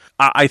narrative.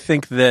 I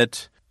think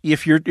that.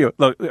 If you're,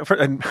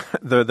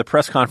 the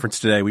press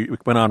conference today, we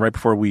went on right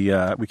before we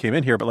came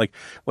in here, but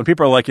when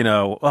people are like,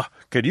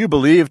 could you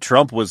believe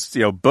Trump was,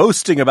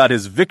 boasting about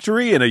his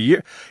victory in a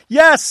year?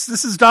 Yes,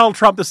 this is Donald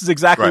Trump. This is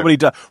exactly what he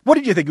does. What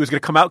did you think? He was going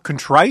to come out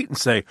contrite and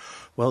say,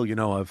 well,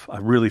 I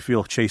really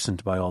feel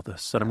chastened by all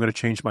this and I'm going to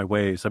change my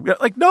ways. I'm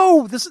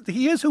no,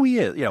 he is who he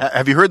is.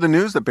 Have you heard the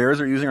news that bears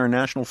are using our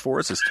national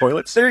forest as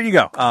toilets? There you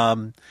go.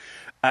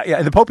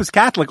 The Pope is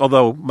Catholic,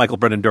 although Michael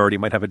Brennan Doherty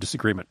might have a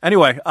disagreement.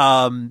 Anyway,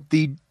 for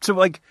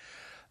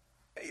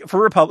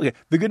Republicans,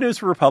 the good news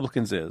for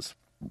Republicans is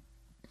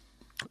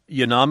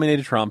you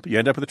nominated Trump, you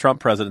end up with a Trump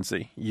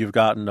presidency. You've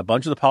gotten a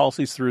bunch of the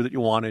policies through that you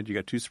wanted. You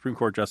got 2 Supreme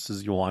Court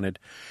justices you wanted.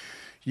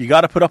 You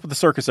got to put up with the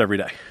circus every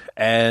day.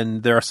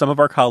 And there are some of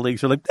our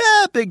colleagues who are like,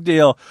 big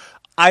deal.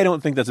 I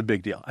don't think that's a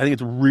big deal. I think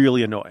it's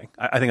really annoying.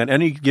 I think on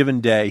any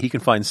given day, he can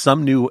find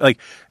some new,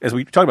 as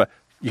we talked about,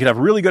 you can have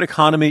a really good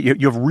economy.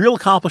 You have real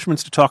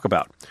accomplishments to talk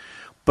about.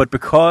 But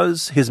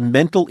because his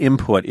mental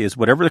input is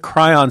whatever the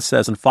Cryon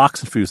says in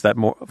Fox and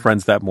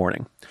Friends that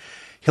morning,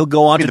 he'll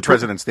go on to the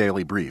president's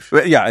daily brief.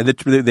 Yeah, and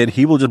then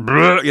he will just,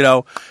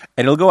 and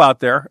he'll go out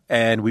there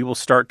and we will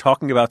start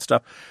talking about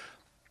stuff.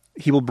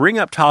 He will bring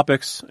up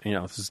topics,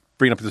 this is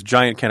bringing up this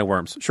giant can of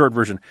worms. Short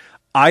version.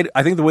 I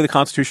think the way the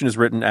Constitution is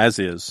written as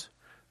is,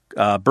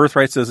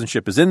 birthright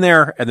citizenship is in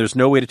there and there's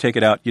no way to take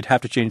it out. You'd have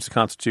to change the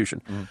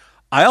Constitution.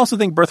 I also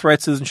think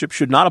birthright citizenship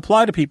should not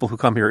apply to people who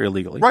come here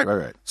illegally.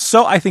 Right.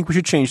 So I think we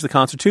should change the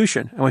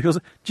Constitution. And when people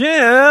say,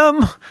 Jim,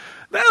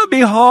 that would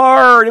be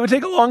hard. It would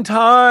take a long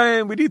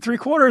time. We need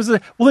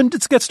 3/4. Well, then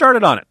let's get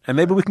started on it. And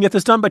maybe we can get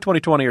this done by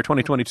 2020 or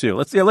 2022.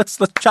 Let's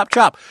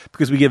chop.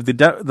 Because we give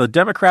the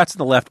Democrats and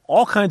the left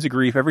all kinds of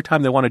grief every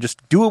time they want to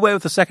just do away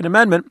with the Second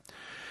Amendment.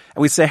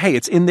 And we say, hey,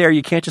 it's in there.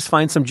 You can't just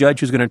find some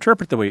judge who's going to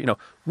interpret the way,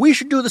 we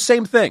should do the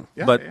same thing.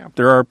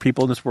 There are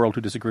people in this world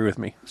who disagree with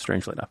me,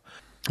 strangely enough.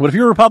 But if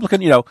you're a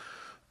Republican,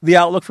 the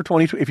outlook for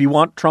 2020, if you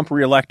want Trump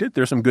reelected,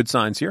 there's some good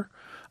signs here.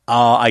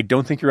 I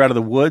don't think you're out of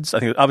the woods. I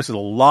think obviously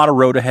there's a lot of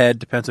road ahead.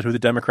 Depends on who the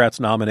Democrats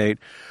nominate.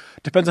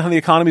 Depends on how the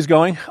economy's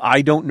going.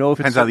 I don't know if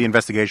depends how the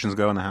investigations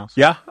go in the House.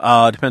 Yeah.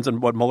 Depends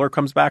on what Mueller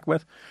comes back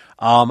with.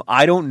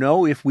 I don't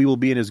know if we will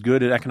be in as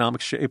good an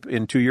economic shape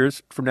in 2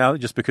 years from now,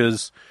 just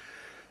because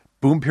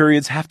boom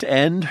periods have to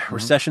end.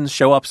 Recessions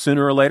show up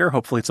sooner or later.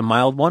 Hopefully it's a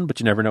mild one, but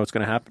you never know what's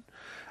going to happen.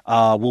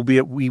 Will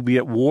we be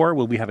at war?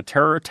 Will we have a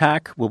terror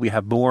attack? Will we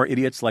have more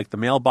idiots like the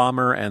mail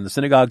bomber and the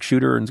synagogue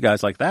shooter and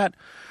guys like that?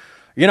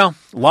 A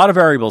lot of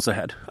variables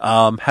ahead.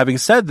 Having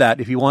said that,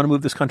 if you want to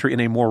move this country in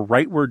a more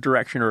rightward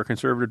direction or a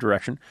conservative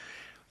direction,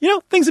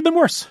 things have been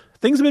worse.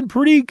 Things have been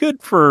pretty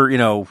good for,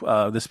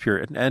 this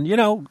period. And,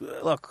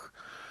 look,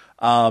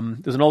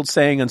 there's an old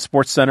saying in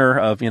SportsCenter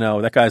of,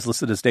 that guy's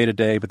listed as day to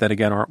day, but then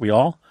again, aren't we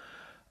all?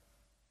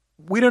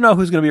 We don't know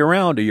who's going to be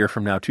around a year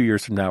from now, 2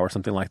 years from now, or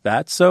something like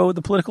that. So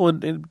the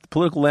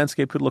political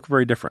landscape could look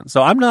very different.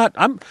 So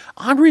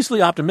I'm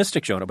reasonably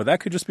optimistic, Jonah, but that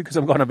could just be because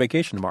I'm going on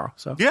vacation tomorrow.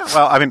 So yeah,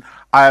 well, I mean,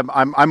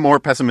 I'm more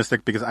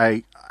pessimistic because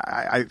I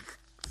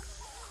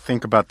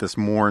think about this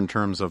more in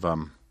terms of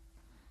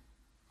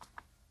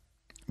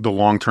the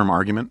long-term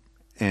argument,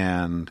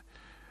 and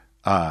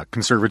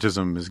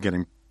conservatism is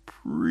getting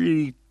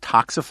pretty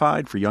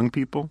toxified for young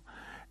people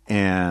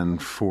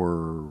and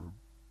for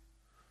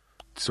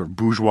sort of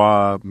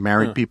bourgeois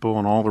married people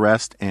and all the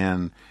rest,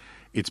 and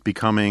it's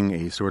becoming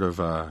a sort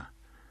of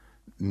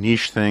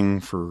niche thing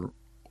for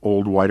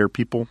old whiter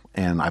people,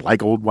 and I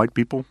like old white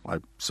people.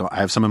 So I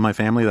have some in my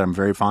family that I'm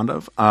very fond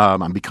of.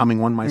 I'm becoming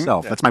one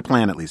myself. That's my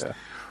plan, at least. Yeah.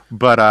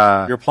 But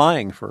you're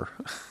applying for,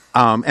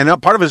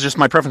 and part of it is just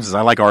my preferences.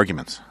 I like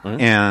arguments,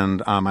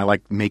 and I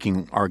like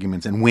making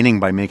arguments and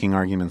winning by making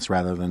arguments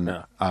rather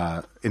than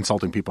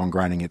insulting people and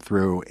grinding it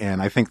through.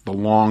 And I think the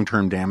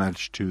long-term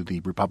damage to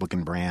the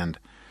Republican brand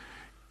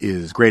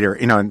is greater.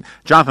 You know, and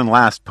Jonathan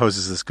Last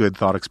poses this good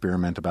thought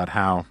experiment about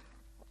how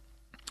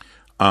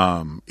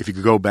if you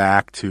could go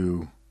back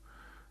to,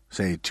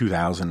 say,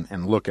 2000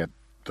 and look at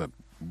the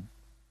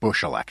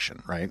Bush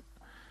election, right?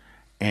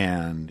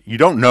 And you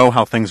don't know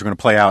how things are going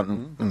to play out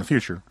in the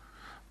future.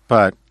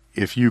 But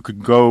if you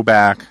could go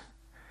back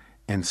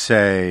and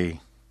say,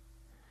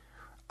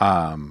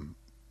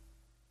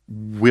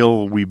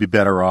 will we be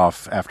better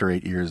off after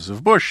 8 years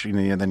of Bush?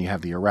 And then you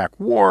have the Iraq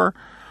War.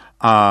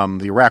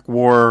 The Iraq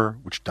War,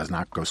 which does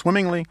not go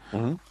swimmingly.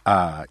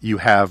 You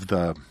have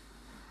the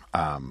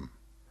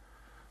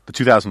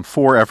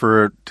 2004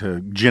 effort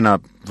to gin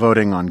up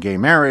voting on gay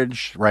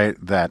marriage, right?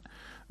 That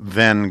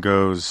then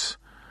goes,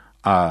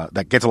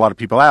 that gets a lot of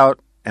people out,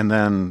 and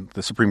then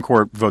the Supreme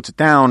Court votes it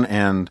down,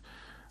 and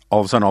all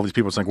of a sudden all these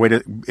people are saying, wait,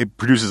 it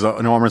produces an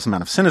enormous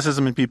amount of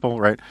cynicism in people,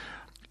 right?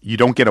 You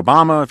don't get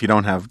Obama if you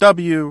don't have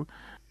W.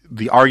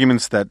 The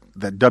arguments that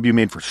W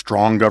made for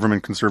strong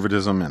government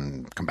conservatism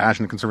and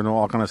compassionate conservatism,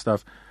 all kind of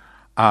stuff.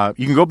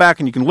 You can go back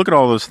and you can look at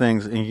all those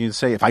things and you can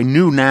say, if I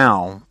knew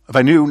then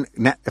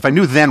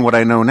what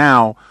I know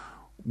now,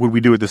 would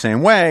we do it the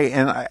same way?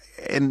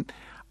 And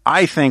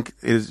I think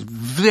it is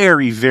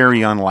very,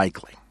 very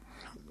unlikely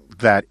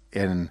that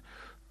in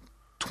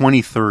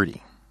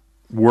 2030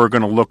 we're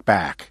going to look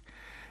back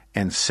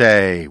and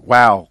say,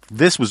 wow,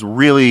 this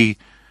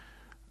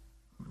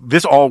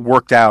all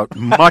worked out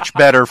much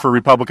better for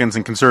Republicans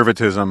and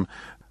conservatism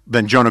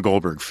than Jonah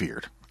Goldberg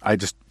feared. I'm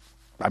just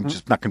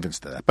not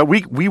convinced of that. But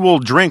we will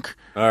drink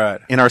in our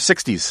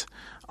 60s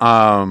or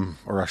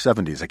our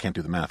 70s. I can't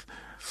do the math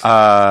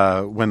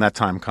when that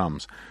time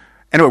comes.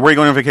 Anyway, where are you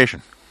going on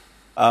vacation?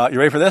 You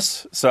ready for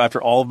this? So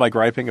after all of my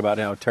griping about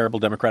how terrible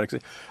Democratic,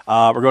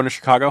 we're going to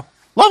Chicago.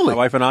 Lovely. My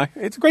wife and I.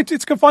 It's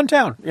a fun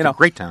town. It's a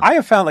great town. I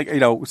have found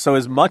so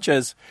as much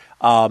as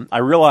I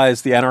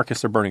realize the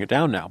anarchists are burning it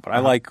down now, but I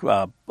like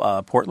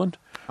Portland.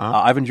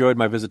 I've enjoyed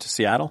my visit to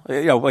Seattle.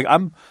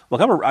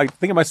 I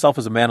think of myself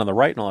as a man on the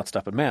right and all that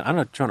stuff, but man, I'm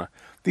not trying to.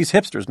 These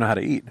hipsters know how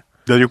to eat.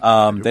 Do you?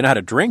 They know how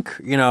to drink.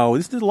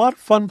 There's a lot of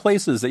fun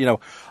places that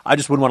I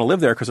just wouldn't want to live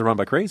there because they're run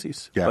by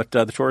crazies. Yeah. But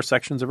the tourist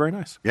sections are very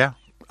nice. Yeah.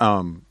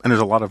 And there's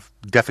a lot of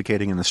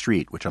defecating in the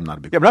street, which I'm not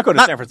a big. Yeah, I'm not going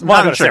to San Francisco. Well,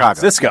 I'm going to San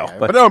Francisco,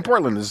 but no, in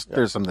Portland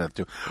there's some of that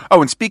too.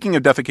 Oh, and speaking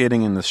of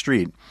defecating in the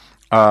street,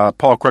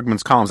 Paul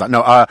Krugman's columns.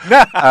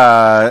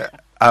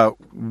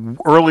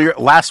 Earlier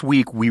last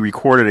week we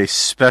recorded a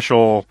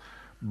special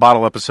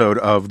bottle episode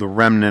of The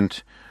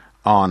Remnant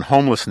on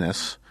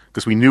homelessness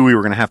because we knew we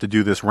were going to have to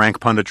do this rank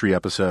punditry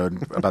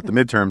episode about the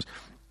midterms,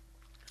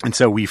 and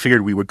so we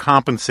figured we would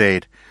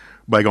compensate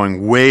by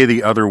going way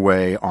the other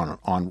way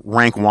on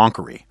rank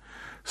wonkery.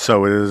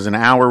 So it was an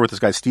hour with this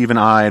guy, Stephen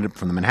Ide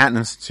from the Manhattan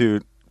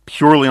Institute,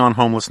 purely on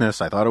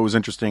homelessness. I thought it was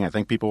interesting. I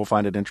think people will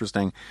find it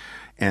interesting.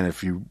 And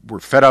if you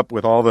were fed up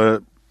with all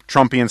the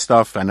Trumpian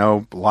stuff, I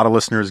know a lot of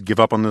listeners give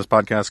up on this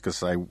podcast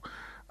because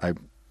I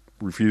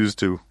refuse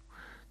to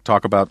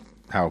talk about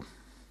how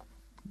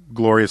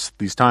glorious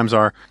these times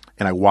are,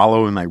 and I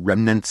wallow in my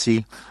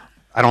remnancy.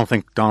 I don't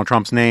think Donald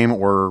Trump's name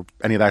or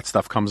any of that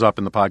stuff comes up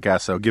in the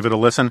podcast, so give it a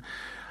listen.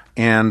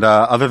 And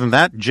other than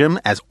that, Jim,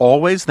 as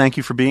always, thank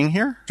you for being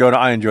here. Jonah,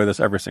 I enjoy this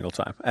every single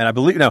time. And I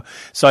believe,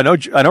 so I know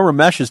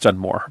Ramesh has done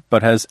more,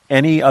 but has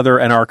any other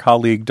NR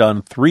colleague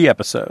done 3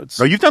 episodes?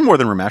 No, you've done more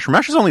than Ramesh.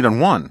 Ramesh has only done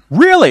 1.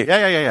 Really?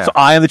 Yeah. So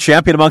I am the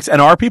champion amongst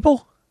NR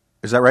people?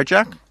 Is that right,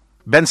 Jack?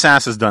 Ben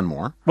Sass has done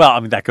more. Well, I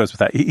mean, that goes with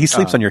that. He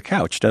sleeps on your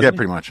couch, doesn't he? Yeah,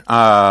 pretty much.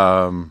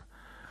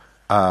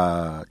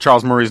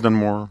 Charles Murray's done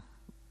more.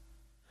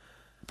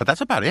 But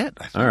that's about it,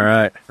 I think. All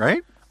right.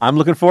 Right? I'm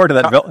looking forward to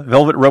that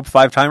Velvet Rope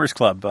 5-Timers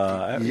Club.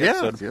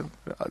 Yeah.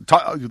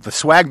 The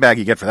swag bag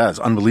you get for that is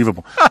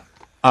unbelievable.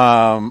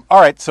 All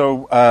right.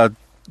 So,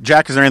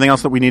 Jack, is there anything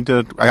else that we need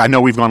to... I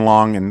know we've gone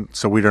long, and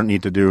so we don't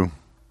need to do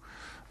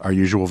our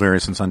usual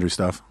various and sundry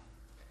stuff.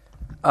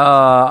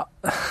 Well,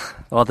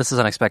 this is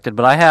unexpected,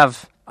 but I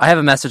have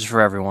a message for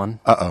everyone.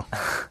 Uh-oh.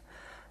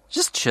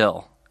 Just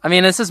chill. I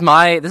mean, this is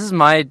my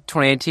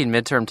 2018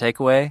 midterm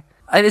takeaway.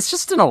 It's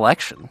just an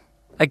election.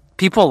 Like,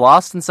 people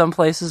lost in some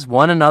places,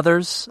 won in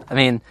others. I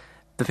mean,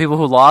 the people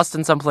who lost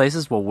in some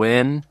places will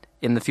win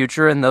in the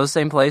future in those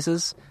same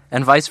places,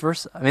 and vice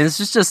versa. I mean, it's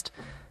just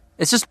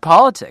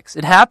politics.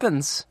 It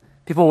happens.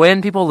 People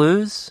win, people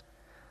lose.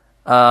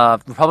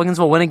 Republicans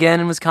will win again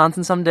in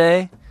Wisconsin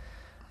someday.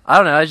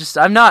 I don't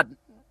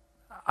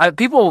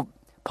know.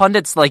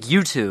 Pundits like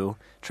you two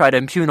try to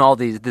impugn all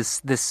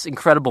this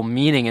incredible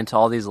meaning into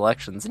all these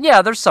elections. And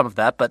yeah, there's some of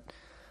that, but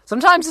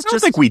sometimes it's I don't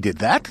just... think we did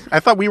that. I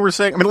thought we were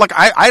saying... I mean, look,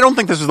 I don't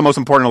think this is the most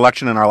important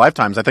election in our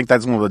lifetimes. I think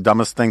that's one of the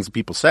dumbest things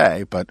people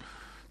say, but...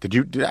 Did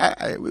you...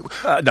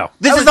 No.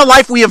 This is the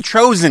life we have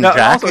chosen,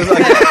 Jack.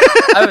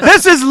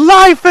 This is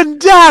life and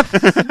death.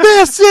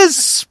 This is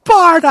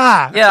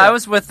Sparta. Yeah, I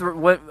was with...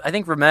 I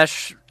think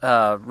Ramesh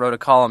wrote a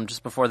column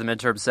just before the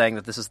midterm saying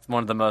that this is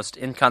one of the most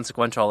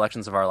inconsequential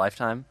elections of our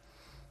lifetime.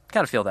 I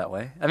kind of feel that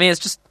way. I mean, it's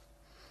just...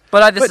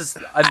 But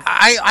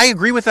I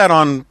agree with that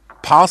on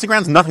policy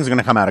grounds. Nothing's going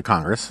to come out of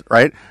Congress,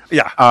 right?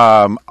 Yeah.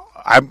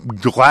 I'm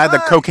glad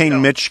that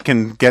Cocaine Mitch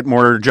can get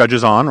more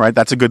judges on, right?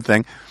 That's a good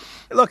thing.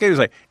 Look, it was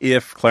like,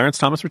 if Clarence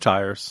Thomas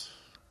retires,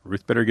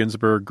 Ruth Bader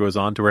Ginsburg goes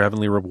on to her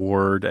heavenly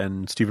reward,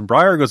 and Stephen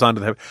Breyer goes on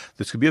to the...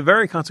 This could be a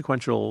very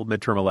consequential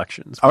midterm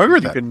elections. I agree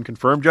with that. You can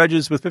confirm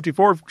judges with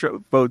 54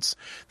 votes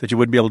that you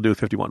wouldn't be able to do with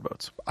 51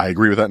 votes. I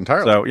agree with that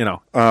entirely. So, you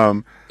know.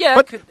 yeah,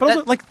 but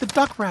also, like, the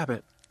duck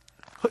rabbit.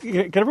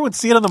 Can everyone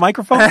see it on the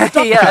microphone?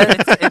 yeah,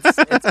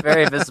 it's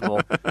very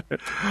visible.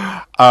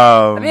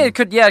 I mean, it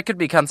could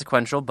be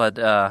consequential,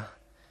 but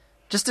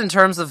just in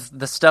terms of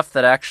the stuff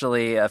that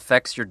actually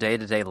affects your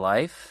day-to-day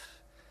life,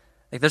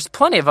 like there's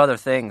plenty of other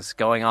things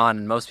going on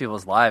in most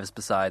people's lives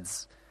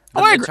besides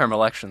the midterm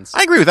elections.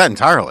 I agree with that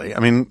entirely. I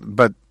mean,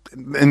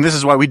 and this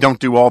is why we don't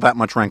do all that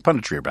much rank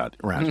punditry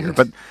around here.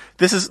 But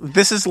this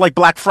is like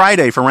Black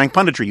Friday for rank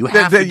punditry. You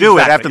have to do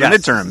it after the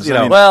midterms. You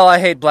know. Well, I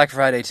hate Black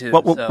Friday too.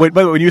 But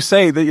when you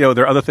say that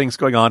there are other things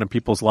going on in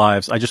people's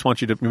lives, I just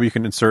want you to, maybe you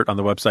can insert on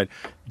the website.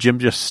 Jim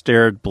just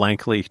stared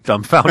blankly,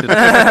 dumbfounded.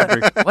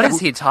 What is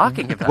he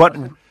talking about?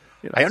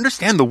 I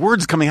understand the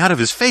words coming out of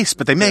his face,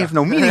 but they may have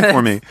no meaning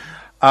for me.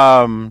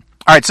 All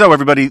right, so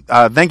everybody,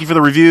 thank you for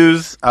the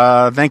reviews.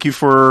 Thank you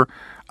for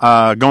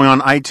going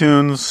on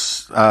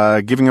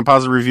iTunes, giving a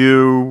positive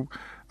review,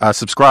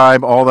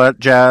 subscribe, all that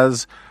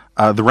jazz.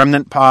 The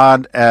Remnant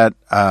Pod at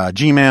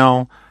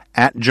Gmail,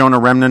 at Jonah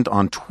Remnant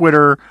on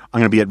Twitter. I'm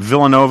going to be at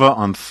Villanova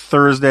on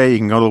Thursday. You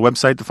can go to the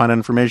website to find out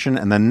information.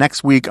 And then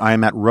next week, I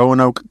am at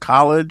Roanoke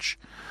College.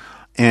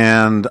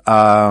 And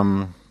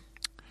other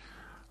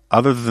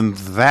than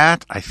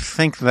that, I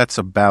think that's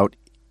about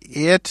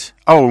it.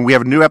 Oh, and we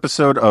have a new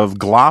episode of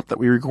Glop that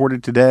we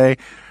recorded today.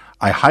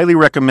 I highly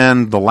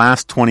recommend the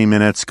last 20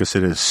 minutes because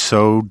it is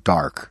so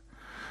dark.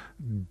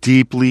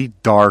 Deeply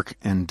dark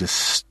and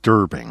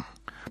disturbing.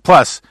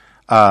 Plus,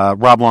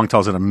 Rob Long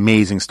tells an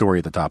amazing story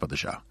at the top of the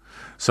show.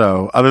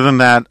 So, other than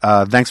that,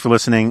 thanks for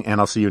listening,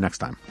 and I'll see you next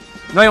time.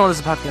 No, you want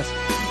this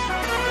podcast?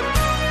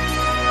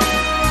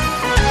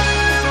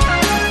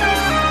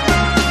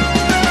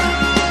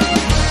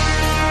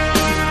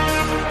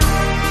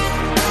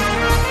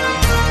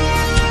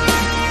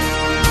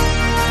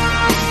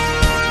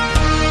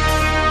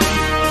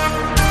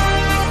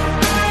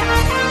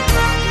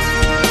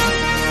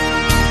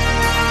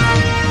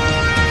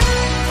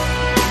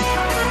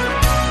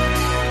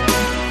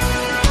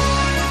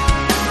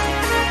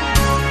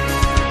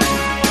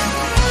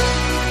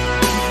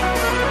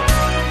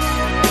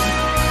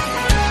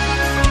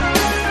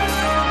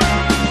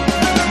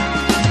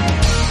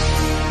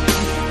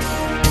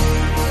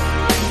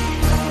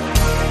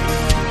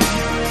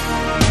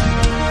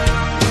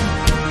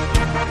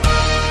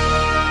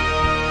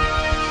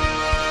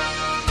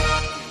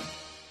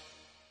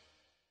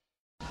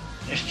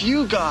 If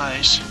you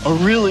guys are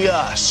really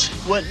us,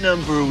 what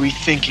number are we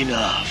thinking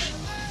of?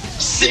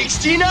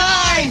 69,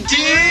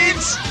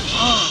 dudes!